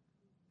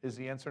 Is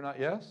the answer not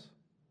yes?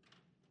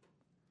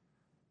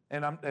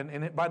 And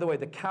by the way,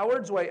 the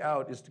coward's way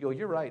out is to go,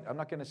 you're right, I'm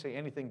not going to say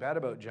anything bad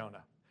about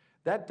Jonah.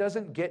 That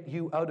doesn't get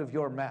you out of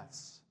your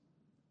mess.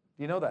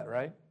 You know that,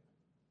 right?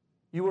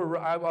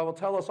 I will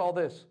tell us all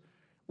this.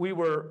 We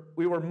were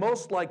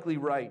most likely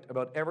right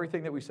about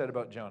everything that we said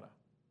about Jonah.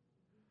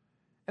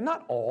 And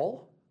not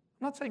all,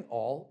 I'm not saying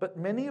all, but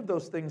many of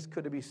those things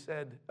could be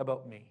said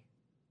about me.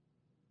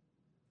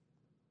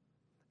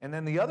 And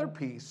then the other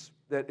piece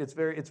that it's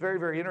very,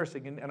 very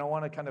interesting, and I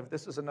want to kind of,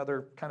 this is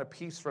another kind of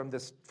piece from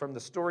the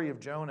story of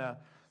Jonah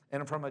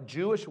and from a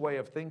Jewish way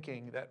of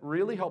thinking that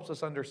really helps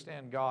us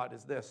understand God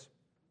is this.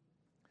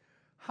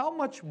 How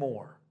much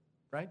more,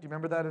 right? Do you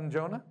remember that in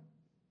Jonah?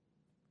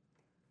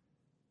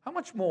 How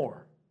much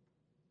more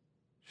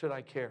should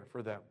I care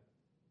for them?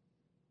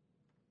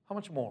 How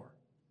much more?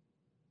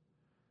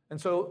 And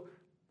so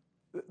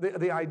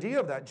the idea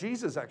of that,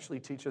 Jesus actually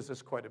teaches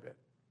us quite a bit.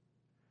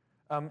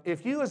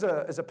 If you as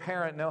a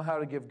parent know how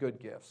to give good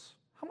gifts,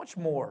 how much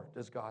more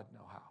does God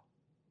know how?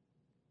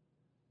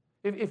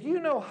 If you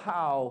know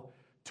how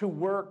to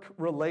work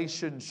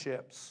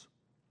relationships,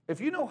 if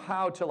you know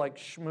how to like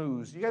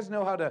schmooze, you guys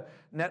know how to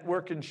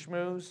network and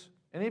schmooze?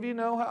 Any of you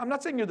know how? I'm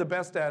not saying you're the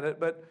best at it,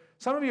 but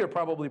some of you are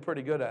probably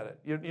pretty good at it.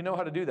 You know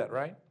how to do that,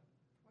 right?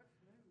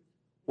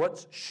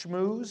 What's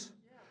schmooze?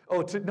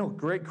 Oh, no,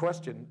 great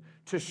question.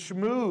 To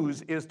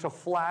schmooze is to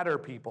flatter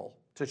people.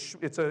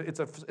 It's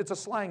a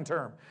slang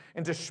term.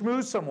 And to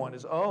schmooze someone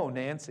is, oh,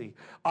 Nancy,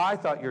 I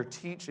thought your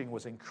teaching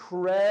was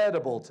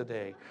incredible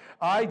today.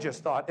 I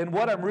just thought, and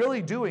what I'm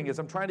really doing is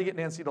I'm trying to get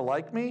Nancy to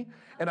like me,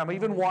 and I'm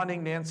even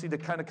wanting Nancy to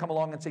kind of come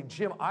along and say,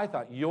 Jim, I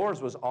thought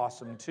yours was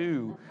awesome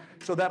too.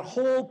 So that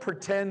whole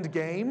pretend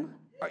game,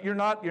 you're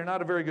not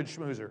a very good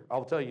schmoozer.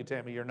 I'll tell you,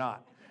 Tammy, you're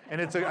not.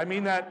 And I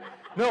mean that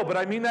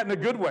in a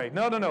good way.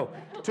 No.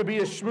 To be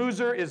a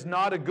schmoozer is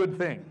not a good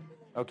thing,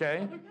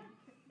 okay?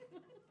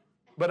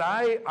 But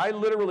I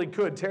literally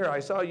could. Tara, I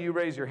saw you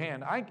raise your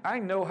hand. I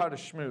know how to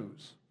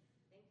schmooze.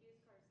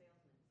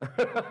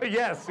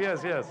 Yes.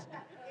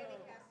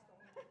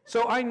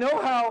 So I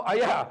know how,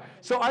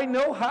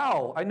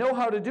 I know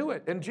how to do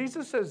it. And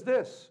Jesus says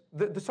this,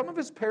 some of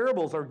his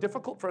parables are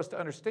difficult for us to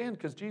understand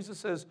because Jesus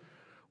says,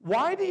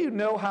 why do you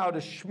know how to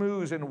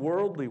schmooze in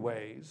worldly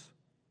ways,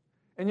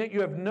 and yet you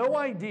have no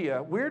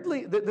idea,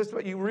 weirdly,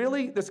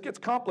 this gets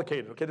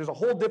complicated, okay? There's a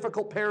whole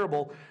difficult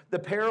parable, the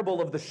parable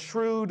of the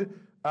shrewd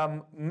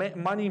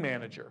money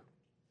manager.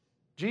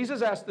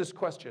 Jesus asked this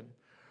question,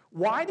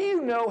 why do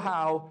you know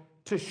how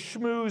to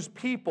schmooze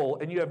people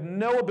and you have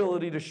no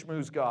ability to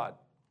schmooze God?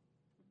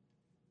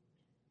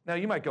 Now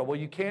you might go, well,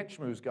 you can't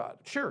schmooze God.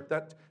 Sure,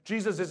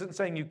 Jesus isn't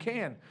saying you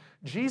can.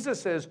 Jesus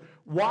says,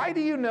 why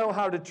do you know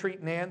how to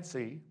treat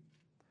Nancy,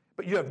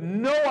 but you have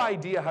no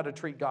idea how to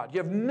treat God? You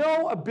have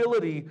no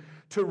ability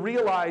to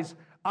realize,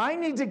 I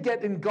need to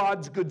get in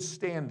God's good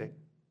standing.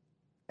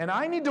 And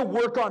I need to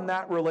work on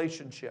that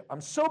relationship.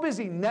 I'm so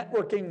busy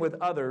networking with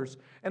others,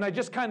 and I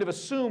just kind of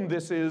assume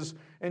this is,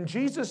 and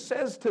Jesus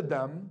says to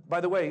them,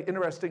 by the way,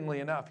 interestingly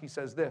enough, he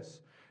says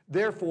this,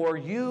 therefore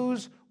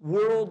use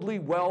worldly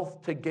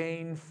wealth to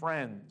gain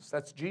friends.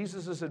 That's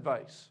Jesus'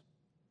 advice.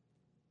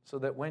 So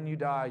that when you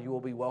die, you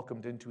will be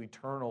welcomed into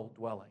eternal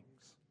dwellings.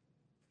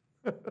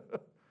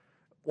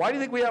 Why do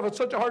you think we have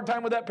such a hard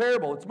time with that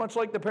parable? It's much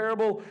like the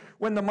parable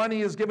when the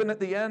money is given at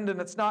the end and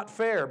it's not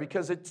fair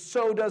because it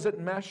so doesn't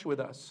mesh with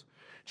us.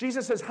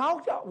 Jesus says,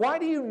 why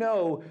do you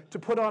know to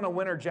put on a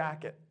winter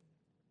jacket?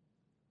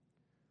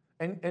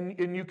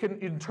 And you can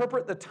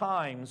interpret the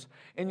times,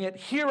 and yet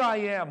here I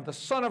am, the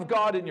Son of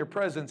God in your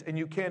presence, and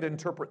you can't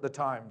interpret the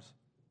times.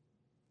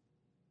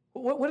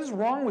 What is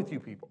wrong with you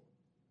people?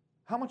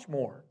 How much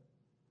more?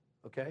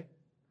 Okay?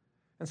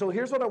 And so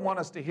here's what I want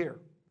us to hear.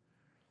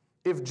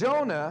 If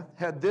Jonah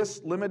had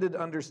this limited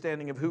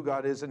understanding of who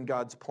God is and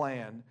God's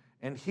plan,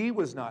 and he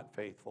was not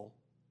faithful,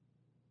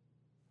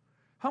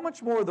 how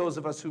much more those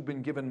of us who've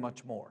been given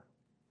much more?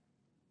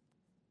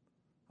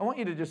 I want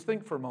you to just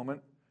think for a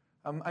moment.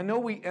 I know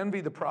we envy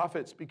the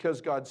prophets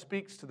because God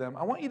speaks to them.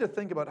 I want you to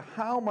think about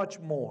how much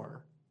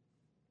more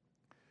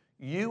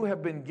you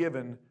have been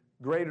given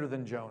greater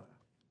than Jonah.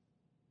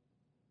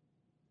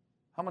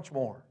 How much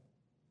more?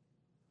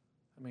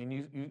 I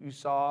mean, you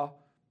saw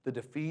the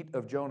defeat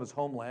of Jonah's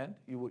homeland.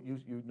 You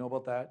know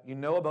about that. You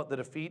know about the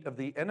defeat of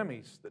the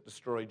enemies that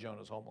destroyed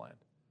Jonah's homeland.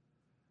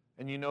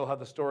 And you know how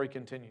the story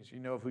continues.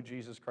 You know of who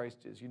Jesus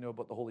Christ is. You know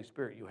about the Holy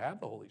Spirit. You have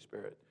the Holy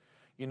Spirit.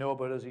 You know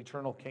about his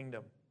eternal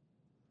kingdom.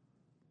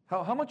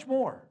 How much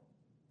more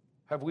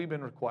have we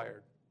been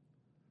required?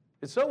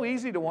 It's so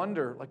easy to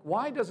wonder, like,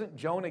 why doesn't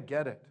Jonah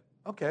get it?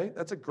 Okay,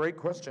 that's a great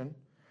question.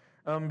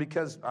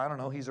 Because, I don't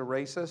know, he's a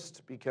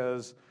racist,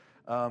 because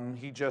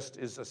he just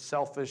is a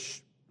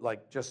selfish,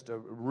 like just a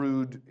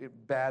rude,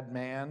 bad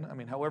man. I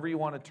mean, however you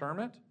want to term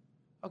it.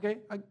 Okay,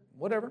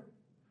 whatever.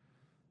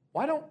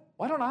 Why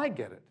don't I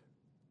get it?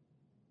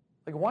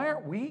 Like, why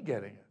aren't we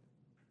getting it?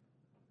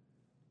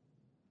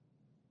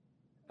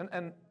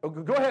 And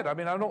go ahead. I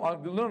mean, I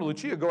don't know,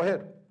 Lucia, go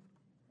ahead.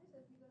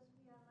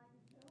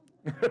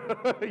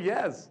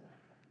 Yes,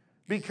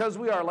 because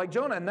we are like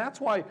Jonah. And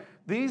that's why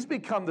these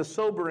become the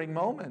sobering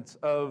moments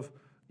of,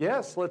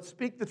 yes, let's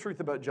speak the truth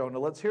about Jonah.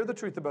 Let's hear the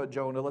truth about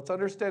Jonah. Let's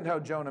understand how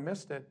Jonah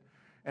missed it.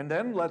 And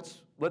then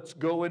let's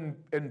go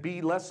and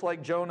be less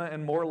like Jonah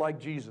and more like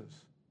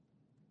Jesus.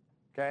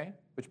 Okay?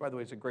 Which, by the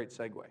way, is a great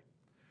segue.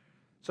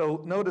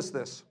 So notice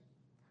this.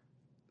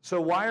 So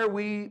why are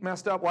we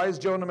messed up? Why is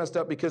Jonah messed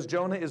up? Because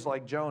Jonah is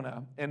like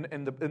Jonah. And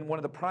one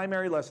of the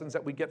primary lessons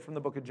that we get from the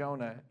book of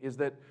Jonah is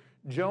that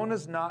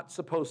Jonah's not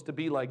supposed to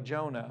be like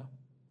Jonah.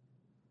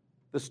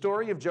 The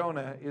story of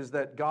Jonah is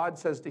that God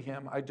says to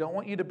him, I don't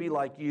want you to be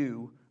like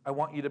you. I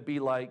want you to be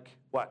like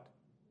what?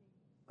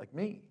 Like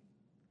me.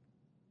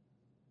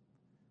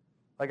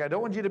 Like, I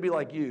don't want you to be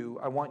like you.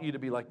 I want you to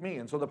be like me.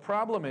 And so the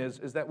problem is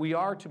that we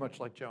are too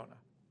much like Jonah.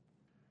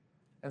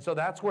 And so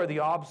that's where the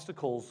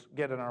obstacles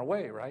get in our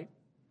way, right?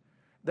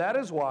 That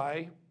is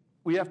why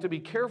we have to be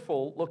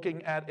careful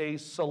looking at a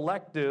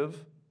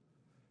selective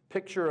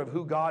picture of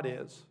who God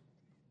is.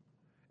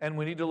 And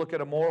we need to look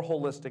at a more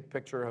holistic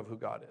picture of who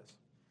God is.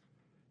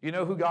 You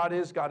know who God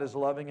is? God is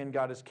loving and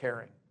God is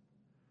caring.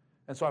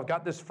 And so I've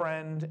got this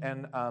friend,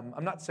 and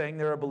I'm not saying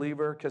they're a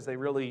believer because they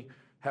really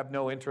have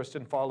no interest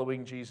in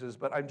following Jesus,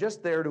 but I'm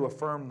just there to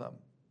affirm them.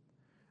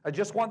 I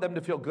just want them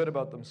to feel good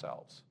about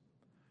themselves.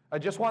 I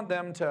just want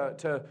them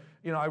to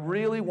I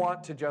really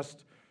want to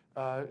just,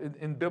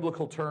 in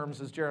biblical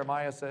terms, as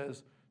Jeremiah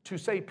says, to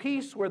say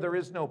peace where there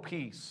is no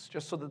peace,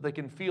 just so that they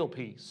can feel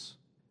peace.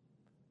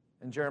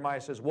 And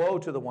Jeremiah says, woe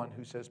to the one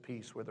who says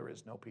peace where there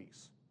is no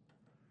peace.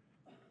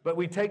 But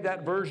we take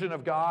that version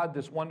of God,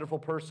 this wonderful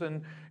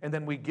person, and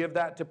then we give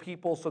that to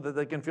people so that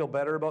they can feel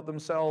better about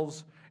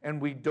themselves,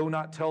 and we do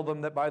not tell them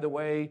that, by the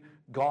way,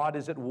 God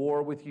is at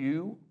war with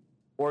you,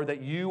 or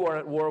that you are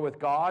at war with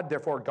God,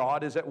 therefore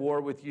God is at war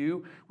with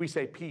you. We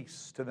say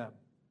peace to them.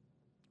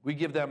 We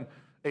give them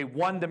a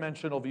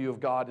one-dimensional view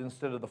of God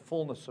instead of the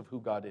fullness of who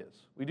God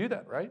is. We do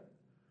that, right?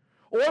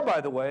 Or,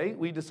 by the way,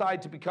 we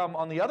decide to become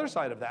on the other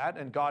side of that,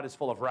 and God is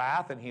full of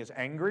wrath, and he is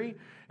angry,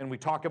 and we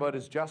talk about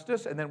his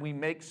justice, and then we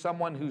make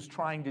someone who's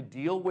trying to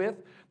deal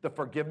with the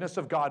forgiveness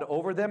of God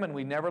over them, and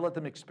we never let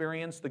them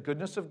experience the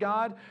goodness of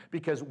God,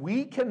 because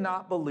we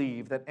cannot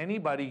believe that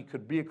anybody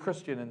could be a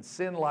Christian and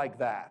sin like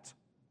that.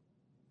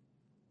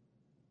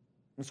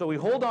 And so we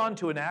hold on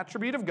to an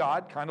attribute of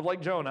God, kind of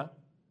like Jonah,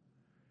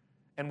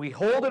 and we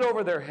hold it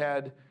over their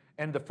head,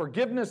 and the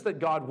forgiveness that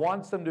God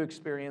wants them to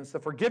experience, the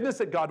forgiveness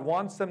that God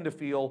wants them to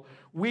feel,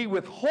 we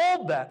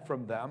withhold that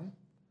from them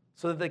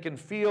so that they can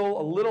feel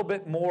a little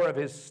bit more of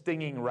his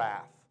stinging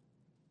wrath.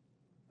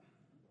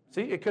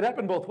 See, it could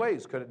happen both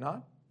ways, could it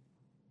not?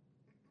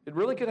 It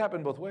really could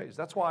happen both ways.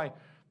 That's why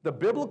the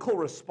biblical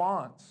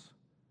response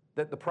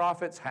that the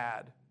prophets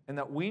had and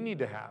that we need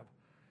to have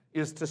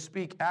is to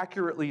speak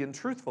accurately and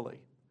truthfully,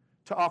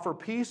 to offer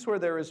peace where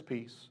there is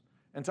peace,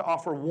 and to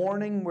offer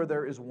warning where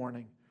there is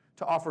warning,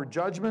 to offer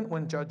judgment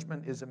when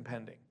judgment is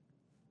impending.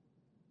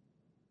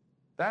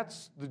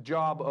 That's the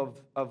job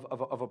of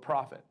a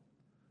prophet,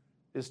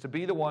 is to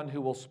be the one who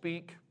will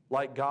speak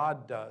like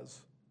God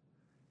does,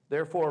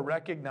 therefore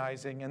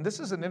recognizing, and this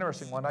is an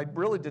interesting one, I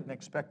really didn't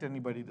expect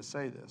anybody to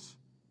say this,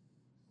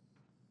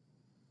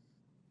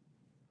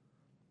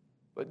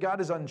 but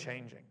God is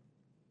unchanging.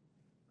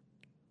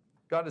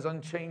 God is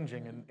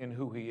unchanging in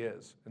who he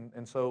is.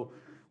 And so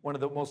one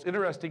of the most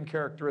interesting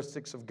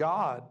characteristics of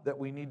God that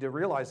we need to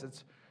realize,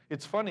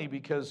 it's funny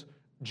because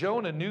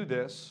Jonah knew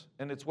this,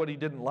 and it's what he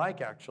didn't like,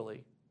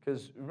 actually.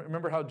 Because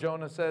remember how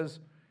Jonah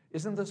says,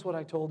 isn't this what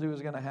I told you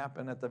was going to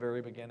happen at the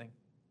very beginning?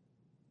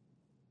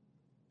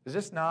 Is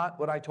this not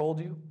what I told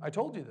you? I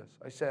told you this.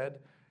 I said,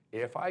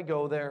 if I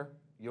go there,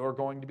 you're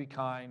going to be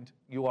kind.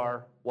 You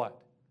are what?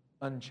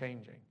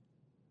 Unchanging.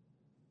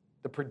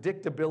 The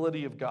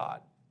predictability of God.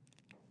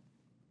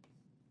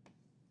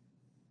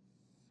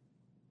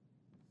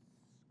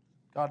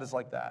 God is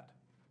like that.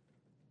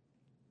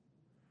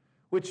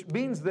 Which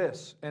means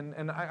this,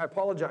 and I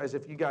apologize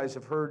if you guys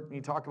have heard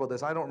me talk about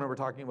this. I don't remember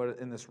talking about it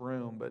in this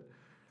room, but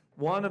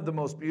one of the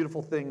most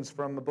beautiful things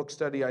from a book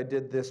study I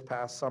did this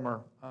past summer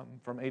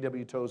from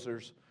A.W.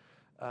 Tozer's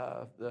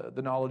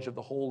The Knowledge of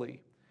the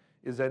Holy,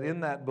 is that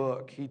in that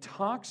book he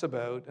talks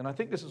about, and I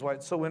think this is why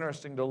it's so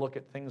interesting to look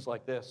at things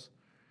like this.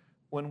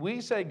 When we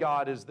say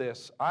God is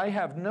this, I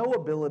have no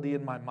ability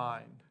in my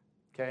mind.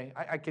 Okay,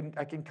 I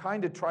can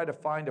kind of try to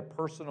find a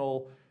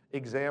personal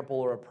example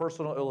or a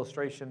personal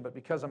illustration, but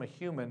because I'm a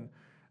human,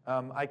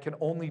 I can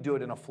only do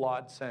it in a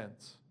flawed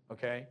sense,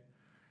 okay?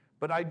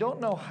 But I don't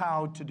know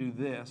how to do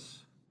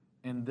this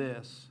and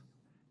this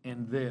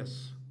and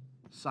this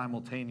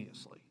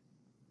simultaneously.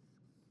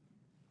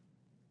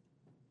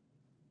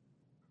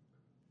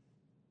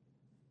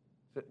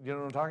 You know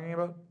what I'm talking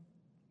about?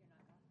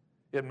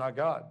 I'm not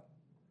God.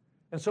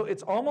 And so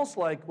it's almost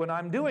like when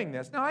I'm doing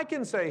this, now I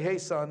can say, hey,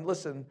 son,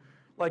 listen,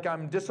 like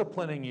I'm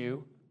disciplining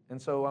you, and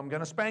so I'm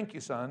going to spank you,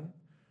 son.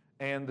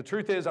 And the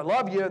truth is, I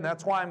love you, and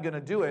that's why I'm going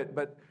to do it.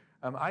 But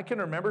I can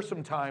remember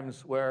some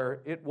times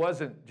where it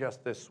wasn't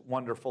just this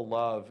wonderful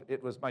love.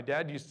 It was, my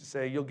dad used to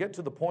say, you'll get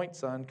to the point,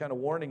 son, kind of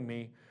warning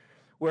me,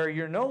 where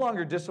you're no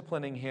longer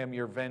disciplining him,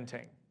 you're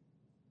venting.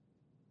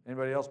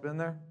 Anybody else been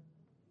there?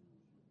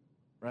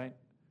 Right?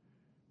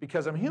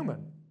 Because I'm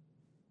human.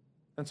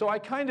 And so I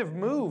kind of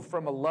move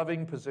from a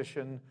loving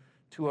position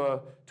to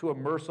a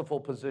merciful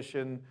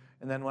position,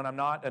 and then when I'm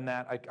not in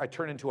that, I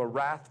turn into a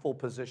wrathful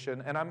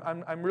position, and I'm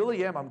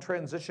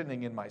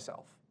transitioning in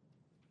myself.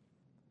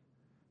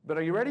 But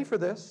are you ready for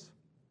this?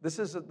 This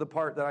is the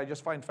part that I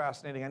just find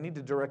fascinating. I need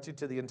to direct you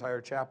to the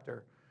entire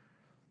chapter.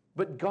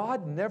 But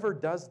God never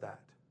does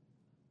that.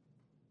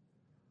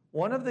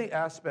 One of the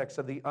aspects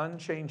of the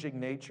unchanging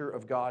nature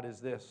of God is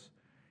this,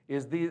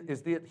 is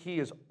that he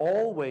is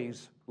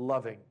always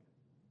loving,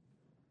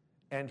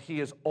 and he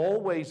is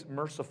always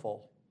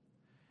merciful,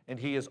 and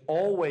he is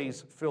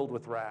always filled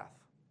with wrath,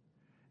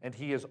 and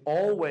he is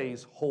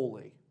always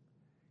holy.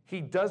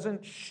 He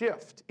doesn't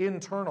shift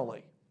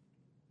internally,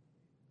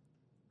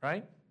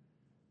 right?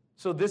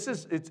 So this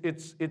is,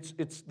 it's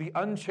the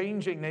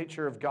unchanging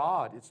nature of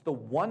God. It's the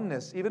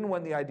oneness. Even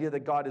when the idea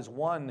that God is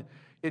one,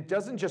 it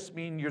doesn't just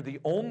mean you're the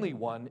only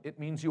one. It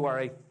means you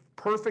are a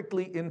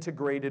perfectly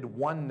integrated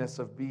oneness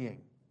of being.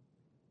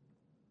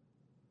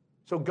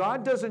 So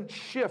God doesn't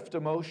shift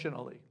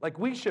emotionally like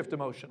we shift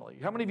emotionally.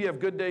 How many of you have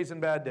good days and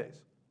bad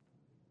days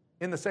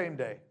in the same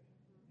day?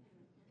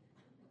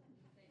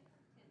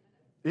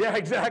 Yeah,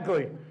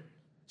 exactly.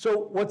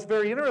 So what's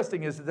very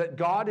interesting is that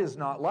God is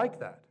not like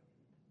that.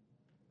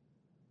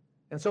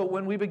 And so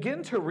when we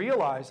begin to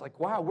realize, like,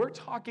 wow, we're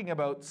talking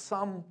about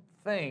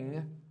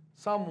something,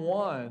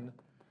 someone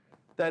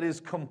that is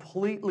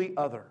completely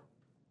other.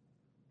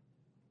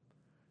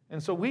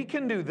 And so we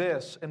can do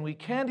this, and we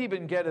can't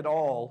even get it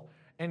all,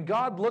 and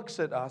God looks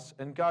at us,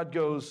 and God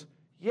goes,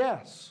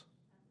 yes,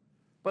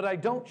 but I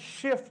don't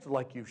shift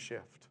like you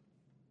shift.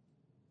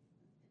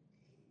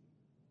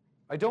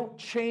 I don't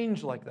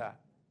change like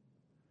that.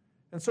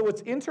 And so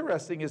what's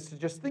interesting is to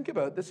just think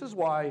about, this is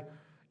why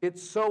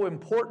it's so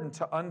important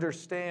to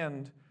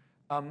understand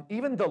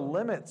even the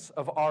limits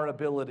of our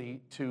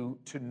ability to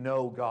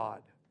know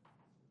God.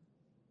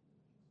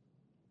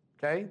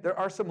 Okay? There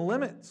are some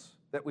limits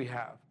that we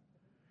have.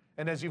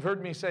 And as you've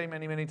heard me say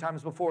many, many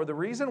times before, the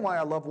reason why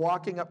I love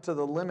walking up to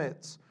the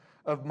limits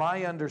of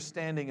my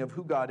understanding of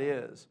who God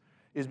is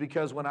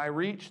because when I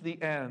reach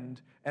the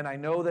end and I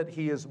know that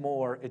he is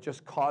more, it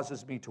just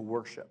causes me to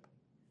worship.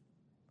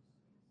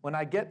 When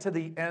I get to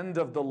the end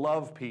of the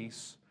love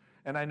piece,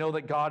 and I know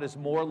that God is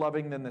more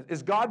loving than this.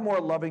 Is God more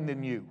loving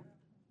than you?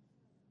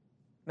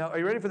 Now, are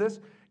you ready for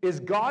this? Is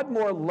God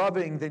more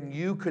loving than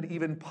you could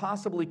even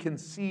possibly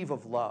conceive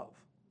of love?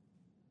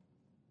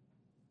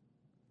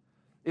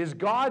 Is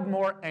God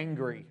more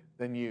angry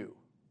than you?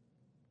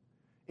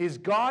 Is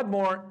God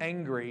more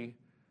angry,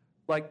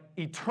 like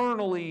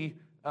eternally,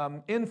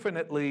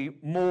 infinitely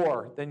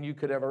more than you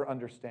could ever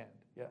understand?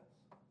 Yes.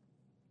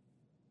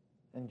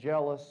 And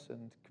jealous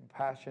and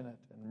compassionate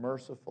and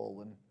merciful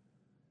and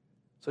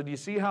so do you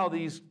see how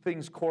these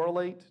things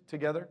correlate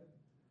together?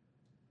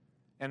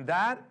 And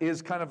that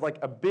is kind of like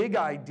a big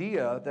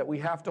idea that we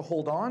have to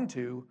hold on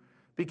to,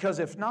 because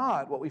if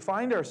not, what we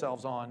find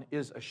ourselves on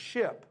is a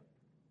ship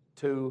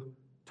to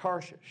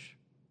Tarshish.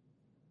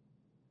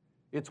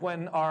 It's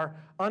when our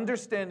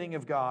understanding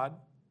of God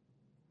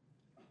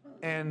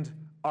and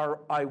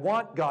our I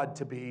want God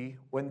to be,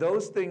 when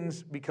those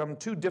things become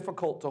too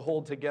difficult to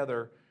hold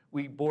together,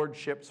 we board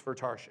ships for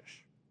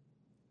Tarshish.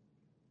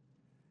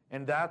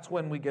 And that's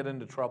when we get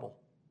into trouble.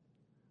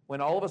 When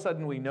all of a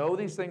sudden we know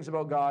these things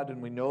about God and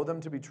we know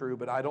them to be true,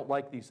 but I don't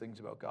like these things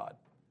about God.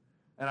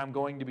 And I'm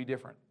going to be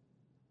different.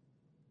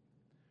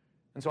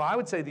 And so I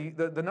would say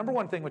the number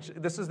one thing, which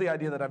this is the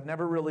idea that I've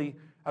never really,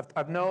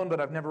 I've known,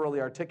 but I've never really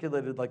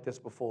articulated like this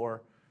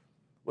before,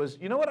 was,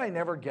 you know what I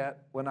never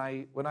get when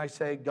I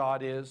say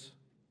God is?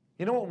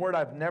 You know what word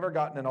I've never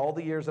gotten in all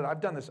the years that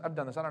I've done this, I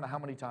don't know how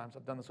many times.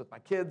 I've done this with my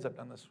kids. I've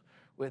done this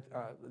with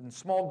in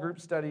small group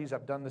studies.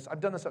 I've done this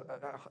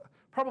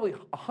probably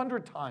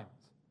 100 times.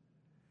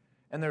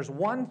 And there's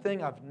one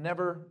thing I've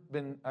never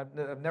been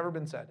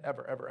said,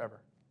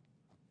 ever.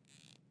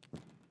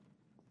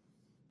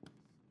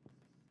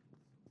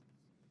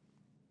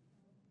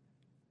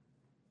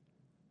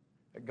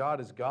 That God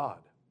is God.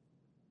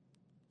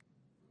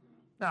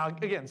 Now,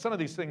 again, some of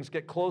these things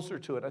get closer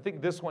to it. I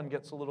think this one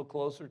gets a little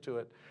closer to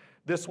it.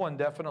 This one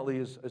definitely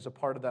is a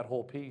part of that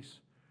whole piece.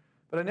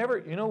 But I never,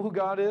 you know who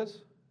God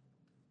is?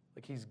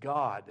 Like, he's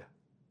God.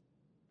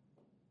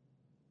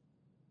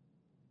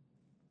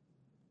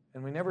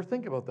 And we never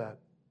think about that.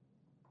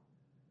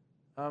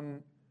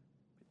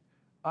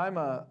 I'm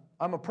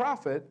a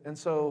prophet, and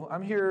so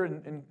I'm here,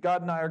 and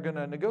God and I are going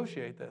to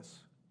negotiate this.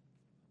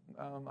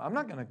 I'm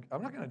not going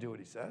to do what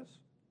he says.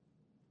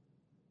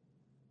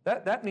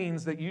 That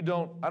means that you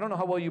don't, I don't know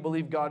how well you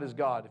believe God is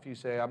God if you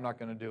say, I'm not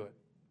going to do it.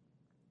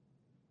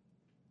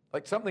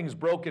 Like, something's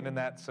broken in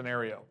that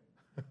scenario.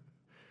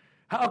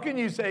 How can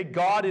you say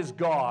God is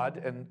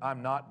God and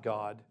I'm not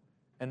God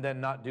and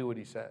then not do what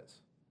he says?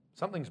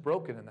 Something's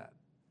broken in that.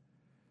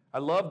 I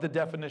love the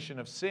definition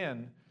of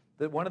sin,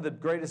 that one of the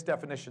greatest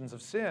definitions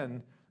of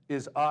sin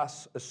is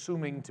us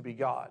assuming to be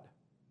God.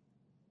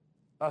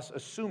 Us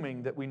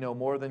assuming that we know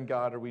more than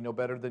God or we know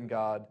better than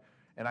God.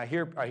 And I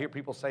hear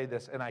people say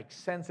this, and I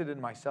sense it in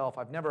myself.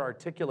 I've never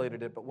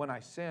articulated it, but when I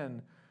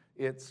sin,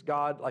 it's,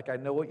 God, like, I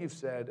know what you've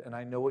said, and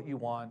I know what you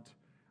want.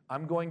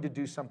 I'm going to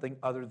do something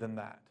other than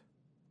that.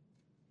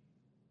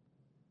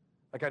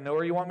 Like, I know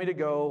where you want me to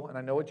go, and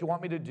I know what you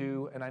want me to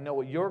do, and I know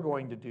what you're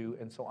going to do,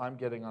 and so I'm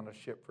getting on a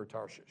ship for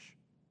Tarshish.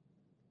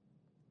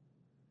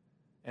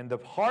 And the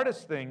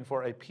hardest thing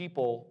for a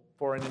people,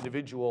 for an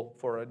individual,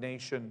 for a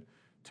nation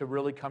to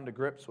really come to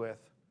grips with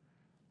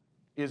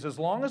is as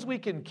long as we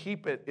can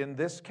keep it in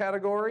this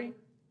category,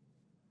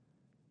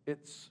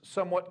 it's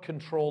somewhat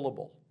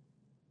controllable.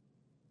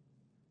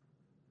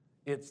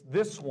 It's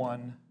this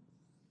one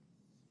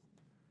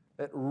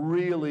that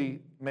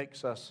really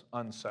makes us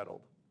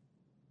unsettled,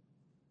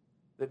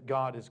 that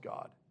God is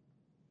God.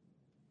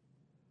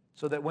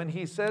 So that when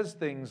he says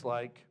things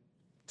like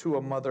to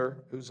a mother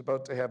who's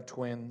about to have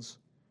twins,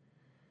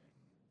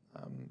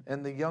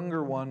 and the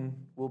younger one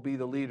will be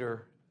the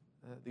leader,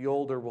 the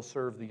older will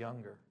serve the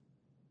younger,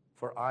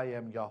 for I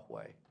am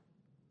Yahweh.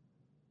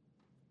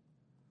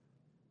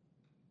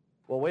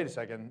 Well, wait a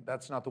second,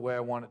 that's not the way I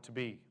want it to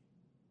be.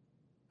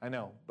 I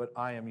know, but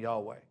I am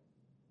Yahweh.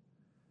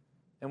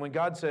 And when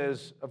God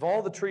says, of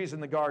all the trees in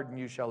the garden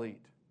you shall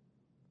eat,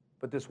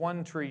 but this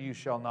one tree you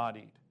shall not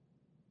eat,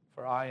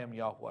 for I am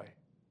Yahweh.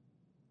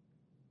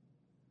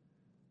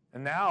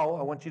 And now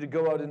I want you to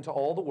go out into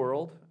all the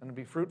world and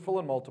be fruitful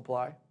and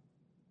multiply.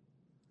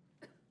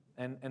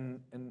 And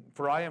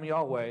for I am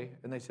Yahweh.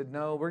 And they said,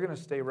 no, we're going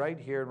to stay right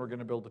here and we're going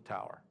to build a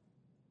tower.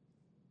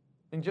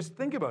 And just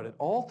think about it.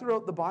 All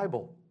throughout the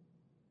Bible,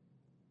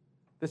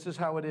 this is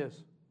how it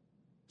is.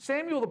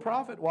 Samuel the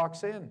prophet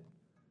walks in.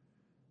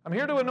 I'm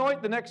here to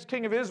anoint the next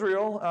king of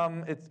Israel.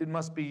 It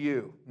must be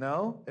you.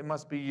 No, it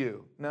must be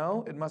you.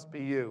 No, it must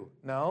be you.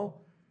 No,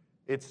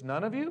 it's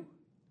none of you?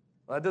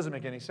 Well, that doesn't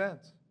make any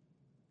sense.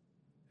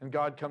 And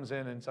God comes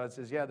in and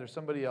says, yeah, there's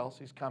somebody else.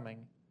 He's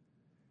coming.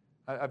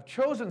 I've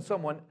chosen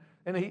someone.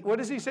 And what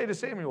does he say to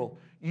Samuel?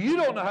 You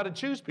don't know how to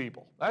choose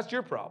people. That's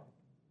your problem.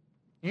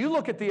 You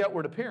look at the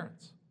outward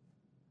appearance.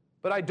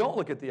 But I don't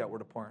look at the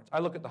outward appearance. I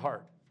look at the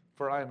heart.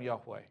 For I am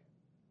Yahweh.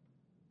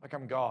 Like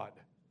I'm God.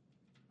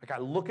 Like I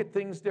look at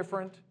things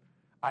different.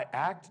 I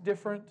act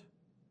different.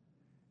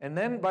 And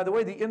then, by the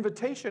way, the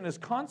invitation is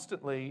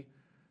constantly,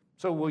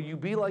 so will you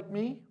be like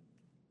me?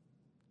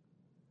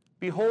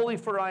 Be holy,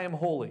 for I am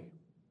holy.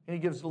 And he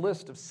gives a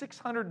list of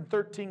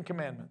 613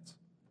 commandments.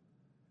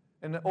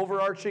 And the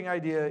overarching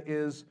idea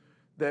is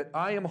that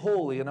I am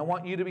holy, and I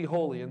want you to be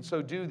holy, and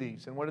so do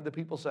these. And what did the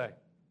people say?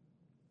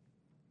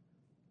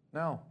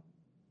 No.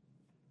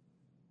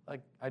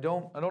 Like, I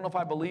don't know if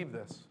I believe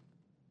this.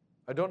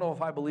 I don't know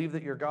if I believe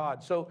that you're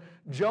God. So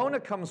Jonah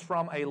comes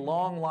from a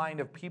long line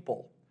of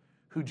people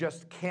who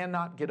just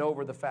cannot get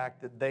over the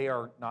fact that they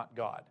are not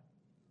God.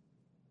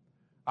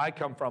 I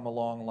come from a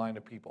long line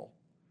of people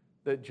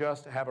that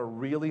just have a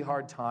really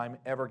hard time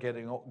ever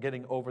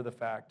getting over the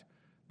fact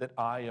that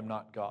I am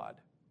not God.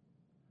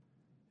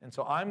 And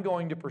so I'm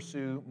going to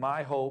pursue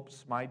my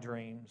hopes, my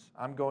dreams.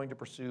 I'm going to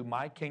pursue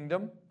my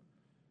kingdom.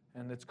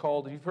 And it's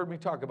called, you've heard me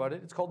talk about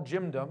it, it's called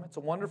Jimdom. It's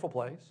a wonderful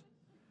place.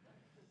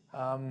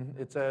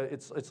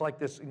 It's like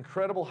this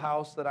incredible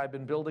house that I've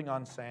been building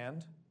on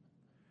sand,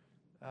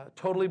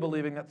 totally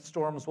believing that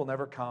storms will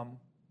never come,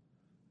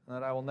 and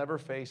that I will never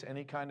face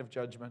any kind of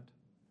judgment.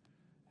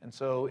 And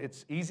so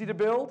it's easy to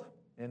build,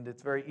 and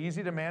it's very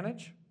easy to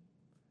manage,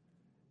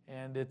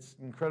 and it's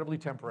incredibly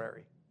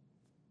temporary.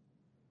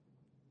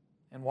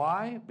 And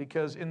why?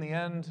 Because in the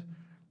end,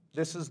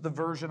 this is the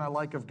version I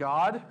like of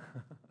God,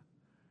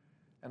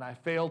 and I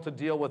fail to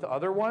deal with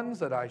other ones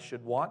that I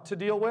should want to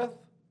deal with,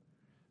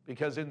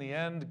 because in the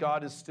end,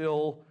 God is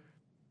still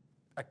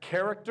a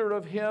character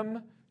of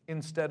Him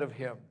instead of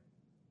Him.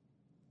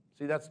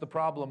 See, that's the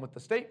problem with the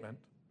statement.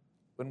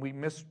 When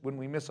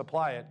we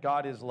misapply it,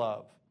 God is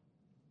love.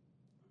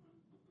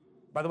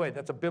 By the way,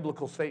 that's a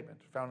biblical statement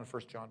found in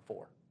 1 John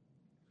 4.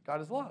 God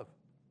is love.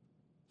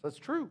 So that's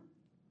true.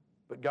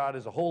 But God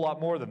is a whole lot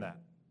more than that.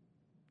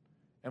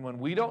 And when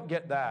we don't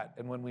get that,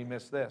 and when we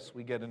miss this,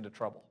 we get into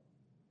trouble.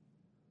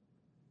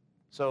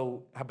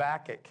 So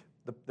Habakkuk,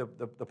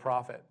 the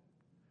prophet,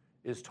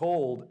 is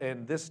told,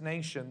 and this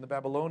nation, the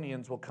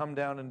Babylonians, will come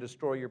down and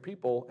destroy your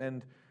people.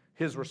 And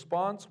his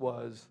response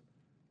was,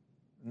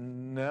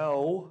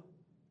 no,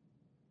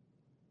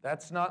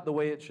 that's not the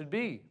way it should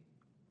be.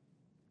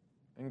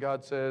 And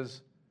God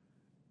says,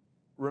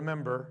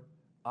 remember,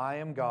 I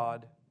am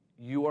God,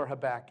 you are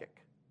Habakkuk.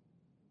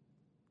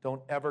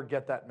 Don't ever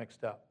get that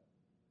mixed up.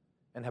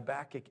 And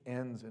Habakkuk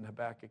ends in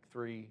Habakkuk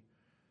 3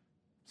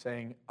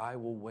 saying, I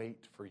will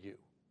wait for you.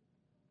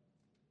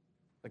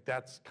 Like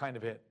that's kind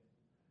of it.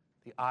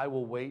 The I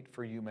will wait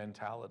for you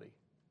mentality.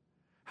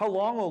 How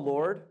long, O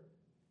Lord,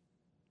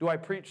 do I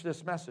preach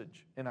this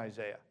message in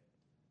Isaiah?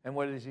 And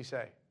what does he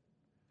say?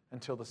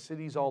 Until the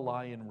cities all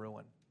lie in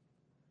ruin.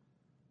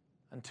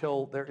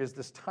 Until there is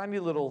this tiny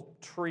little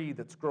tree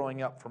that's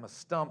growing up from a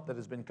stump that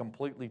has been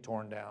completely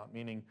torn down,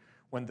 meaning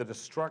when the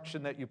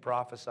destruction that you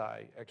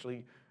prophesy,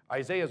 actually,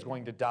 Isaiah is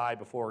going to die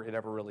before it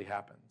ever really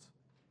happens.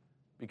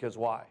 Because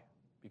why?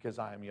 Because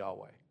I am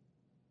Yahweh.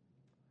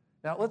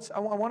 Now, I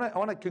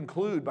want to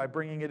conclude by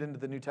bringing it into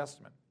the New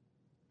Testament.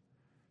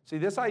 See,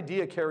 this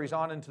idea carries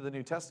on into the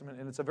New Testament,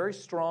 and it's a very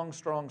strong,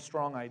 strong,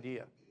 strong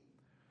idea.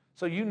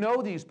 So you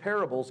know these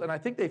parables, and I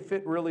think they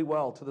fit really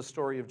well to the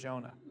story of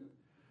Jonah.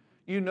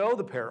 You know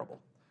the parable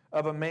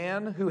of a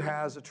man who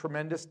has a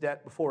tremendous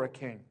debt before a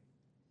king.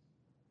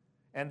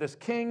 And this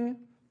king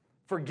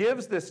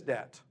forgives this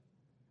debt,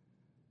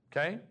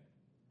 okay?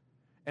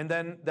 And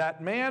then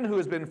that man who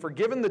has been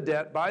forgiven the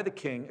debt by the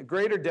king, a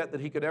greater debt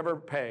that he could ever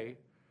pay,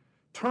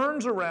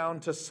 turns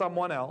around to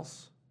someone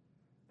else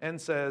and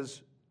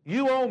says,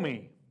 "You owe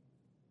me."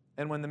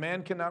 And when the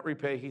man cannot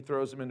repay, he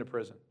throws him into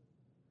prison.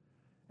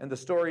 And the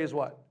story is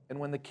what? And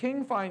when the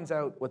king finds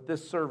out what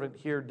this servant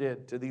here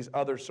did to these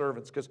other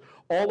servants, because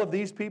all of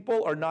these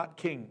people are not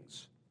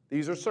kings,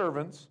 these are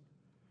servants.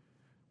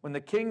 When the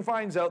king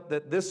finds out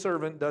that this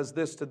servant does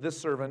this to this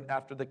servant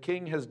after the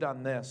king has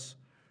done this,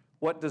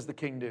 what does the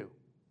king do?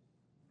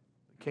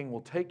 The king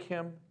will take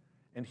him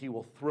and he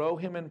will throw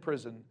him in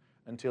prison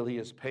until he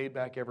has paid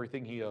back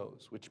everything he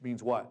owes, which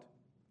means what?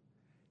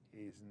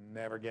 He's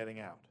never getting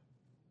out.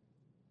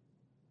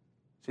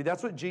 See,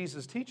 that's what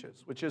Jesus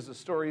teaches, which is the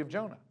story of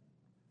Jonah.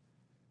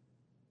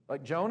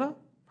 Like Jonah,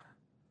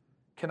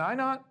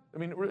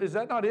 is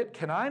that not it?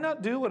 Can I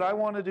not do what I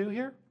want to do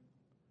here?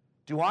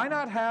 Do I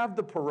not have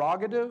the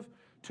prerogative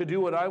to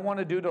do what I want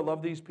to do to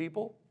love these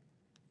people?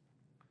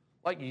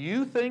 Like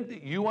you think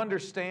that you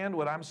understand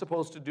what I'm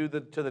supposed to do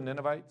to the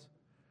Ninevites?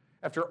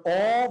 After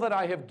all that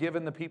I have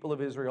given the people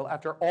of Israel,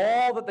 after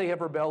all that they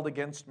have rebelled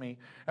against me,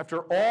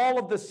 after all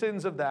of the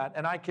sins of that,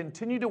 and I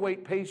continue to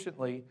wait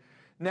patiently,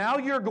 now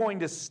you're going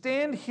to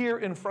stand here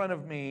in front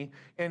of me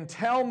and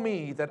tell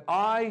me that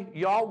I,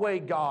 Yahweh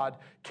God,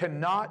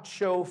 cannot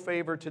show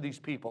favor to these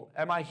people.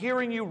 Am I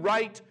hearing you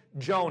right,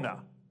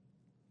 Jonah?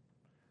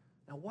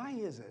 Now, why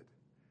is it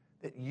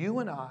that you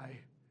and I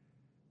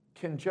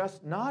can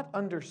just not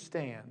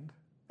understand,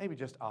 maybe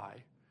just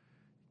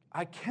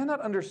I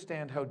cannot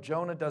understand how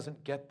Jonah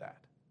doesn't get that.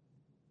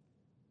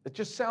 It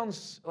just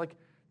sounds like,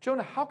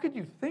 Jonah, how could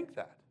you think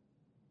that?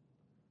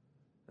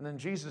 And then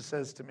Jesus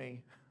says to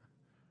me,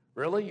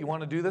 really? You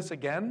want to do this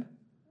again?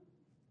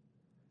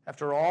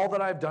 After all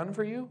that I've done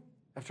for you?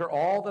 After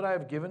all that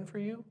I've given for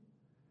you?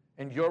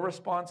 And your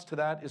response to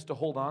that is to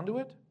hold on to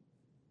it?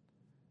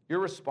 Your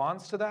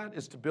response to that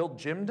is to build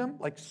gymdom?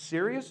 Like,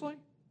 seriously?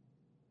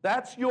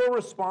 That's your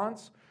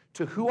response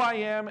to who I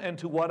am and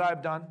to what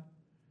I've done?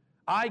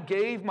 I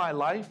gave my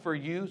life for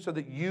you so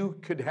that you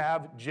could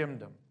have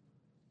gymdom.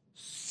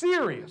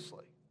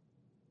 Seriously?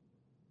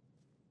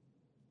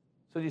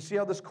 So do you see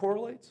how this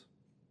correlates?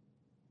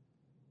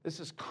 This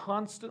is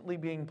constantly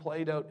being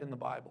played out in the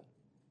Bible.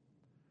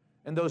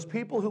 And those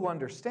people who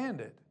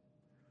understand it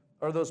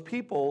are those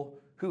people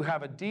who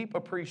have a deep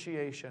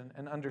appreciation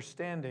and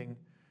understanding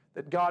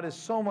that God is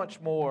so much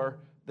more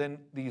than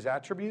these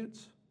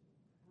attributes.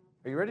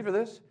 Are you ready for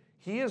this?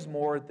 He is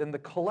more than the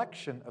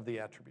collection of the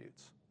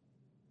attributes.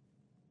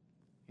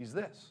 He's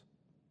this.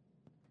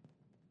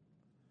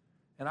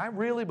 And I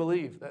really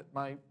believe that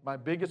my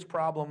biggest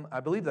problem, I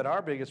believe that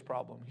our biggest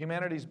problem,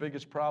 humanity's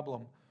biggest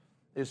problem,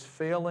 is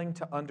failing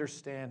to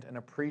understand and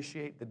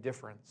appreciate the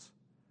difference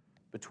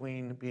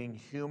between being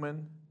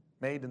human,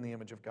 made in the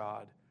image of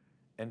God,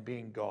 and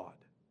being God.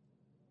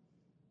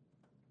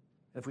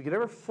 And if we could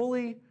ever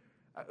fully,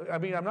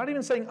 I'm not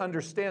even saying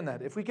understand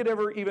that, if we could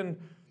ever even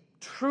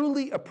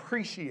truly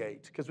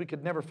appreciate, because we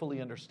could never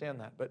fully understand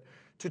that, but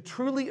to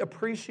truly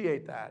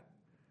appreciate that,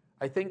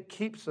 I think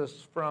keeps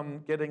us from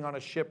getting on a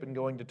ship and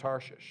going to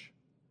Tarshish.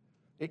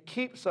 It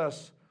keeps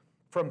us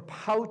from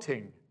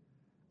pouting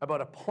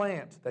about a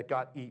plant that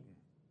got eaten.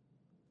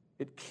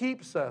 It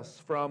keeps us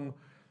from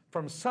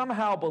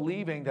somehow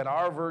believing that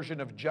our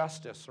version of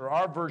justice or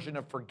our version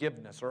of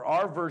forgiveness or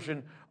our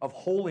version of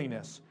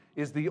holiness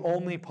is the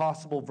only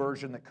possible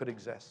version that could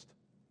exist.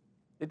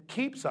 It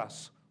keeps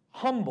us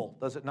humble,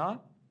 does it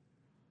not?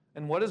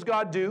 And what does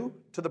God do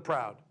to the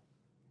proud?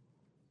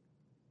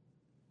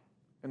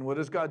 And what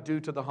does God do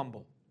to the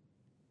humble?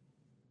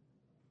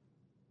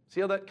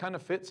 See how that kind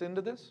of fits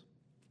into this?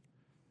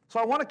 So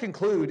I want to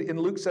conclude in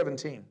Luke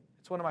 17.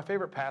 It's one of my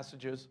favorite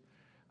passages.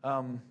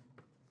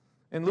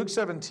 In Luke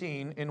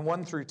 17, in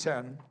 1 through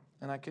 10,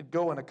 and I could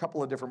go in a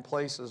couple of different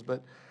places,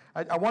 but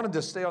I wanted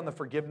to stay on the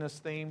forgiveness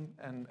theme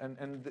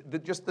and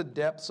just the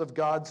depths of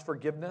God's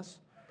forgiveness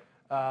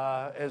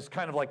as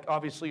kind of like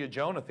obviously a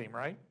Jonah theme,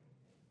 right?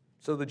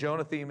 So the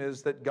Jonah theme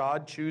is that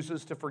God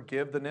chooses to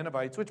forgive the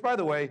Ninevites, which, by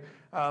the way,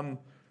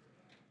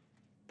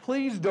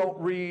 please don't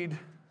read.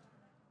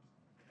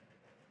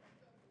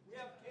 We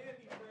have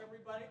candy for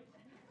everybody.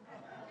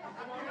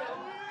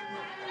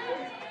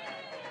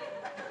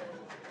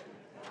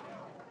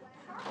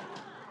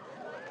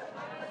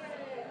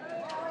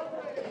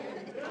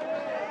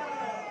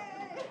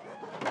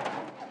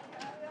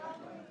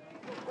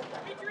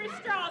 We drew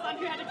straws on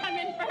who had to come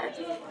in first.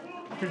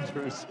 Who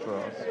drew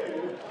straws?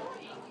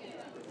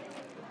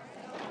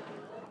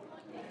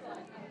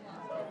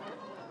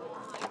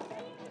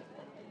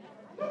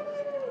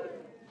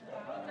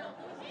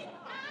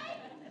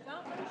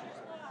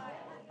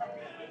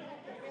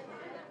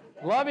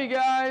 Love you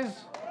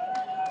guys.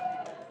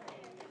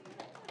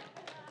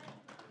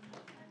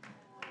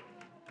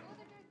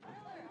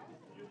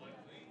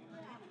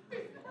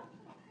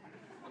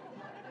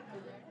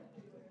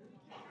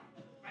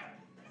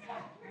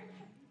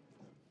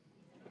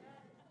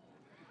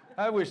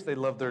 I wish they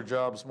loved their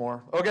jobs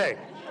more. Okay.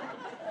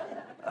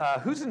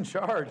 Who's in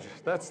charge?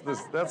 That's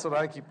what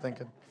I keep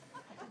thinking.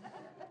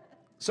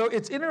 So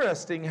it's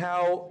interesting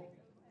how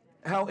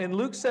in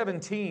Luke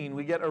 17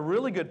 we get a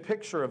really good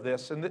picture of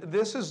this. And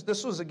this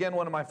was, again,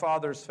 one of my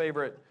father's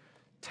favorite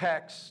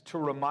texts to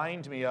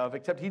remind me of,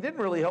 except he didn't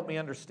really help me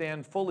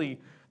understand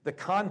fully the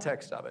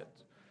context of it.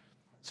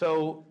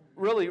 So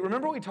really,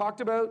 remember we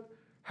talked about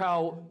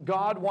how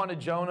God wanted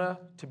Jonah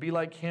to be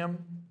like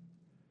him,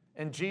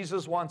 and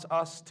Jesus wants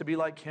us to be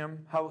like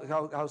him,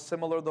 how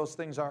similar those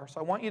things are.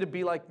 So I want you to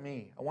be like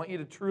me. I want you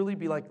to truly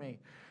be like me.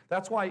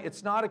 That's why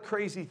it's not a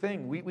crazy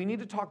thing. We need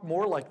to talk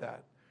more like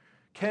that.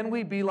 Can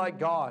we be like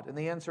God? And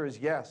the answer is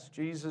yes.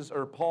 Jesus,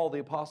 or Paul the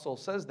apostle,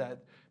 says that.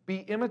 Be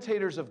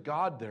imitators of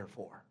God,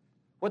 therefore.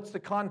 What's the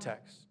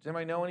context? Does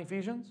anybody know in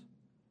Ephesians?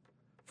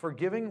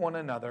 Forgiving one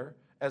another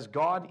as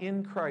God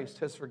in Christ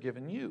has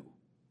forgiven you.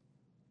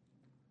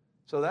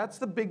 So that's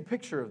the big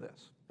picture of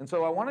this. And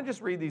so I want to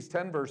just read these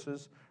 10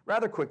 verses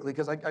rather quickly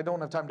because I don't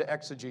have time to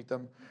exegete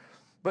them.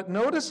 But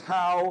notice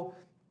how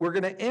we're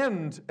going to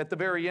end at the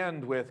very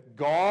end with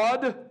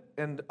God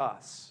and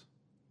us.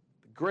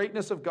 The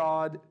greatness of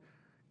God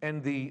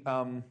and the,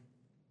 the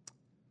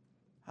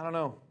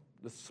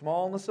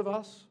smallness of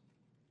us.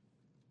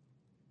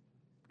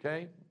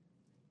 Okay?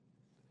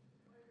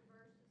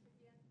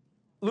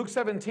 Luke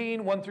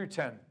 17, 1 through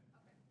 10.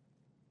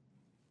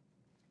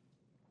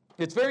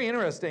 It's very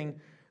interesting.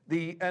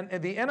 The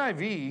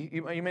NIV,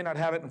 you may not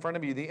have it in front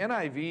of you, the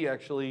NIV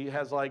actually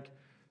has like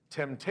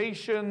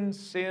temptation,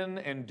 sin,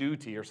 and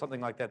duty, or something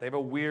like that. They have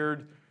a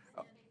weird...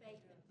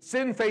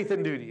 sin, faith,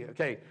 and duty.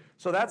 Okay,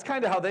 so that's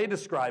kind of how they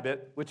describe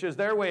it, which is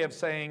their way of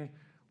saying,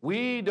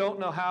 we don't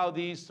know how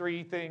these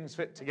three things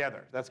fit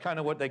together. That's kind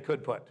of what they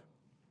could put.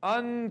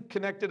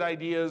 Unconnected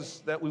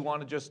ideas that we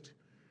want to just...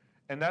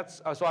 And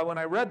that's... So when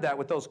I read that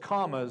with those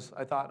commas,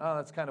 I thought, oh,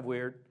 that's kind of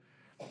weird.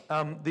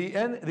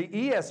 The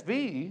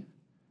ESV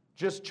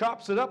just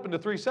chops it up into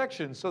 3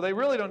 sections, so they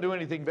really don't do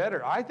anything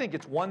better. I think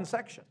it's one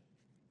section.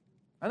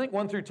 I think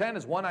 1 through 10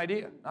 is one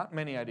idea, not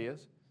many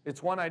ideas.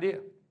 It's one idea.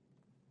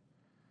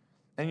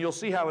 And you'll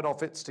see how it all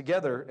fits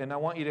together, and I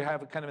want you to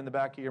have it kind of in the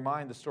back of your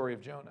mind, the story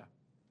of Jonah.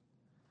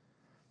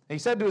 And he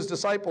said to his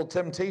disciple,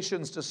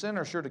 temptations to sin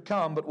are sure to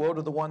come, but woe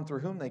to the one through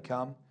whom they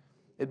come.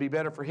 It'd be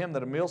better for him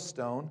that a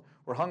millstone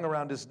were hung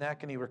around his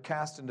neck and he were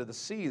cast into the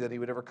sea than he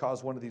would ever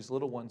cause one of these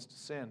little ones to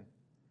sin.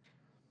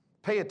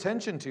 Pay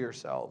attention to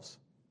yourselves.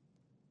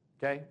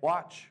 Okay?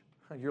 Watch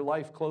your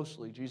life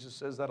closely. Jesus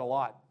says that a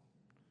lot.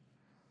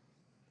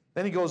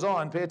 Then he goes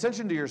on, pay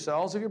attention to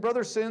yourselves. If your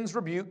brother sins,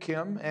 rebuke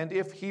him, and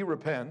if he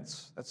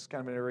repents, that's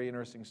kind of a very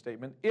interesting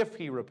statement, if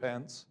he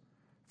repents,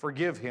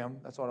 forgive him.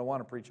 That's what I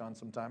want to preach on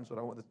sometimes, but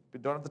I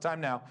don't have the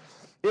time now.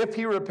 If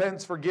he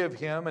repents, forgive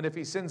him, and if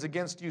he sins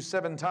against you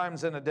 7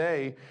 times in a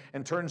day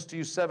and turns to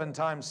you 7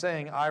 times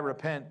saying, I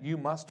repent, you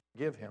must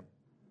forgive him.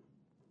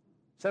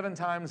 7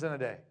 times in a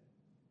day.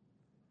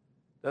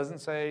 Doesn't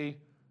say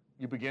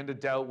you begin to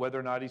doubt whether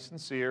or not he's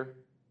sincere.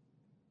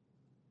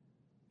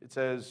 It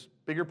says,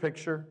 bigger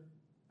picture,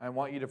 I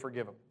want you to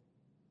forgive him.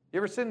 You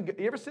ever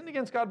sinned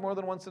against God more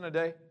than once in a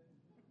day?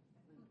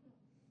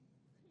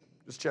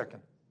 Just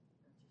checking.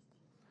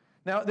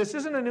 Now, this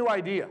isn't a new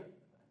idea.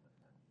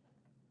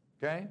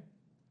 Okay?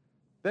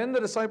 Then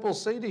the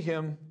disciples say to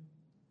him,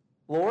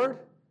 Lord,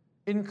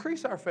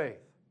 increase our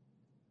faith.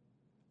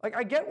 Like,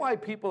 I get why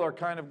people are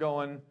kind of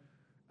going,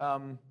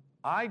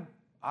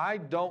 I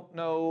don't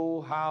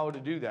know how to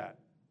do that.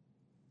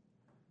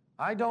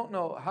 I don't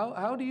know.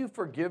 How do you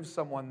forgive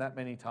someone that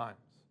many times?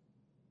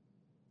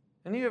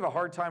 And you have a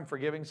hard time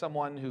forgiving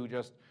someone who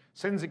just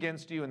sins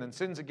against you and then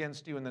sins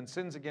against you and then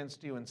sins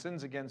against you and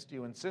sins against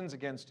you and sins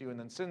against you and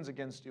then sins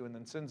against you and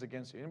then sins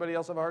against you. Anybody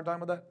else have a hard time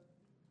with that?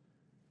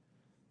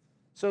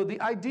 So the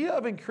idea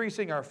of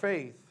increasing our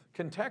faith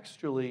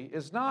contextually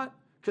is not,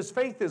 because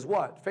faith is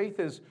what? Faith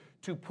is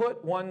to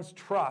put one's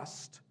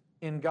trust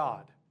in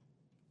God.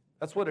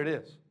 That's what it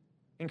is.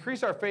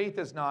 Increase our faith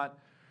is not,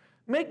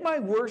 make my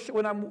worship,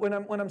 when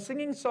I'm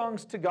singing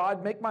songs to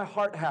God, make my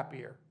heart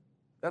happier.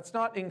 That's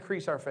not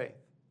increase our faith.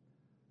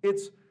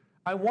 It's,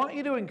 I want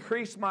you to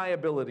increase my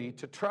ability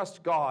to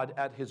trust God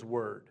at His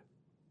word.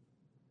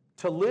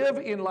 To live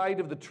in light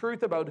of the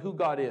truth about who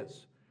God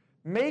is.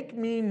 Make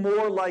me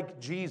more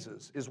like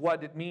Jesus is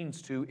what it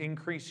means to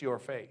increase your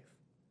faith.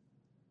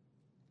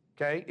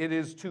 Okay? It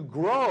is to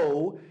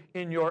grow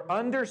in your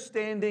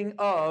understanding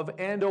of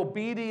and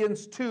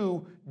obedience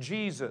to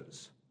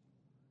Jesus.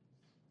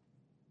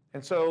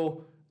 And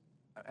so,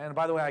 and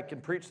by the way, I can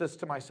preach this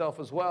to myself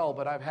as well,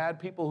 but I've had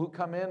people who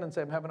come in and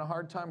say, I'm having a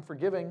hard time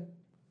forgiving.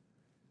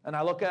 And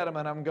I look at them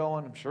and I'm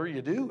going, I'm sure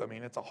you do. I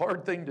mean, it's a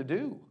hard thing to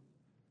do.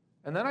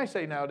 And then I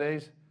say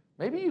nowadays,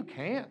 maybe you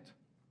can't.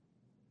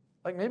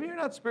 Like, maybe you're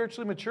not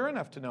spiritually mature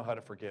enough to know how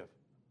to forgive.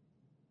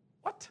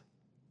 What?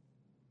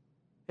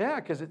 Yeah,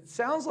 because it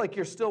sounds like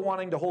you're still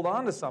wanting to hold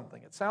on to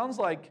something. It sounds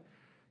like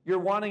you're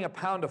wanting a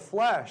pound of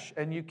flesh,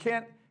 and you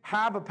can't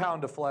have a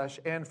pound of flesh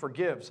and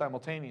forgive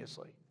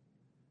simultaneously.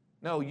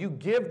 No, you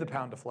give the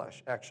pound of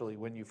flesh, actually,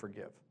 when you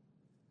forgive.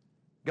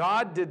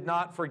 God did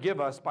not forgive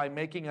us by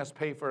making us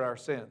pay for our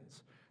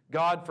sins.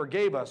 God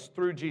forgave us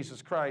through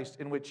Jesus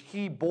Christ, in which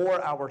He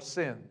bore our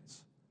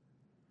sins.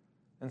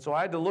 And so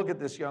I had to look at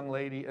this young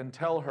lady and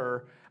tell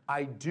her,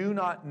 I do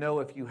not know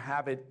if you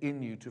have it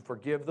in you to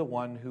forgive the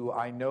one who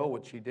I know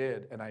what she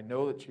did, and I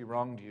know that she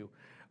wronged you.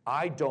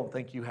 I don't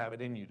think you have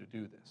it in you to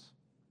do this.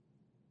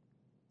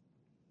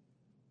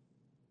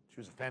 She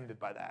was offended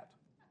by that.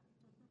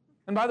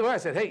 And by the way, I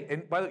said, hey,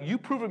 and by the way, you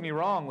proving me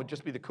wrong would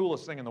just be the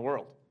coolest thing in the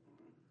world.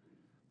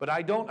 But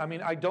I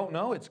don't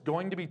know. It's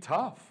going to be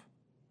tough.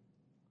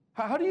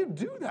 How do you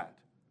do that?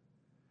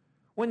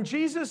 When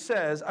Jesus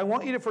says, I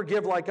want you to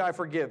forgive like I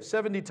forgive,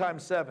 70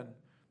 times 7,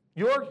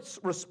 your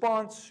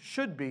response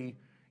should be,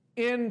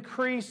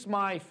 increase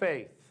my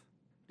faith.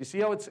 You see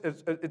how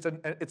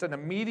it's an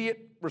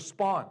immediate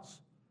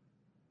response.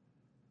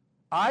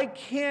 I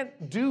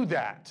can't do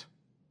that.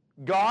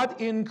 God,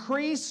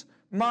 increase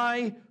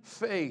my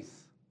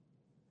faith.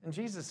 And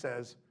Jesus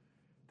says,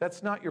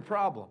 that's not your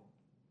problem.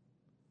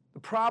 The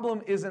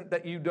problem isn't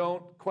that you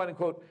don't, quote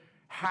unquote,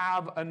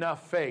 have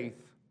enough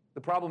faith.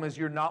 The problem is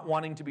you're not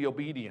wanting to be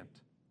obedient.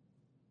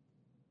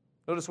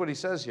 Notice what he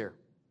says here.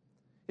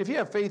 If you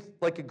have faith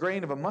like a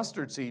grain of a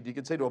mustard seed, you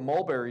could say to a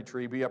mulberry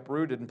tree, be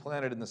uprooted and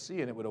planted in the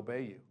sea, and it would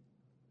obey you.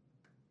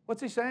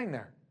 What's he saying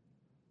there?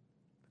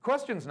 The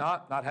question's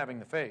not having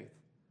the faith.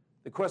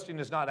 The question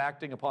is not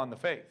acting upon the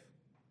faith.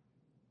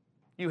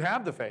 You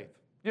have the faith.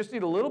 You just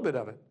need a little bit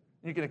of it,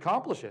 and you can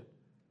accomplish it.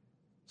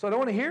 So I don't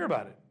want to hear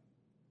about it.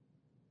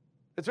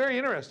 It's very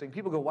interesting.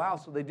 People go, wow,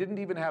 so they didn't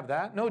even have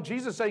that? No,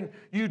 Jesus is saying,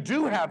 you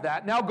do have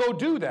that. Now go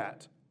do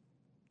that.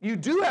 You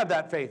do have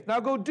that faith. Now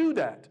go do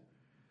that.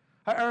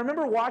 I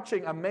remember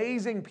watching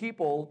amazing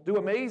people do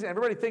amazing.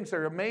 Everybody thinks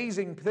they're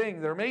amazing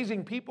things. They're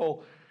amazing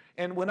people.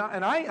 And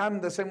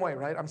I'm the same way,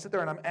 right? I'm sitting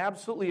there and I'm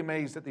absolutely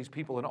amazed at these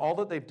people and all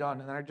that they've done.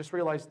 And then I just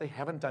realized they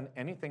haven't done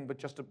anything but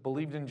just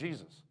believed in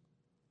Jesus.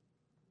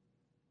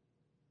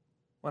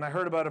 When I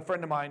heard about a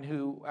friend of mine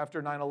who,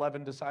 after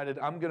 9/11, decided,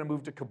 I'm going to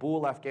move to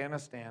Kabul,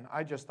 Afghanistan,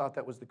 I just thought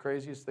that was the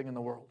craziest thing in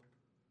the world.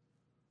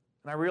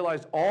 And I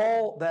realized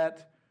all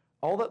that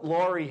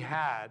Laurie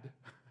had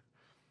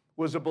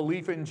was a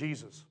belief in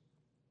Jesus.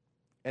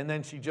 And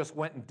then she just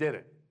went and did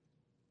it.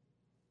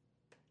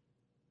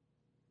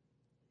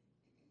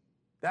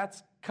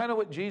 That's kind of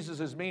what Jesus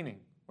is meaning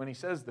when he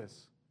says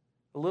this.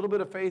 A little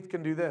bit of faith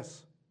can do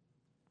this.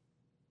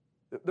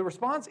 The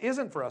response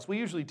isn't for us. We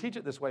usually teach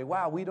it this way.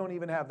 Wow, we don't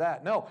even have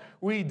that. No,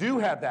 we do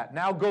have that.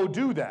 Now go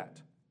do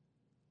that.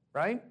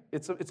 Right?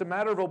 It's a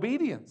matter of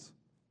obedience.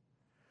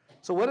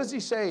 So what does he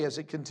say as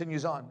it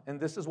continues on? And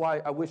this is why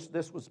I wish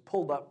this was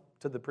pulled up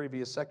to the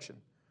previous section.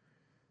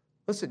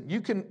 Listen,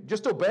 you can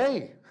just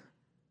obey.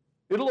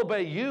 It'll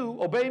obey you.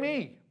 Obey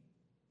me.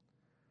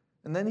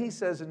 And then he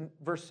says in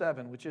verse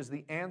 7, which is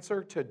the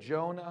answer to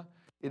Jonah.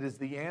 It is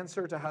the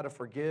answer to how to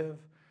forgive.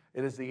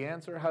 It is the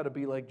answer how to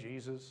be like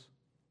Jesus.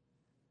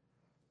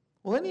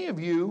 Will any of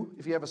you,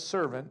 if you have a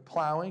servant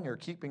plowing or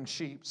keeping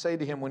sheep, say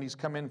to him when he's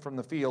come in from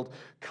the field,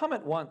 come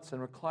at once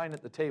and recline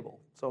at the table?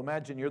 So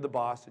imagine you're the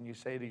boss and you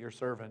say to your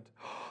servant,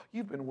 oh,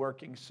 you've been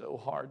working so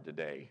hard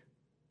today.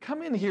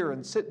 Come in here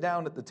and sit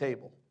down at the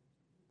table.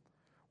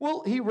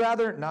 Will he not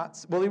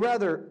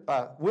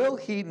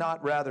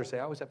rather say,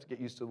 I always have to get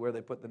used to where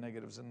they put the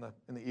negatives in the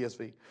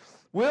ESV.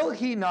 Will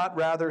he not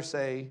rather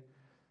say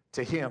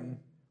to him,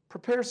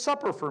 prepare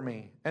supper for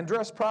me and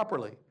dress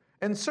properly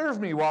and serve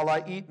me while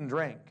I eat and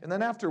drink, and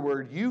then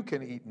afterward you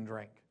can eat and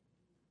drink?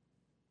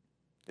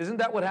 Isn't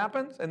that what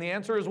happens? And the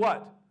answer is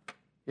what?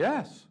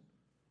 Yes.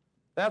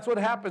 That's what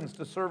happens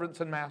to servants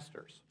and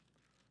masters.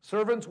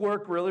 Servants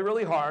work really,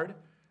 really hard.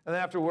 And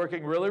then after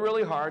working really,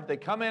 really hard, they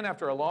come in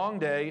after a long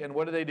day, and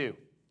what do?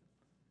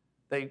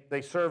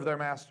 They serve their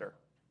master.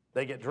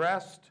 They get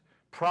dressed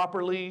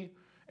properly,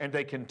 and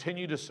they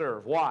continue to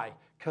serve. Why?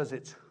 Because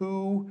it's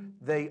who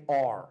they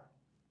are.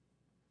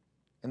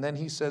 And then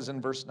he says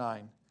in verse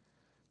 9,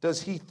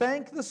 does he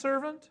thank the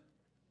servant?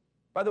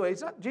 By the way,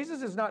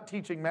 Jesus is not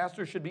teaching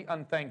masters should be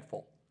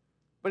unthankful,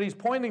 but he's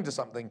pointing to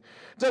something.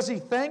 Does he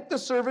thank the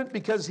servant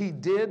because he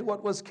did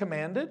what was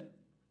commanded?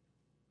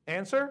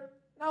 Answer,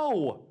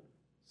 no.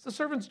 It's the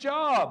servant's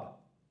job.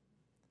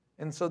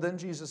 And so then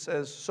Jesus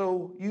says,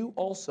 so you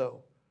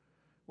also,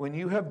 when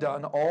you have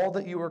done all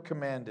that you are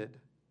commanded,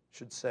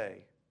 should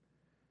say,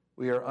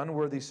 we are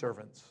unworthy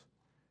servants,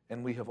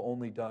 and we have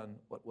only done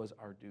what was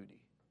our duty.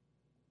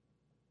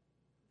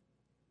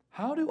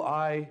 How do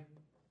I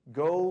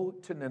go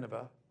to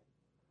Nineveh,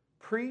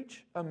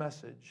 preach a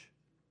message,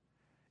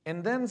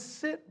 and then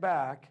sit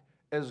back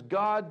as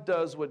God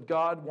does what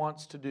God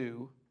wants to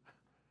do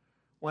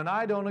when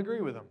I don't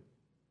agree with him?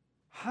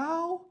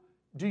 How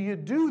do you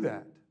do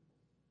that?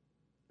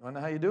 You want to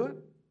know how you do it?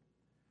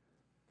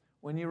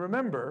 When you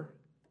remember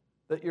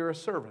that you're a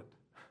servant.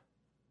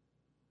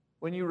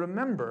 When you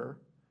remember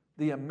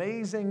the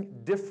amazing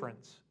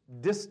distance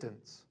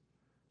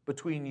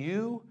between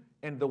you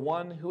and the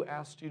one who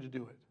asked you to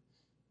do it.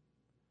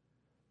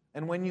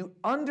 And when you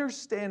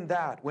understand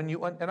that,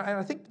 and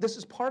I think this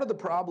is part of the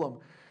problem,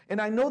 and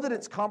I know that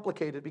it's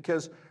complicated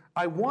because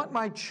I want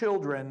my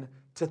children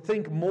to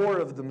think more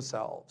of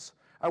themselves.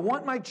 I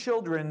want my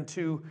children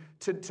to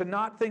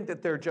not think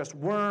that they're just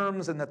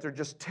worms and that they're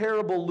just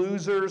terrible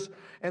losers.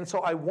 And so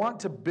I want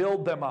to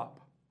build them up.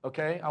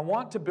 Okay? I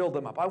want to build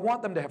them up. I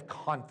want them to have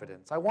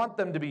confidence. I want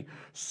them to be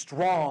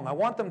strong. I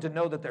want them to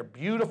know that they're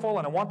beautiful,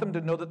 and I want them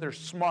to know that they're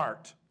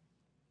smart.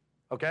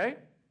 Okay?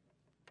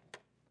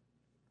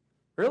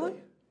 Really?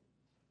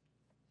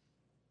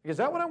 Is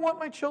that what I want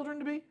my children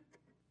to be?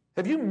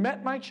 Have you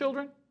met my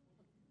children?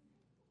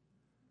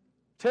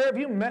 Tara, have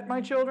you met my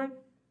children?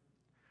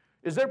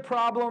 Is their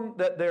problem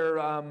that they're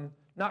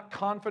not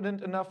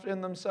confident enough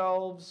in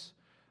themselves,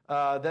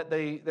 that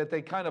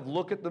they kind of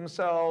look at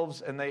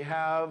themselves and they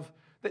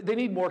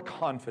need more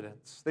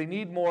confidence. They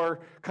need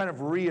more kind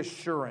of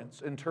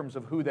reassurance in terms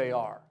of who they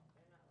are.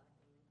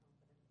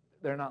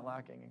 They're not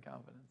lacking in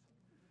confidence.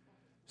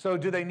 So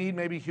do they need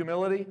maybe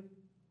humility?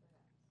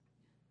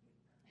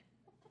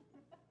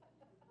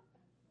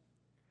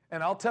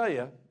 And I'll tell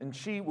you, and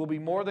she will be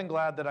more than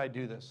glad that I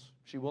do this.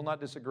 She will not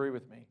disagree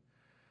with me.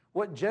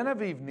 What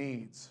Genevieve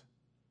needs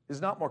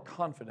is not more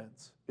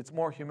confidence, it's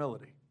more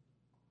humility.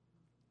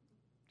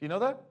 Do you know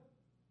that?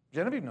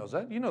 Genevieve knows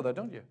that. You know that,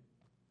 don't you?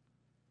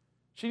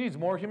 She needs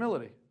more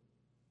humility,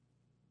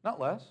 not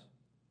less.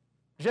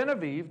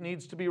 Genevieve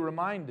needs to be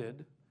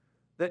reminded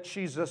that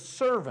she's a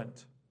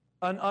servant,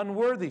 an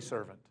unworthy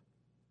servant.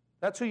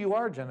 That's who you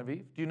are,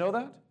 Genevieve. Do you know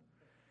that?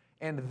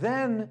 And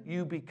then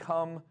you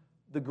become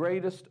the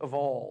greatest of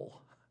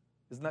all.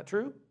 Isn't that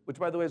true? Which,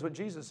 by the way, is what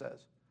Jesus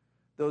says.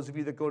 Those of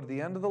you that go to the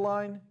end of the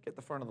line, get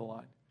the front of the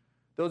line.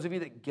 Those of you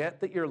that get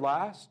that you're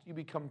last, you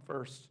become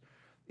first.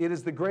 It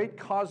is the great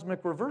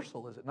cosmic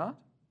reversal, is it not?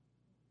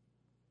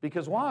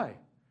 Because why?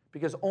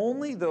 Because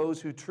only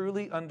those who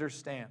truly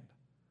understand.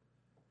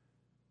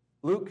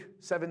 Luke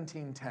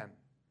 17:10.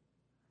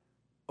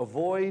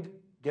 Avoid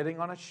getting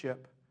on a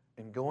ship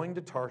and going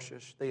to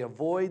Tarshish. They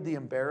avoid the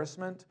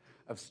embarrassment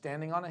of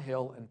standing on a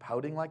hill and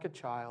pouting like a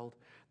child.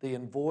 They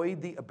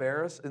avoid the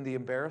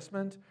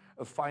embarrassment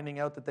of finding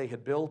out that they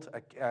had built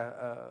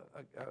a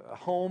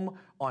home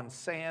on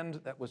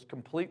sand that was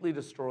completely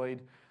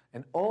destroyed.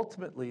 And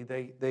ultimately,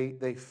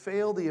 they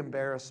fail the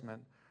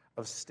embarrassment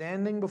of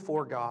standing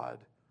before God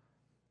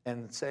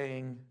and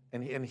saying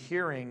and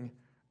hearing,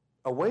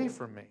 away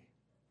from me.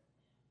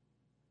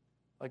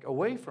 Like,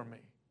 away from me.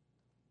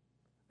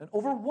 And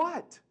over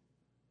what?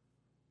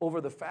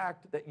 Over the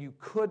fact that you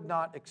could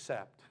not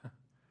accept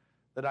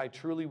that I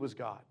truly was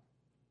God,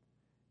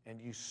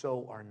 and you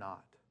so are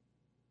not.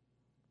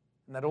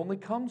 And that only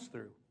comes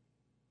through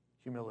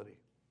humility.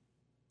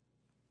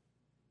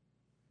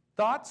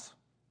 Thoughts?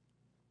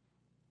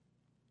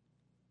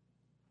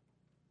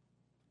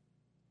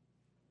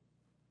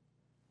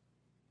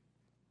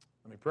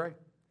 Let me pray.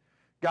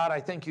 God, I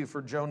thank you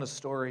for Jonah's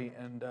story,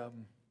 and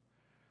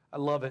I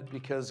love it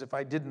because if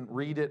I didn't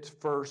read it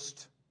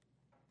first,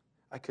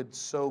 I could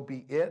so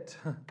be it.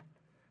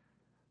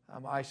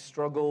 I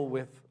struggle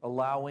with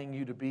allowing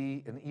you to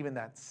be, and even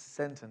that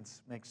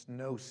sentence makes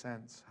no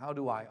sense. How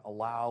do I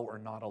allow or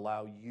not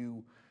allow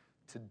you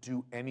to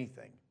do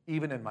anything,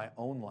 even in my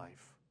own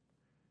life?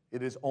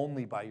 It is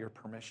only by your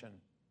permission.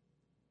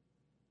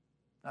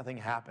 Nothing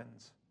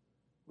happens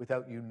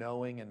without you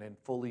knowing and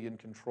fully in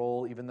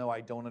control, even though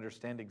I don't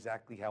understand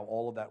exactly how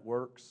all of that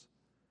works.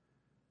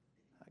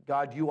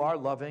 God, you are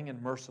loving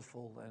and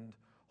merciful and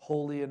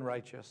holy and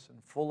righteous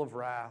and full of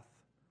wrath.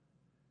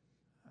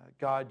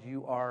 God,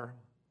 you are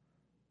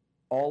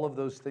all of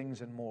those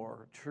things and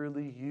more.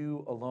 Truly,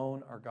 you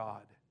alone are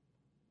God.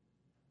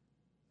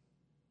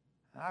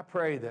 And I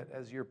pray that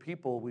as your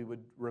people, we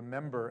would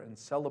remember and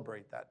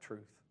celebrate that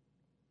truth.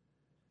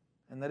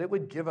 And that it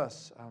would give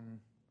us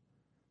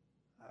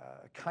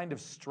a kind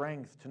of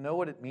strength to know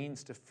what it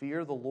means to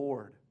fear the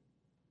Lord,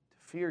 to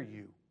fear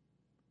you.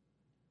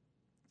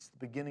 It's the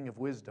beginning of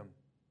wisdom.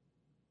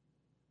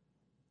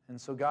 And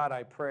so, God,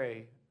 I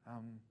pray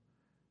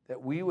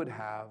that we would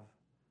have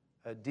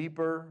a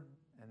deeper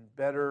and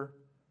better,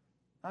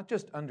 not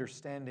just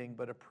understanding,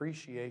 but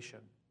appreciation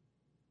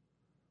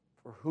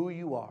for who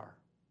you are,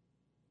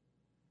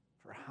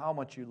 for how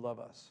much you love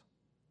us,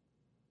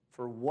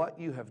 for what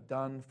you have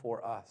done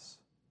for us,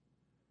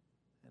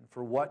 and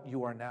for what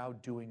you are now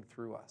doing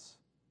through us.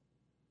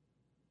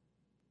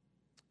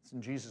 It's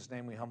in Jesus'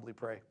 name we humbly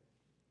pray.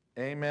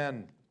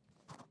 Amen.